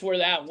guess where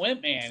that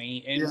went,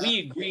 Manny, and Yeah. we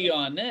agree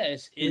on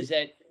this, is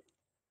that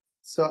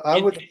So I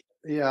in, would,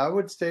 yeah, I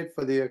would state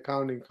for the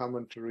accounting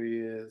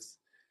commentary is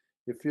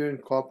if you're in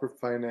corporate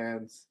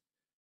finance,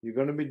 you're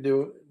going to be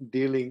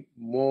dealing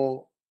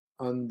more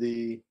on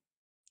the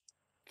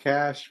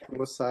cash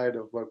flow side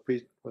of what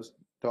Pete was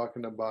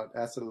talking about,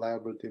 asset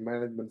liability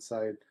management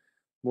side,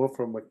 more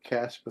from a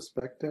cash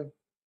perspective.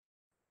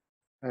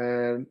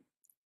 And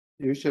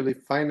usually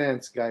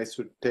finance guys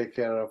would take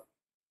care of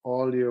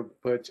all your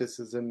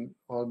purchases and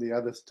all the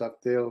other stuff.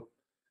 They'll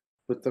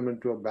put them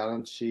into a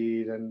balance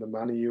sheet, and the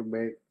money you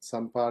make,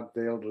 some part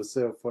they'll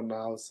reserve for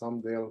now,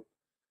 some they'll,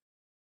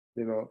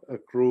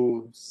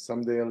 accrue,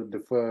 some they'll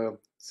defer.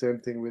 Same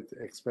thing with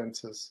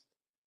expenses.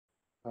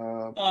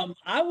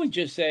 I would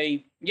just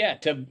say, yeah,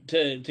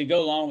 to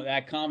go along with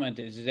that comment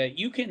is that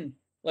you can,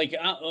 like,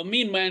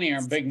 me and Manny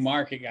are big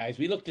market guys.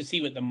 We look to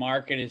see what the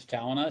market is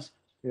telling us.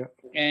 Yeah.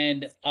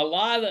 And a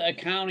lot of the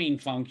accounting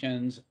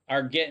functions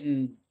are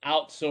getting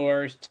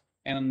outsourced,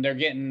 and they're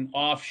getting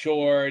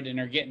offshored, and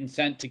they're getting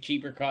sent to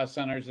cheaper cost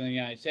centers in the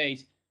United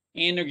States,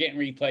 and they're getting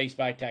replaced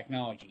by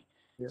technology.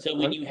 Yeah. So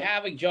when you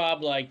have a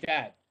job like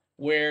that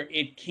where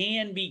it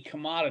can be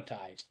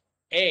commoditized,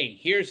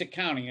 here's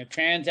accounting. A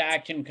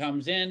transaction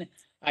comes in,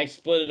 I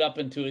split it up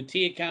into a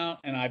T account,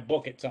 and I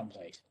book it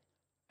someplace.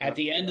 At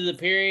the end of the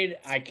period,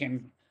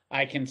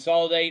 I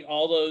consolidate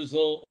all those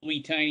little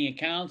wee tiny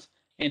accounts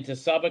into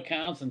sub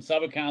accounts, and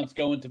sub accounts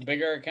go into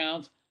bigger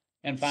accounts,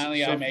 and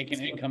finally I make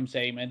an income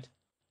statement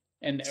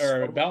and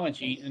or a balance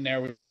sheet, and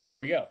there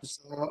we go.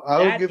 So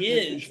That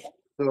is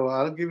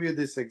I'll give you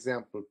this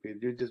example,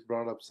 Pete. You just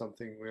brought up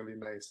something really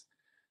nice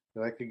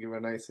that I can give a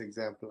nice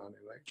example on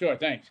it, right? sure.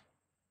 Thanks.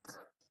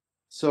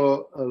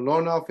 So a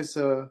loan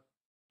officer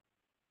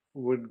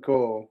would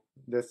go,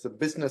 there's a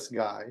business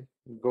guy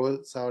who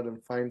goes out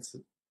and finds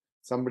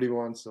somebody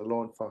wants a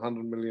loan for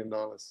 $100 million.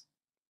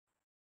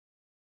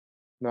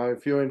 Now,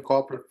 if you're in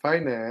corporate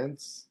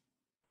finance,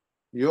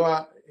 you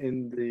are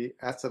in the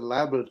asset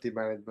liability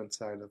management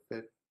side of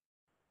it,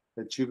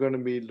 that you're going to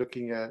be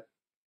looking at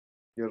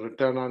your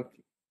return on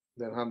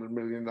that $100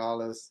 million.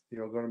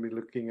 You're going to be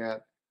looking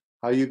at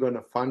how you're going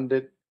to fund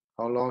it,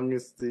 how long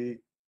is the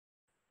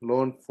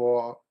loan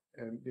for,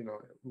 and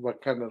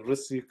what kind of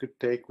risks you could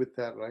take with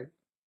that, right?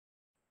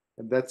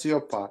 And that's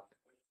your part.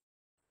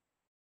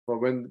 But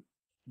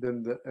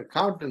then the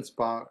accountant's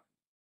part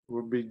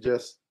would be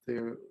just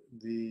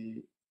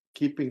the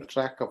keeping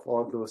track of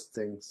all those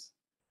things,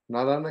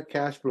 not on a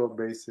cash flow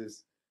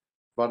basis,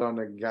 but on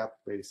a GAAP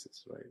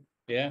basis, right?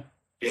 Yeah.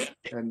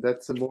 And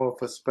that's a more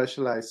of a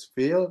specialized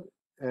field.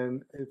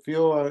 And if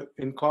you are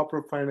in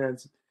corporate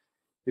finance,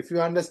 if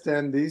you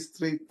understand these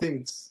three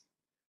things,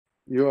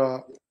 you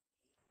are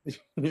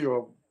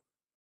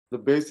the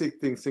basic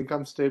things: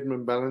 income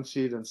statement, balance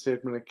sheet, and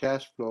statement of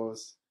cash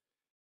flows.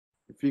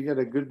 If you get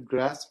a good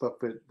grasp of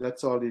it,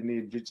 that's all you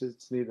need. You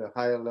just need a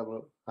high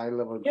level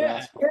Yeah.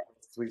 grasp of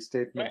those three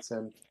statements,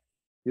 and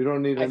you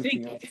don't need I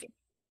anything think. else.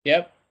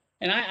 Yep.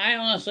 And I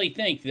honestly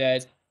think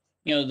that,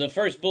 the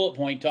first bullet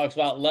point talks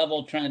about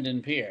level, trend,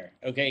 and peer.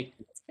 Okay.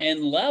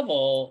 And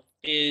level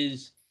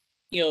is,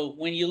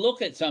 when you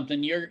look at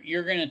something,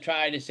 you're going to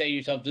try to say to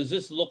yourself, does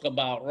this look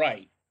about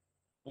right?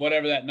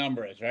 Whatever that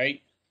number is,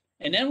 right?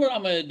 And then what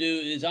I'm going to do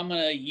is I'm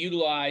going to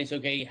utilize,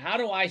 okay, how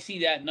do I see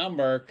that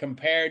number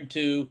compared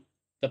to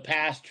the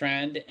past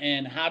trend?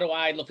 And how do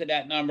I look at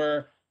that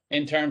number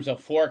in terms of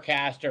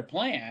forecast or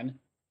plan?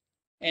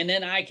 And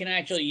then I can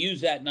actually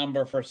use that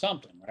number for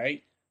something,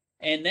 right?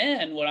 And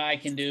then what I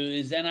can do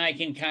is then I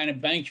can kind of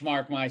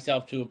benchmark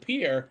myself to a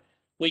peer,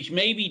 which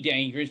may be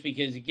dangerous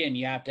because again,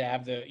 you have to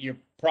have your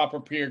proper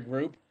peer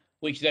group,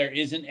 which there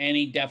isn't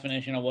any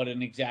definition of what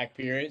an exact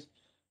peer is.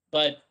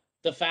 But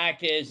the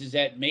fact is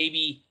that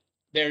maybe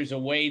there's a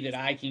way that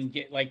I can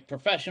get, like,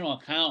 professional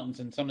accountants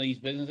in some of these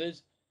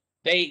businesses,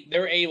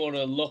 they're able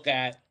to look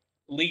at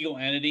legal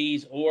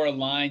entities or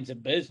lines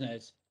of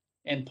business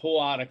and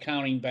pull out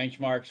accounting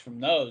benchmarks from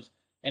those.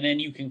 And then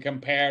you can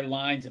compare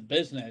lines of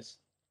business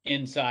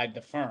inside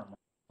the firm,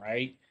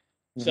 right?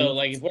 So,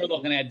 like, if we're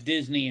looking at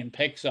Disney and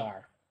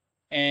Pixar,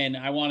 and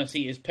I want to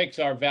see, is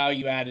Pixar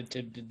value added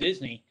to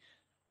Disney?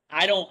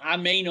 I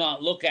may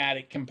not look at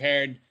it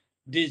compared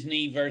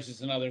Disney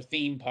versus another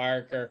theme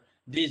park or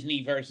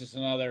Disney versus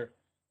another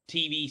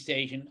TV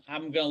station.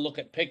 I'm going to look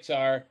at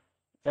Pixar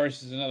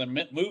versus another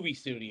movie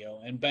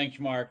studio and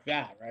benchmark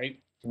that, right?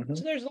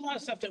 So there's a lot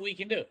of stuff that we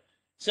can do.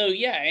 So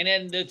yeah, and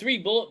then the three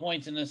bullet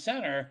points in the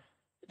center,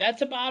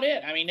 that's about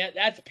it. I mean,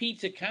 that's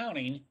Pete's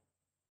accounting,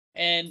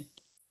 and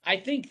I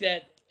think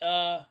that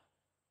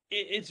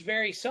it's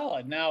very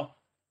solid. Now,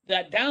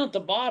 that down at the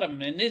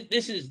bottom, and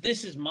this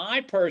is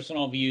my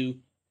personal view.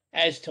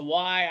 as to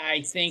why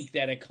I think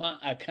that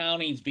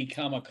accounting's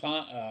become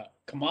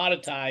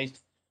commoditized.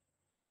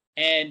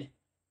 And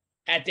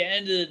at the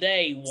end of the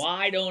day,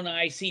 why don't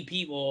I see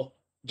people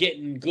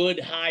getting good,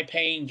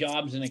 high-paying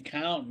jobs in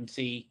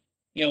accountancy,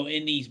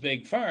 in these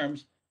big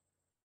firms?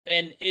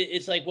 And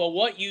it's like, well,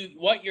 what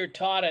you're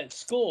taught at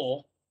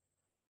school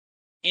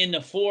in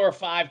the 4 or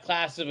 5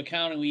 classes of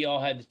accounting we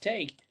all had to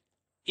take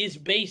is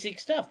basic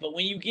stuff. But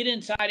when you get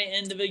inside an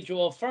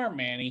individual firm,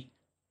 Manny,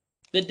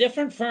 the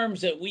different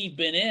firms that we've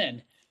been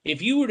in,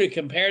 if you were to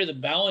compare the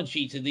balance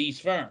sheets of these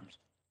firms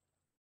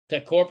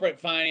to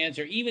corporate finance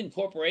or even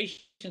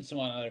corporations to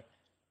one another,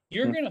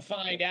 you're going to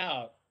find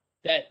out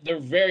that they're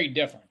very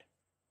different.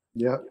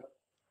 Yeah.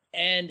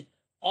 And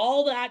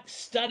all that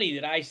study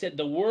that I said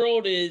the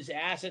world is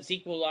assets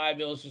equal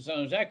liabilities to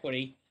owner's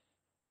equity,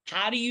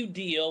 how do you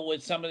deal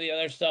with some of the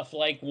other stuff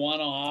like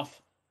one-off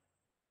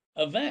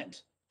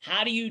events?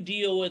 How do you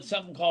deal with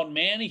something called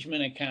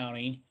management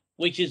accounting,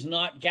 which is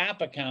not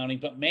GAAP accounting,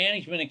 but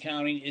management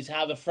accounting is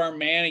how the firm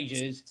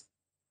manages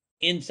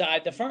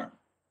inside the firm?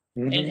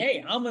 Mm-hmm. And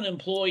hey, I'm an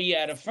employee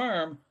at a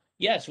firm.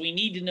 Yes, we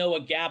need to know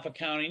what GAAP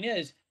accounting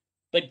is,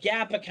 but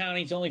GAAP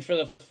accounting is only for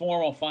the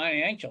formal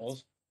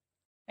financials.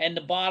 And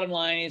the bottom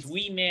line is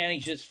we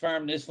manage this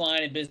firm, this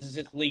line of business,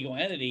 this legal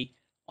entity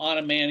on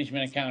a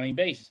management accounting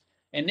basis.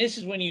 And this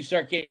is when you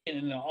start getting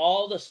into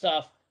all the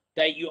stuff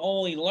that you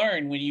only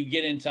learn when you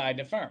get inside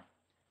the firm.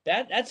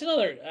 That's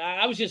another.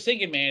 I was just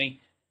thinking,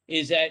 Manny,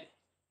 is that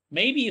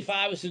maybe if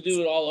I was to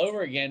do it all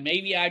over again,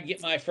 maybe I'd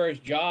get my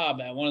first job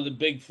at one of the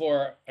big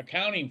 4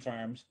 accounting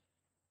firms,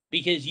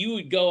 because you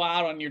would go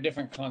out on your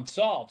different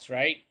consults,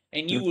 right?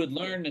 And you would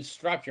learn the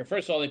structure.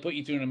 First of all, they put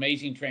you through an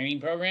amazing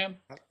training program,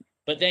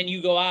 but then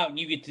you go out and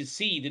you get to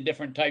see the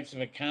different types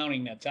of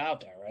accounting that's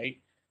out there, right?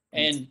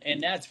 And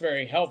that's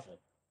very helpful.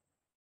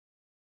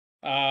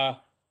 And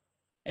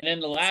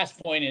then the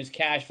last point is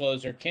cash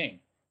flows are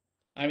king.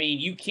 I mean,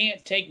 you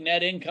can't take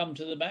net income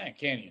to the bank,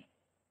 can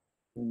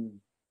you?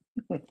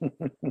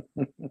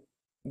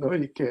 No,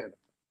 you can't.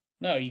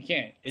 No, you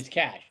can't. It's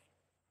cash.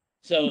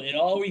 So it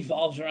all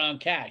revolves around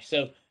cash.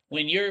 So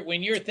when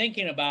you're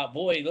thinking about,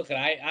 boy, look,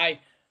 I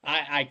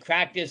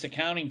cracked this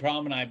accounting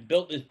problem and I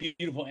built this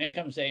beautiful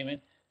income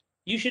statement,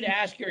 you should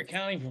ask your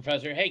accounting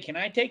professor, hey, can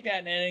I take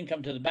that net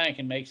income to the bank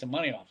and make some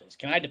money off this?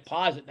 Can I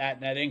deposit that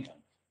net income?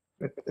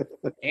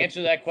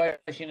 Answer that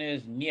question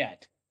is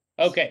yet.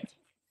 Okay,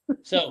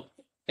 so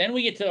then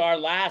we get to our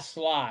last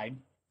slide.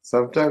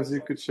 Sometimes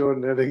you could show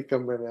net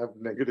income and have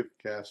negative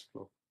cash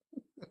flow.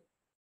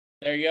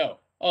 There you go.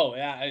 Oh,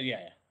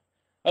 yeah.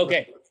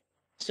 Okay,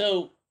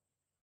 so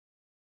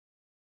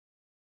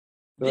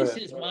this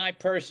is my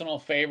personal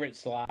favorite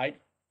slide.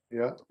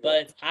 Yeah.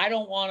 But I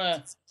don't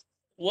want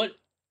to,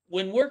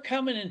 when we're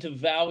coming into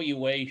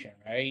valuation,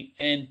 right?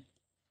 And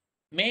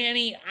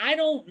Manny, I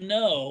don't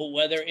know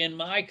whether in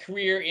my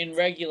career in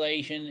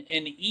regulation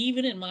and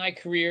even in my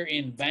career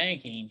in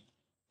banking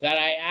that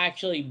I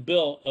actually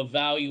built a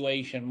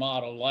valuation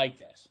model like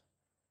this,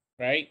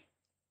 right?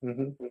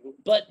 Mm-hmm.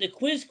 But the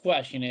quiz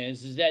question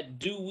is that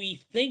do we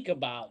think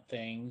about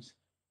things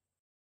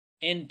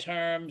in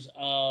terms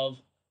of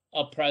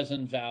a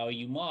present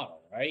value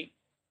model, right?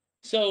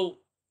 So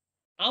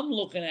I'm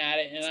looking at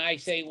it and I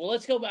say, well,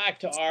 let's go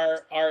back to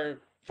our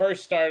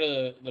first start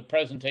of the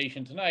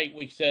presentation tonight,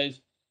 which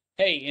says,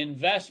 hey,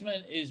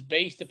 investment is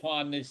based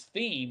upon this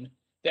theme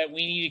that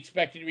we need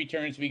expected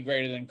returns to be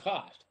greater than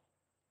cost,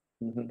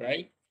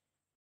 right?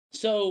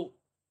 So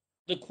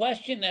the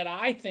question that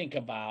I think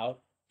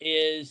about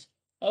is,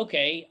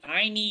 okay,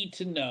 I need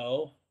to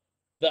know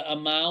the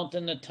amount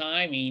and the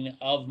timing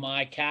of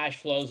my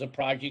cash flows a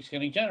project's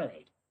going to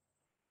generate.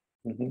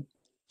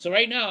 So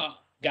right now,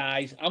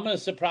 guys, I'm going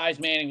to surprise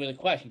Manny with a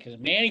question because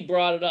Manny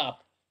brought it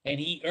up and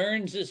he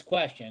earns this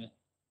question.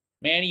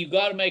 Manny, you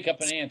got to make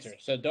up an answer.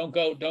 So don't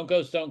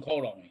go stone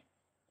cold on me.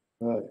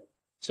 Right.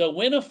 So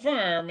when a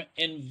firm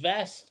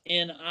invests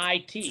in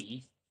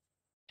IT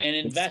and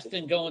invests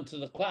in going to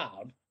the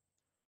cloud,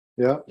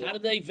 Yeah. how do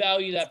they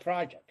value that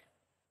project?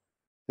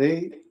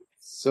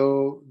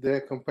 So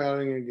they're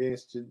comparing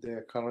against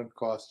their current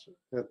cost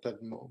at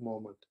that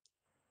moment.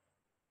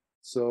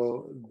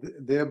 So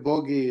their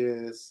bogey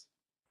is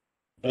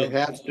they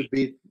have to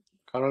beat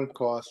current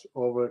cost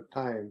over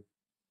time.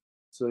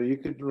 So you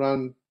could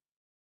run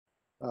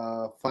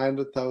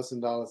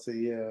 $500,000 a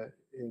year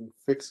in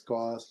fixed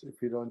cost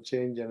if you don't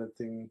change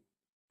anything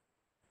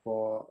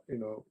for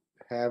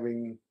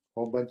having a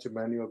whole bunch of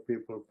manual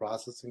people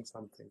processing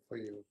something for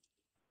you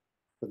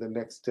for the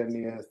next 10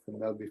 years, then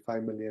that'll be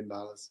 $5 million.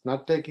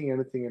 Not taking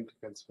anything into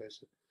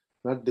consideration,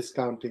 not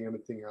discounting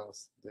anything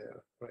else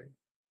there, right?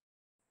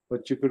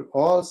 But you could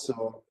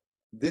also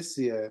this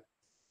year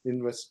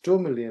invest $2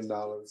 million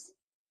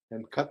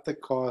and cut the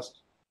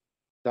cost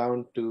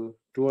down to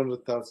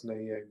 200,000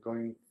 a year,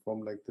 going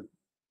from like the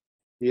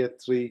year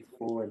 3,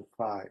 4, and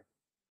 5.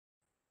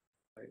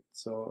 Right.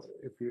 So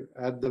if you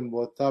add them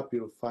both up,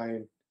 you'll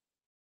find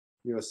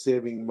you're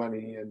saving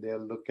money, and they'll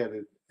look at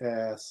it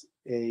as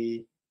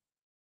a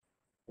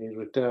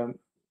return.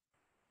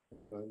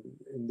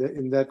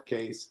 In that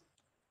case,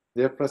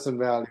 their present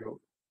value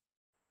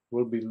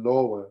will be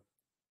lower.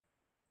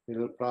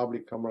 It'll probably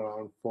come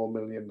around $4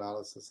 million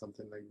or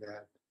something like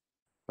that,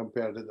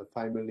 compared to the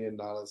 $5 million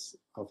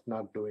of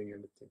not doing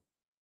anything.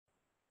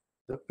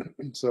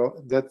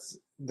 So that's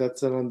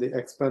on the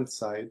expense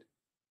side.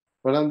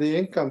 But on the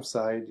income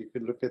side, you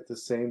could look at the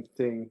same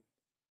thing,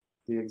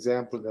 the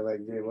example that I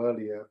gave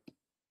earlier.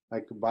 I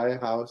could buy a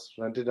house,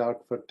 rent it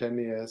out for 10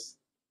 years,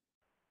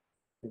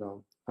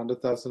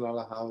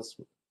 $100,000 house,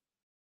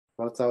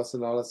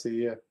 $12,000 a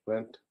year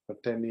rent for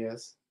 10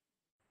 years,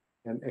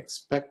 and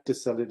expect to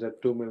sell it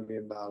at $2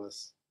 million.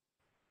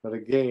 But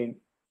again,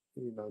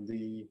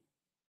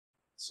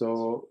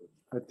 so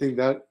I think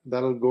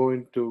that'll go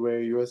into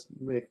where you was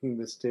making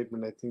the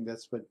statement. I think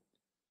that's what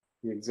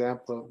the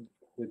example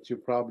that you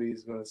probably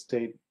is going to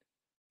state.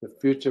 The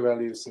future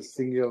value is a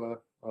singular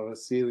or a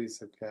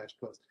series of cash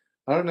flows.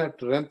 I don't have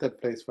to rent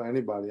that place for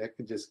anybody. I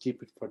could just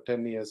keep it for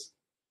 10 years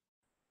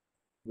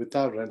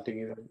without renting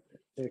it.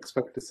 I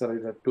expect to sell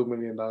it at $2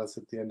 million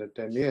at the end of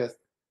 10 years.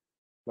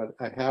 But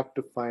I have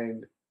to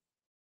find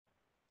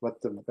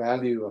what the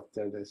value of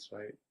that is,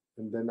 right?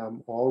 And then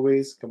I'm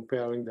always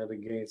comparing that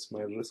against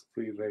my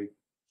risk-free rate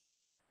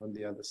on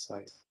the other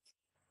side.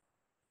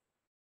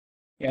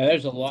 Yeah,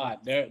 there's a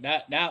lot there.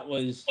 That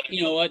was,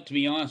 you know what? To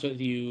be honest with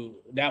you,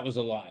 that was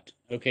a lot.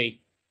 Okay,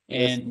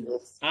 Yes, and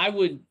I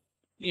would,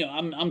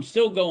 I'm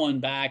still going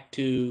back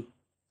to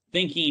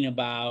thinking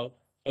about,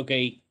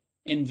 okay,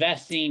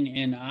 investing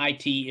in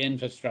IT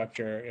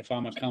infrastructure if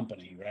I'm a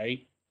company,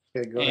 right?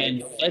 okay, go ahead.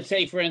 And let's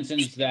say, for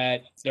instance,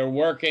 that they're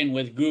working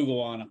with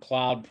Google on a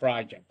cloud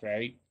project,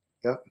 right?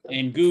 Yep,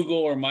 And Google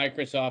or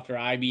Microsoft or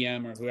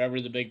IBM or whoever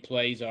the big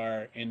plays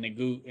are in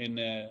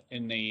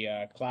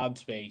the cloud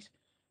space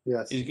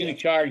yes, is going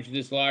to charge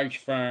this large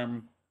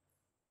firm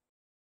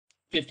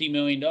 $50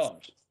 million,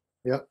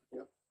 yep,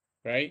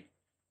 right?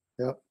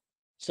 yep,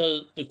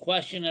 So the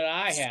question that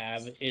I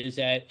have is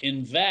that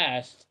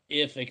invest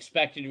if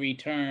expected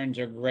returns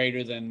are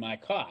greater than my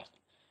cost.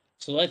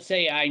 So let's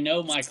say I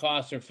know my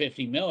costs are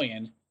 50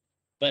 million,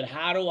 but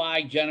how do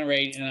I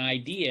generate an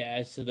idea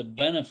as to the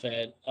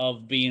benefit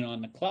of being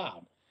on the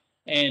cloud?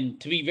 And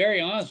to be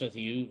very honest with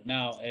you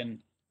now, and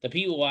the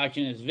people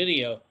watching this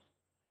video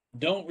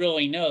don't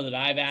really know that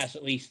I've asked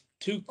at least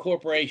two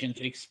corporations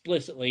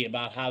explicitly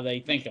about how they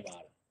think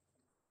about it.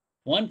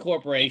 One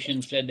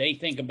corporation said they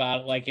think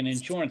about it like an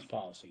insurance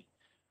policy.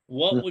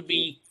 What would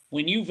be,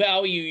 when you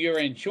value your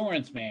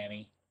insurance,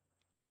 Manny,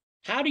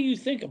 how do you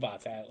think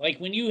about that? Like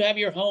when you have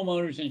your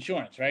homeowner's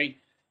insurance, right?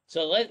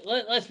 So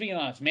let's be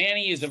honest.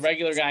 Manny is a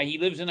regular guy. He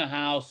lives in a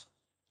house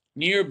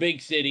near a big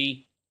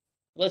city.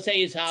 Let's say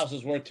his house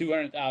is worth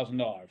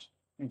 $200,000.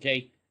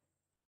 Okay.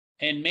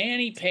 And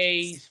Manny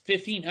pays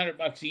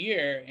 $1,500 a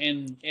year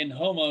in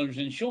homeowners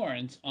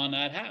insurance on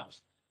that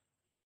house.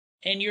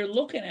 And you're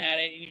looking at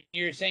it and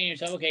you're saying to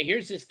yourself, okay,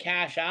 here's this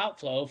cash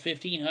outflow,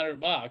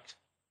 $1,500,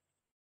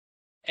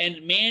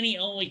 and Manny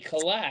only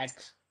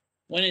collects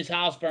when his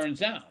house burns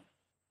down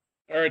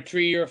or a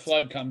tree or a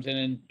flood comes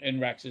in and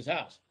wrecks his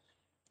house.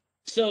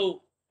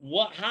 So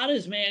how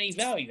does Manny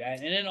value that?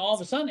 And then all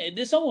of a sudden,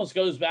 this almost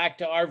goes back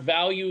to our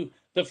value.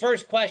 The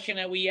first question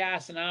that we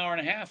asked an hour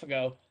and a half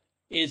ago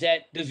is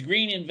that, does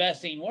green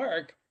investing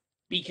work?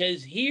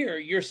 Because here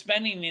you're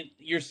spending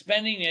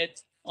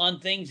it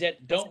on things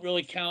that don't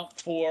really count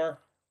for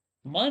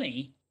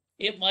money.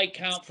 It might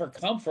count for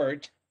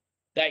comfort,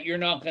 that you're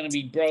not going to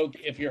be broke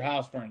if your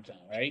house burns down,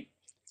 right?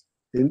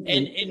 And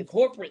in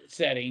corporate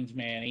settings,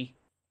 Manny,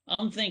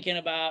 I'm thinking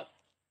about,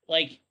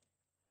 like,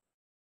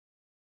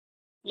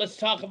 let's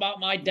talk about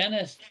my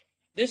dentist.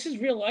 This is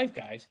real life,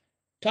 guys.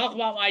 Talk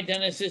about my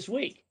dentist this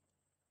week.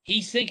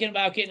 He's thinking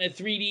about getting a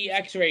 3D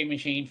X-ray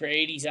machine for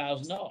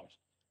 $80,000.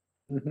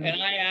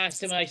 And I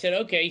asked him. I said,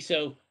 "Okay,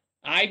 so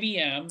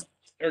IBM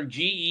or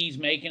GE's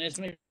making this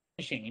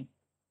machine,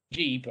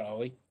 GE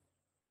probably,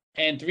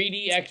 and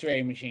 3D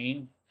X-ray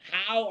machine.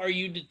 How are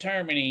you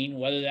determining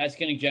whether that's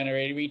going to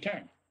generate a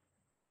return?"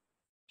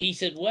 He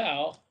said,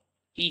 "Well,"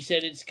 he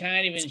said, "it's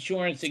kind of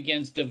insurance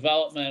against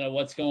development of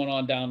what's going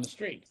on down the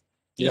street."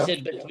 He yep.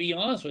 said, "But to be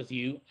honest with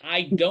you,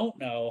 I don't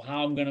know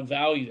how I'm going to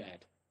value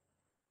that,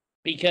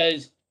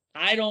 because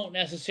I don't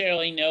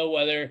necessarily know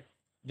whether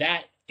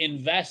that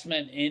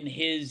investment in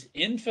his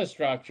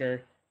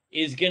infrastructure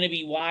is going to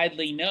be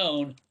widely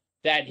known,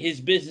 that his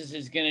business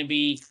is going to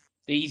be,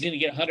 that he's going to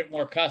get 100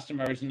 more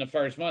customers in the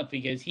first month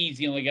because he's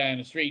the only guy on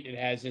the street that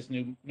has this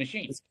new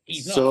machine."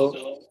 He's not.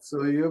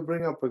 So you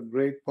bring up a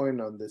great point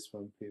on this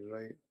one, Pete,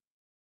 right?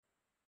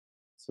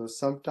 So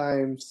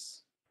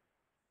sometimes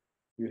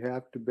you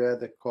have to bear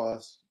the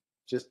cost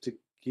just to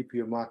keep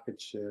your market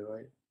share,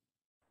 right?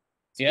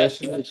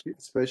 Yes.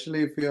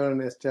 Especially if you're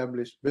an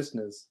established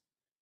business.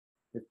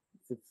 If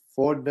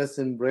Ford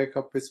doesn't break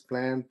up his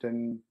plant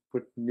and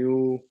put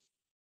new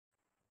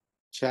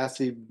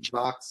chassis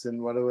blocks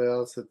and whatever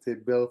else that they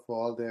build for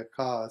all their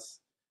cars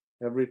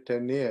every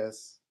 10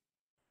 years,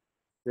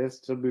 they'll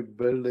still be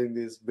building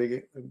these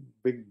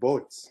big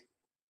boats.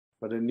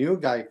 But a new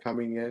guy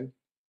coming in,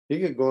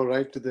 he could go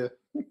right to the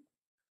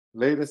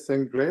latest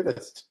and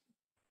greatest.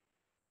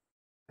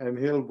 and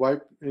he'll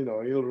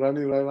he'll run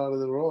you right out of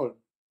the road,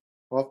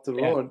 off the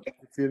Yeah. road,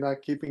 if you're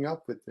not keeping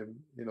up with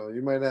him.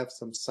 You might have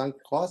some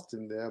sunk cost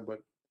in there, but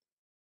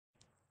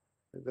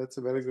that's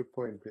a very good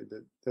point,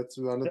 Peter. That's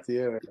one of the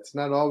areas. It's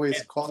not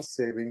always cost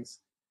savings.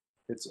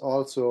 It's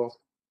also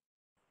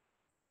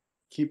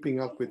keeping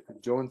up with the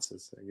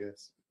Joneses, I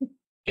guess.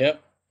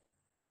 Yep.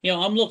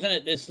 I'm looking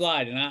at this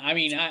slide, and I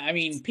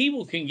mean,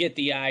 people can get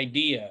the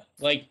idea.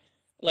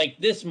 Like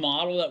this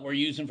model that we're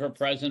using for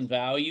present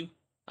value.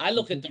 I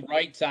look at the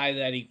right side of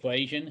that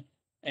equation,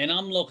 and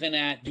I'm looking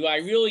at, do I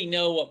really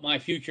know what my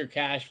future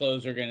cash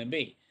flows are going to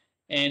be?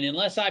 And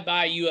unless I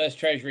buy a U.S.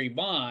 Treasury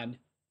bond,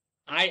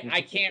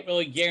 I can't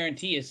really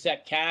guarantee a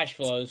set cash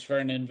flows for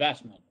an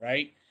investment,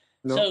 right?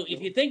 No, So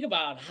if you think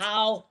about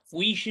how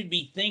we should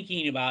be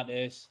thinking about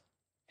this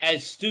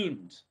as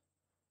students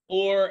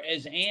or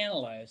as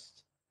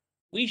analysts,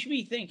 we should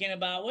be thinking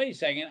about, wait a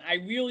second, I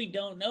really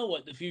don't know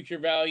what the future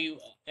value,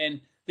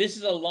 and this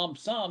is a lump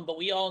sum, but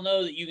we all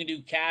know that you can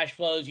do cash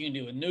flows, you can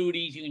do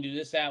annuities, you can do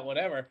this, that,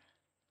 whatever.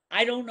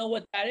 I don't know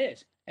what that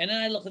is. And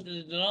then I look at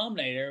the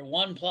denominator,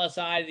 1 plus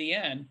I to the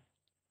n.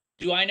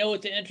 Do I know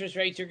what the interest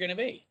rates are going to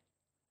be?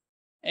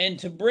 And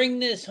to bring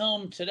this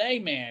home today,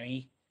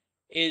 Manny,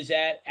 is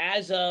that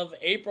as of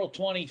April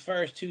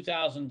 21st,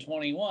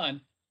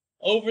 2021,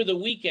 over the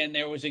weekend,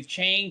 there was a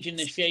change in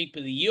the shape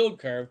of the yield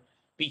curve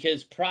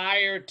because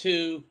prior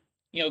to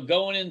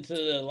going into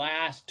the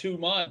last 2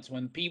 months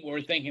when people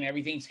were thinking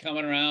everything's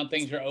coming around,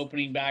 things are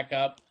opening back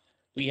up,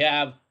 we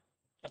have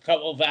a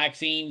couple of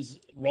vaccines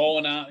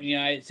rolling out in the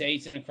United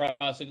States and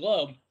across the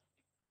globe.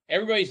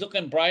 Everybody's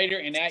looking brighter,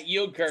 and that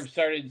yield curve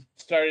started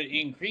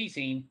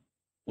increasing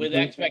with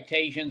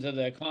expectations of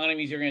the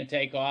economies are going to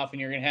take off and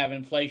you're going to have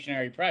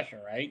inflationary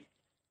pressure, right?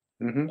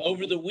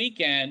 Over the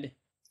weekend,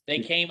 they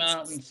came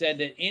out and said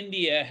that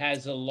India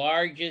has the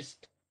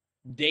largest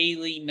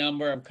daily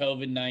number of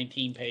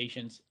COVID-19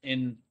 patients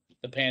in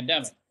the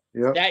pandemic.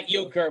 Yep. That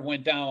yield curve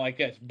went down like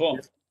this, boom.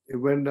 It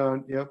went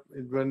down. Yep,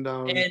 it went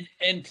down.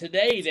 And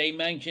today they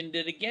mentioned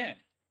it again.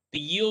 The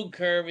yield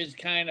curve is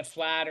kind of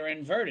flat or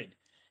inverted.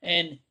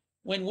 And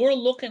when we're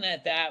looking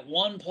at that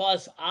 1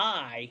 plus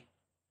I,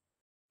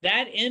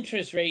 that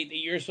interest rate that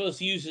you're supposed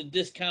to use to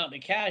discount the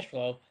cash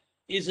flow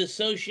is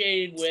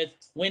associated with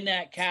when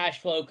that cash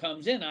flow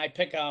comes in. I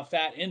pick off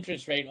that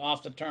interest rate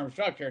off the term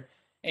structure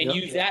and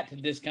use that to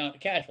discount the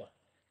cash flow.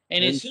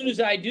 And as soon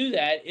as I do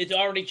that, it's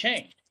already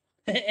changed.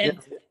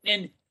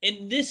 and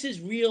this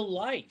is real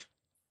life.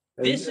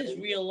 This is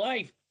real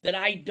life that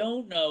I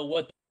don't know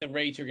what the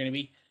rates are going to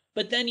be.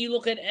 But then you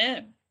look at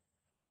N.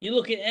 You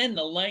look at N,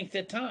 the length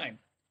of time.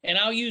 And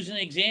I'll use an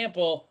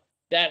example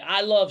that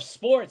I love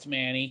sports,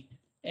 Manny.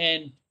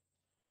 And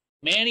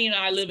Manny and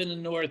I live in the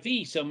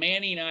Northeast, so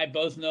Manny and I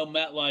both know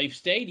MetLife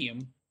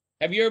Stadium.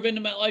 Have you ever been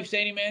to MetLife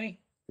Stadium, Manny?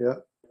 Yeah.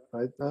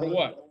 For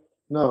what?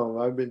 No,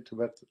 I've been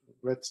to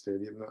Met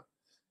Stadium. No.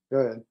 Go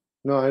ahead.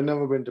 No, I've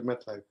never been to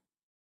MetLife.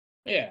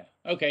 Yeah.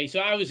 Okay. So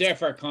I was there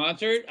for a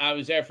concert. I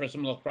was there for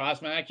some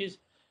lacrosse matches.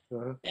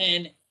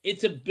 And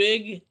it's a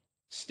big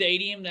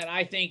stadium that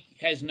I think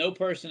has no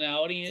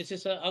personality, and it's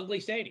just an ugly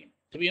stadium,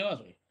 to be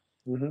honest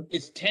with you.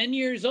 It's 10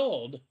 years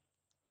old,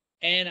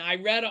 and I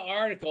read an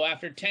article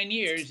after 10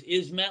 years,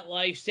 is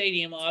MetLife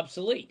Stadium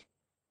obsolete?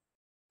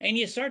 And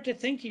you start to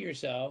think to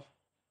yourself,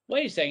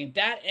 wait a second,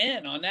 that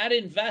N on that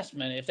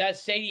investment, if that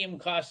stadium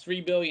costs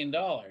 $3 billion,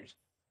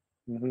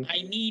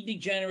 I need to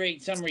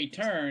generate some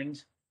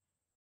returns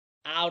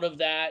out of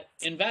that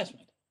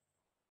investment.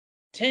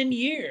 10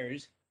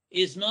 years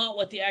is not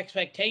what the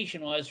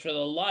expectation was for the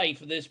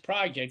life of this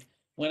project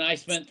when I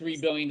spent $3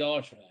 billion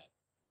for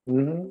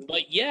that.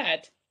 But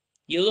yet,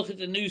 you look at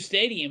the new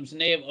stadiums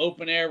and they have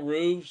open air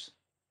roofs.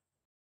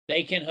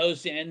 They can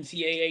host the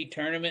NCAA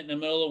tournament in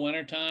the middle of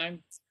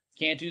wintertime.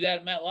 Can't do that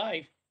at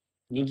MetLife.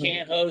 You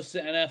can't host the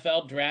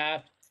NFL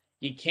draft.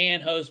 You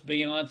can't host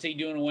Beyonce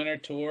doing a winter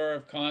tour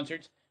of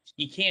concerts.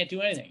 You can't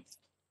do anything.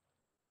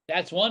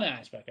 That's one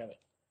aspect of it.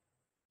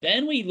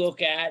 Then we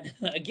look at,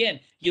 again,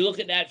 you look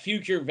at that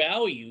future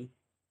value.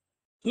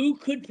 Who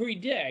could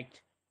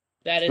predict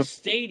that a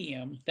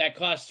stadium that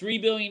costs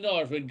 $3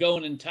 billion would go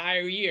an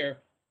entire year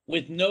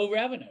with no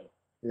revenue?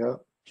 Yeah.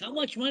 How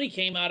much money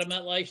came out of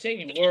MetLife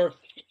Stadium or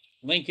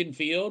Lincoln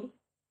Field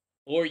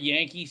or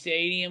Yankee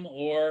Stadium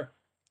or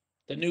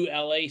the new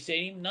LA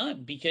Stadium?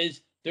 None,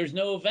 because there's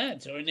no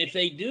events. And if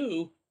they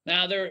do,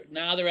 now they're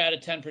at a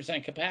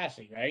 10%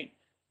 capacity, right?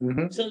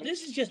 So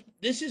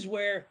this is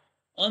where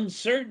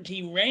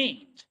uncertainty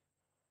reigns.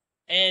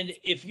 And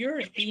if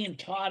you're being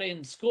taught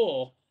in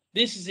school,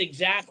 this is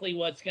exactly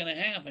what's going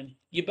to happen,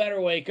 you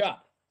better wake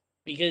up,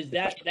 because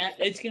that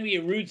it's going to be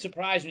a rude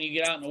surprise when you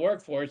get out in the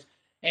workforce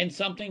and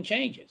something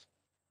changes.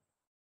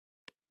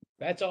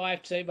 That's all I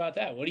have to say about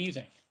that. What do you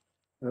think?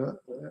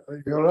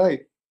 You're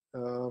right.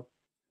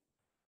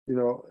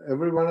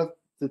 Every one of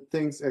the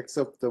things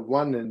except the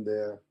one in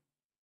there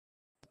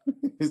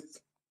is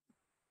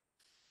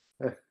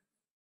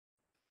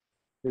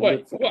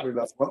What?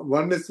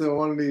 One is the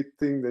only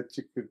thing that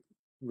you could,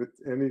 with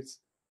any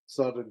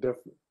sort of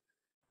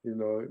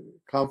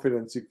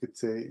confidence, you could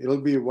say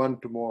it'll be 1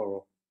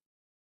 tomorrow.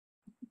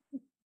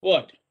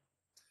 What?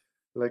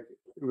 Like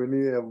when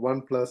you have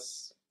 1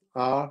 plus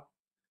R,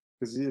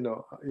 because you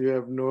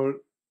don't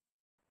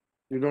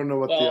know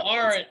what Well,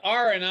 the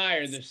R and I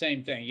are the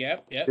same thing.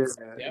 Yep, yep,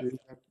 yep.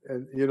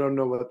 and you don't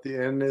know what the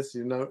N is.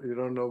 You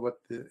don't know what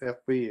the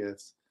FP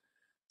is.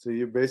 So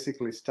you're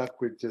basically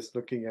stuck with just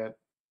looking at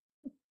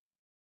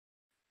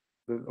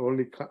the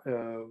only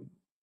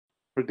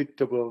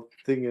predictable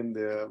thing in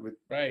there with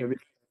Right. any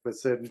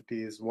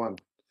certainty is 1.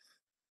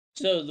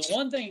 So the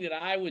one thing that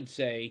I would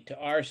say to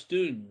our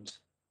students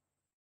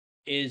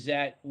is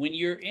that when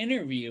you're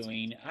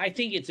interviewing, I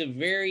think it's a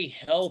very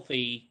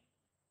healthy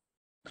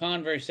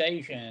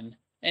conversation.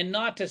 And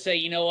not to say,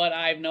 you know what,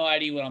 I have no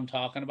idea what I'm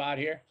talking about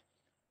here.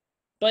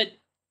 But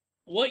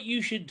what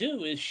you should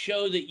do is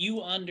show that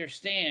you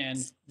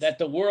understand that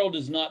the world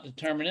is not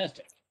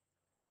deterministic.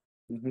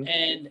 Mm-hmm.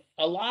 And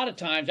a lot of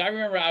times, I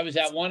remember I was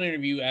at one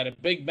interview at a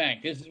big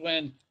bank. This is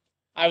when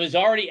I was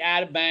already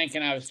at a bank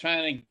and I was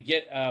trying to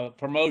get a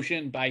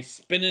promotion by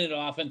spinning it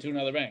off into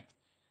another bank.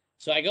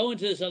 So I go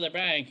into this other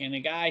bank and the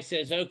guy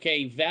says,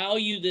 okay,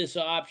 value this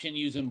option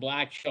using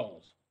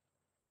Black-Scholes.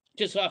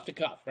 Just off the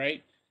cuff,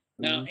 right?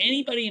 Now, Mm-hmm.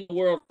 anybody in the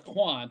world of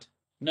quant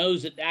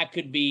knows that that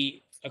could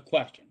be a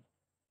question.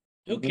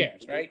 Who Mm-hmm.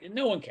 cares, right? And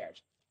no one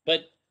cares.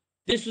 But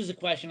this was a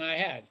question I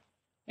had.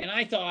 And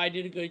I thought I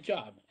did a good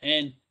job.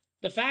 And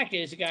the fact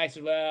is, the guy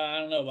said, well, I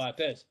don't know about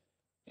this.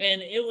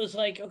 And it was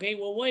like, okay,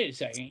 well, wait a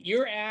second.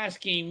 You're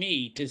asking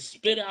me to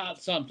spit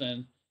out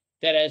something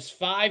that has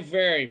 5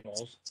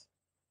 variables,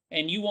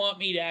 and you want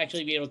me to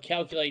actually be able to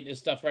calculate this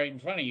stuff right in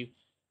front of you.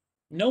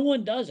 No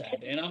one does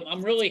that. And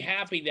I'm really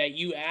happy that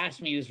you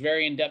asked me this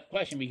very in-depth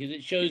question because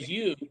it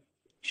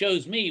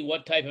shows me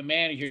what type of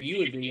manager you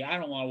would be. I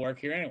don't want to work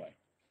here anyway.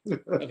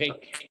 Okay.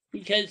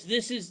 Because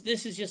this is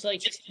just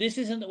like, this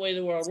isn't the way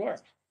the world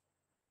works.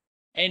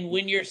 And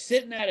when you're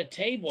sitting at a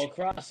table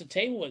across the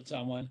table with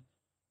someone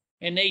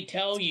and they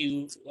tell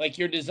you like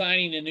you're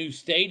designing a new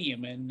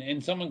stadium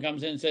and someone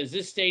comes in and says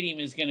this stadium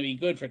is going to be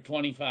good for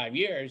 25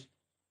 years,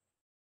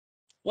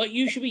 what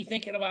you should be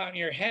thinking about in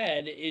your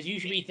head is you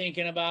should be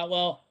thinking about,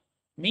 well,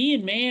 me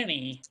and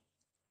Manny,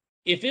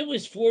 if it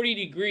was 40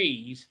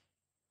 degrees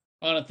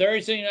on a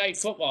Thursday night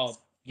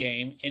football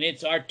game and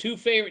it's our 2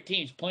 favorite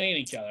teams playing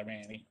each other,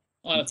 Manny,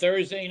 on a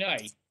Thursday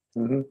night,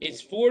 Mm-hmm.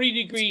 it's 40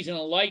 degrees and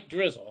a light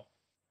drizzle,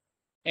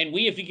 and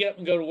we have to get up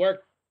and go to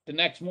work the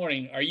next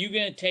morning. Are you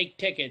going to take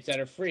tickets that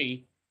are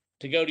free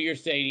to go to your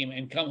stadium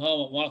and come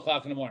home at 1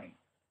 o'clock in the morning?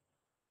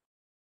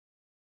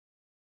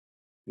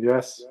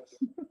 Yes.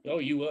 Oh,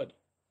 you would.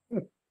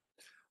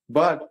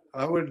 But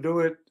I would do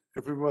it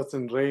if it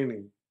wasn't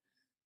raining.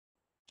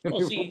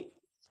 Well, see,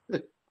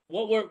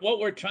 what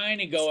we're trying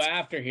to go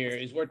after here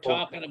is we're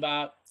talking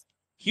about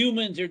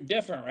humans are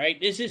different, right?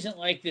 This isn't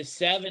like the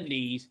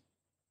 70s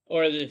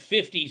or the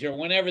 50s or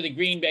whenever the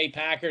Green Bay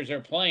Packers are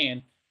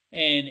playing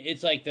and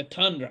it's like the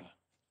tundra.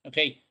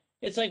 Okay.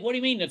 It's like, what do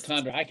you mean the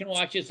tundra? I can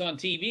watch this on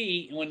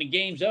TV and when the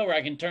game's over,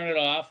 I can turn it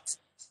off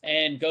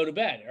and go to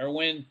bed. Or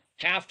when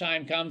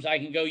halftime comes, I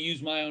can go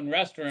use my own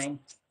restroom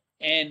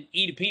and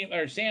eat a peanut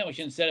butter sandwich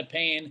instead of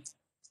paying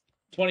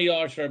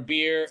 $20 for a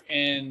beer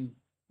and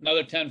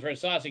another 10 for a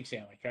sausage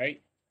sandwich,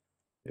 right?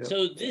 Yep.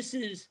 So this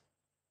is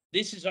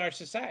our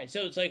society.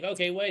 So it's like,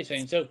 okay, wait a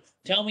second. So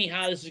tell me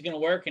how this is going to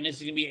work, and this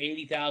is going to be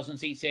 80,000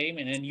 seat stadium,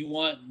 and then you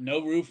want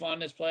no roof on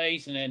this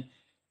place, and then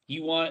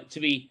you want it to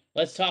be.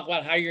 Let's talk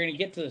about how you're going to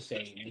get to the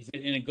stadium. Is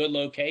it in a good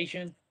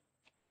location?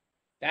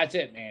 That's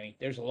it, Manny.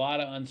 There's a lot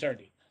of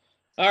uncertainty.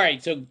 All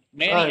right, so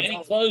Manny,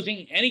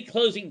 any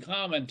closing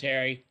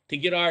commentary to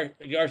get our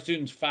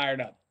students fired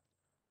up?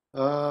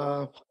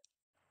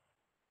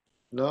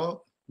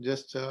 No,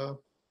 just there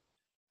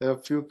are a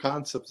few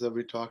concepts that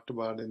we talked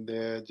about in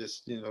there.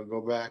 Just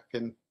go back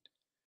and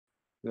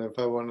if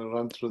I want to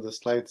run through the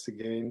slides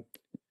again,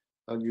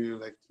 I'll give you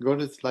like go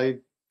to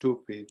slide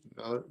 2, Pete.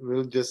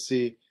 We'll just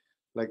see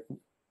like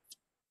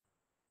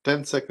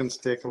 10 seconds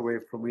take away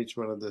from each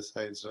one of the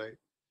sides, right?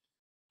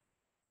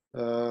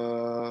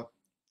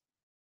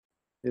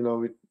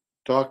 We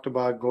talked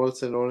about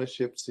goals and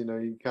ownerships.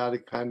 You gotta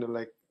kind of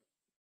like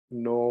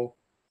know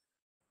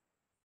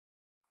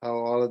how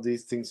all of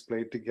these things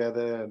play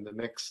together. And the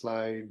next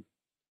slide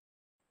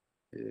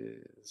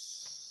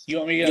is You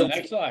want me to go to the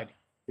next slide?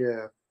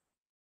 yeah.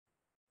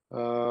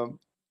 On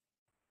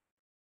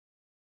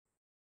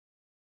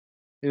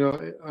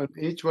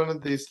each one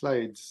of these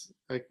slides,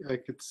 I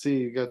could see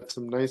you got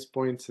some nice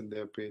points in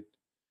there, Pete.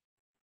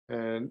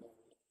 And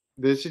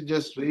they should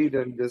just read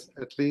and just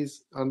at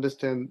least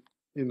understand,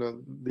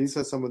 these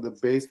are some of the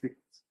basics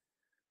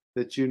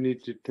that you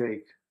need to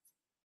take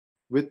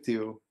with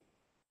you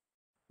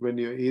when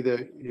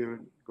you're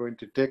going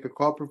to take a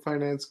corporate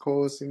finance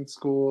course in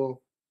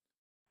school,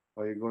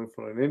 or you're going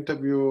for an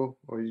interview,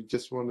 or you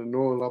just want to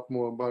know a lot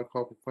more about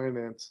corporate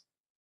finance.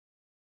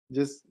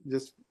 Just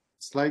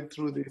slide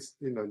through these,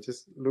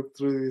 just look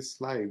through these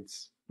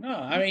slides. No,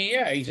 I mean,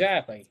 yeah,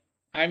 exactly.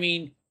 I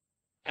mean,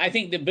 I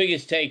think the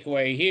biggest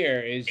takeaway here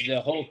is the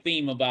whole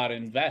theme about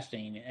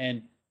investing.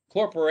 And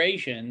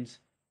corporations,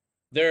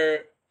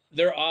 they're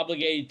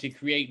obligated to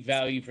create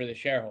value for the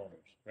shareholders,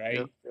 right?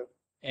 Yep.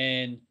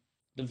 And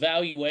the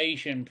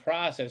valuation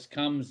process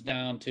comes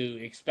down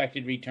to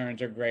expected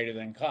returns are greater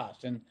than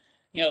cost. And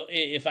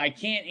if I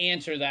can't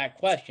answer that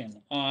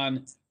question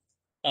on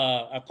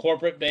a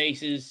corporate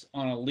basis,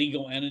 on a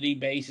legal entity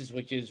basis,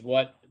 which is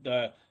what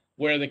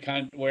where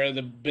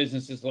the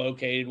business is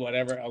located,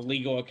 whatever, a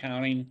legal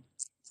accounting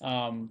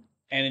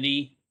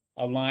entity,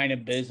 a line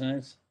of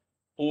business,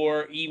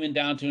 or even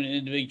down to an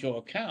individual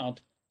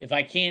account, if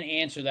I can't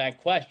answer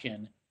that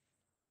question,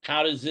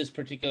 how does this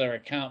particular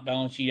account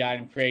balance sheet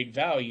item create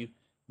value?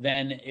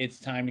 Then it's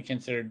time to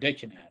consider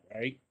ditching that,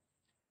 right?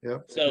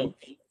 Yep. So,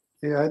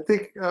 yeah, I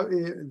think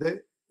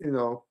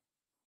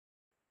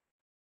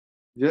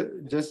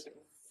just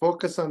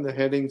focus on the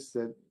headings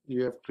that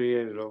you have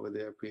created over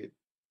there, Pete,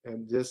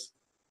 and just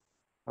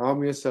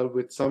arm yourself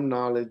with some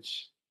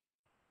knowledge,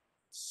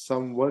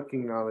 some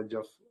working knowledge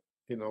of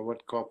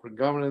what corporate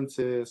governance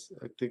is.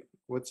 I think,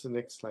 what's the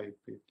next slide,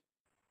 Pete?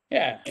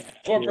 yeah,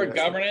 corporate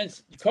Yeah.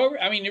 governance.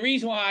 I mean, the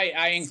reason why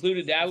I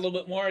included that a little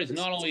bit more is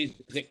not only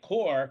is it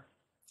core,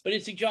 but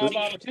it's a job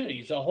opportunity.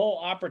 It's a whole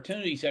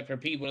opportunity set for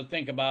people to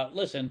think about.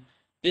 Listen,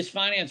 this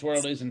finance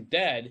world isn't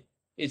dead.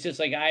 It's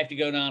just like I have to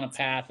go down a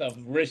path of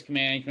risk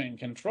management and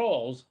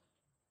controls,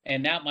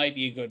 and that might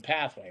be a good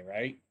pathway,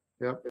 right?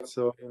 Yep.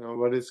 So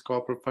what is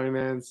corporate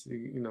finance?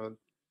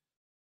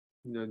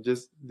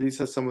 Just these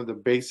are some of the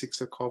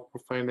basics of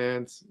corporate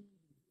finance.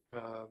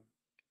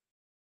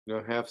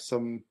 Have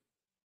some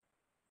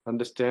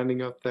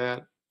understanding of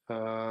that.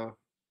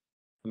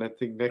 And I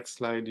think next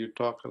slide you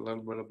talk a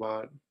little bit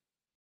about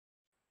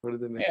what are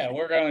the next. Yeah,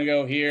 we're going to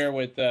go here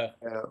with the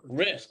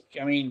risk.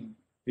 I mean,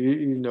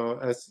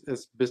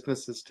 as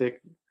businesses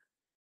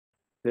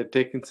they're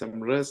taking some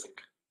risk,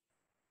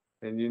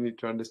 and you need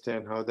to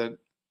understand how that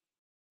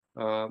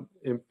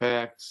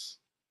impacts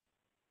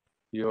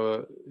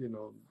your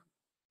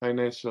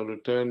financial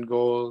return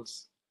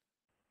goals.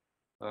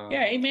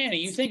 yeah, hey Manny,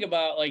 you think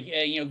about like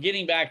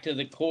getting back to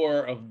the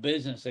core of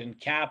business and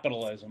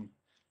capitalism.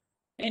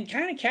 And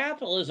kind of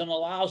capitalism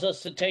allows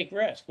us to take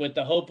risk with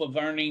the hope of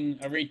earning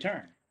a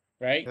return,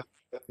 right?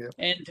 Yeah.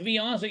 And to be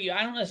honest with you,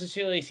 I don't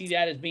necessarily see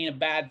that as being a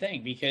bad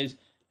thing because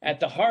at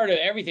the heart of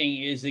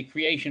everything is the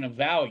creation of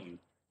value.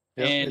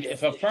 And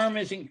if a firm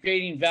isn't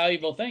creating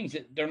valuable things,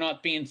 they're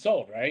not being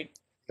sold, right?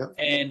 Yep.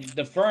 And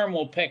the firm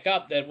will pick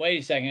up that, wait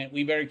a second,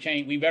 we better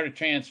change, we better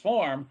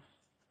transform,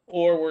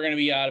 or we're going to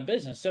be out of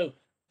business. So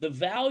the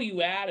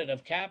value added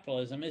of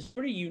capitalism is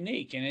pretty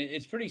unique and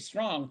it's pretty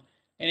strong.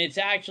 And it's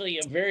actually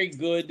a very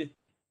good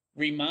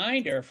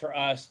reminder for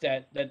us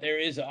that there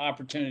is an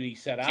opportunity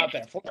set out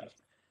there for us.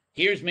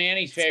 Here's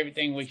Manny's favorite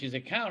thing, which is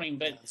accounting.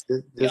 But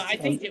I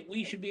think that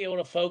we should be able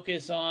to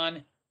focus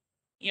on,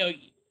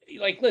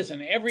 like,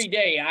 listen, every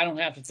day I don't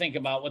have to think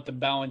about what the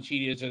balance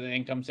sheet is or the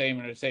income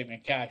statement or the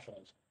statement of cash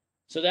flows.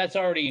 So that's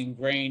already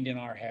ingrained in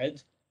our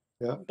heads.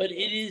 Yeah. But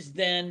it is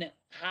then,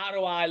 how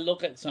do I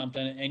look at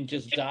something and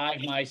just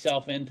dive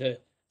myself into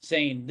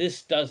saying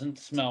this doesn't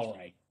smell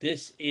right?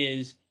 This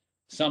is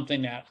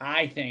something that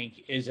I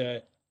think is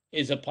a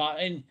pot,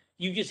 and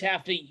you just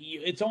have to.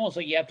 It's almost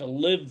like you have to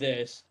live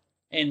this,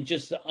 and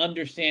just the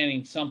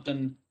understanding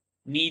something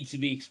needs to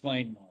be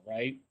explained more,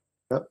 right?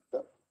 Yep.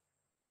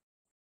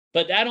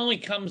 But that only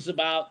comes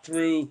about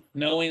through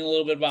knowing a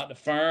little bit about the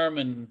firm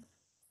and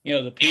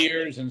the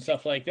peers and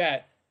stuff like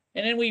that.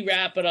 And then we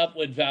wrap it up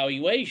with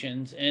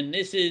valuations. And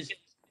this is,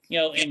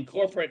 in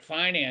corporate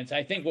finance,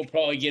 I think we'll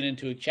probably get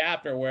into a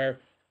chapter where,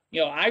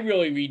 I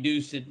really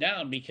reduced it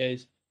down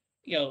because,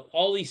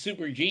 all these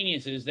super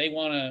geniuses, they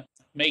want to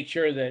make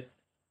sure that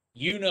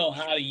you know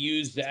how to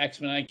use the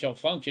exponential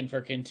function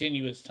for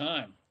continuous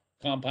time,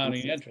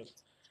 compounding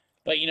interest.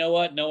 But you know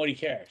what? Nobody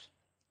cares.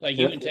 Like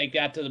you can take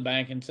that to the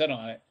bank and sit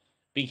on it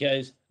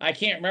because I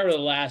can't remember the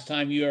last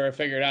time you ever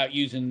figured out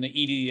using the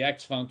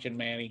EDX function,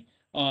 Manny,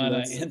 on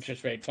an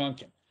interest rate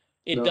function.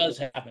 It does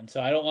happen.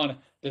 So I don't want to,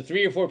 the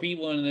 3 or 4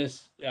 people in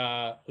this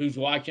who's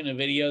watching the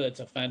video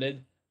that's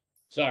offended,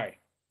 sorry.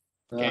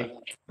 Okay.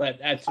 But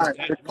that's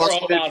we're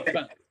all about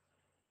fun.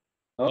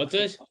 What's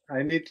this?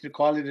 I need to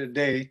call it a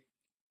day,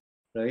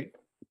 right?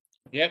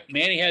 Yep.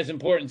 Manny has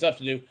important stuff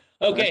to do.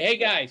 Okay. Hey,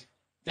 guys.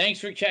 Thanks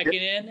for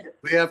checking in.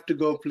 We have to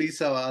go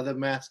please our other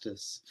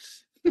masters.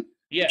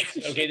 Yes.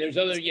 Okay.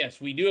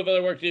 Yes, we do have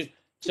other work to do.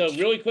 So,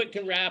 really quick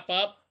to wrap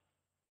up,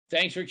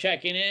 thanks for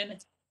checking in.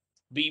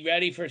 Be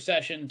ready for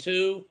session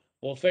 2.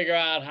 We'll figure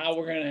out how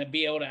we're going to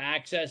be able to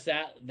access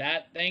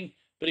that thing.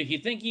 But if you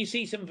think you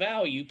see some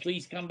value,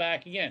 please come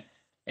back again.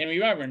 And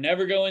remember,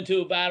 never go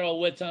into a battle of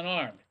wits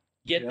unarmed.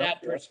 Get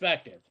that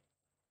perspective.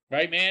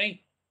 Right,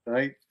 Manny?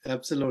 Right.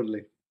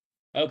 Absolutely.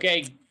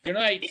 Okay. Good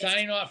night.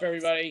 Signing off,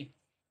 everybody.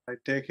 I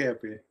take care,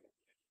 Pete.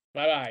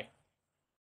 Bye-bye.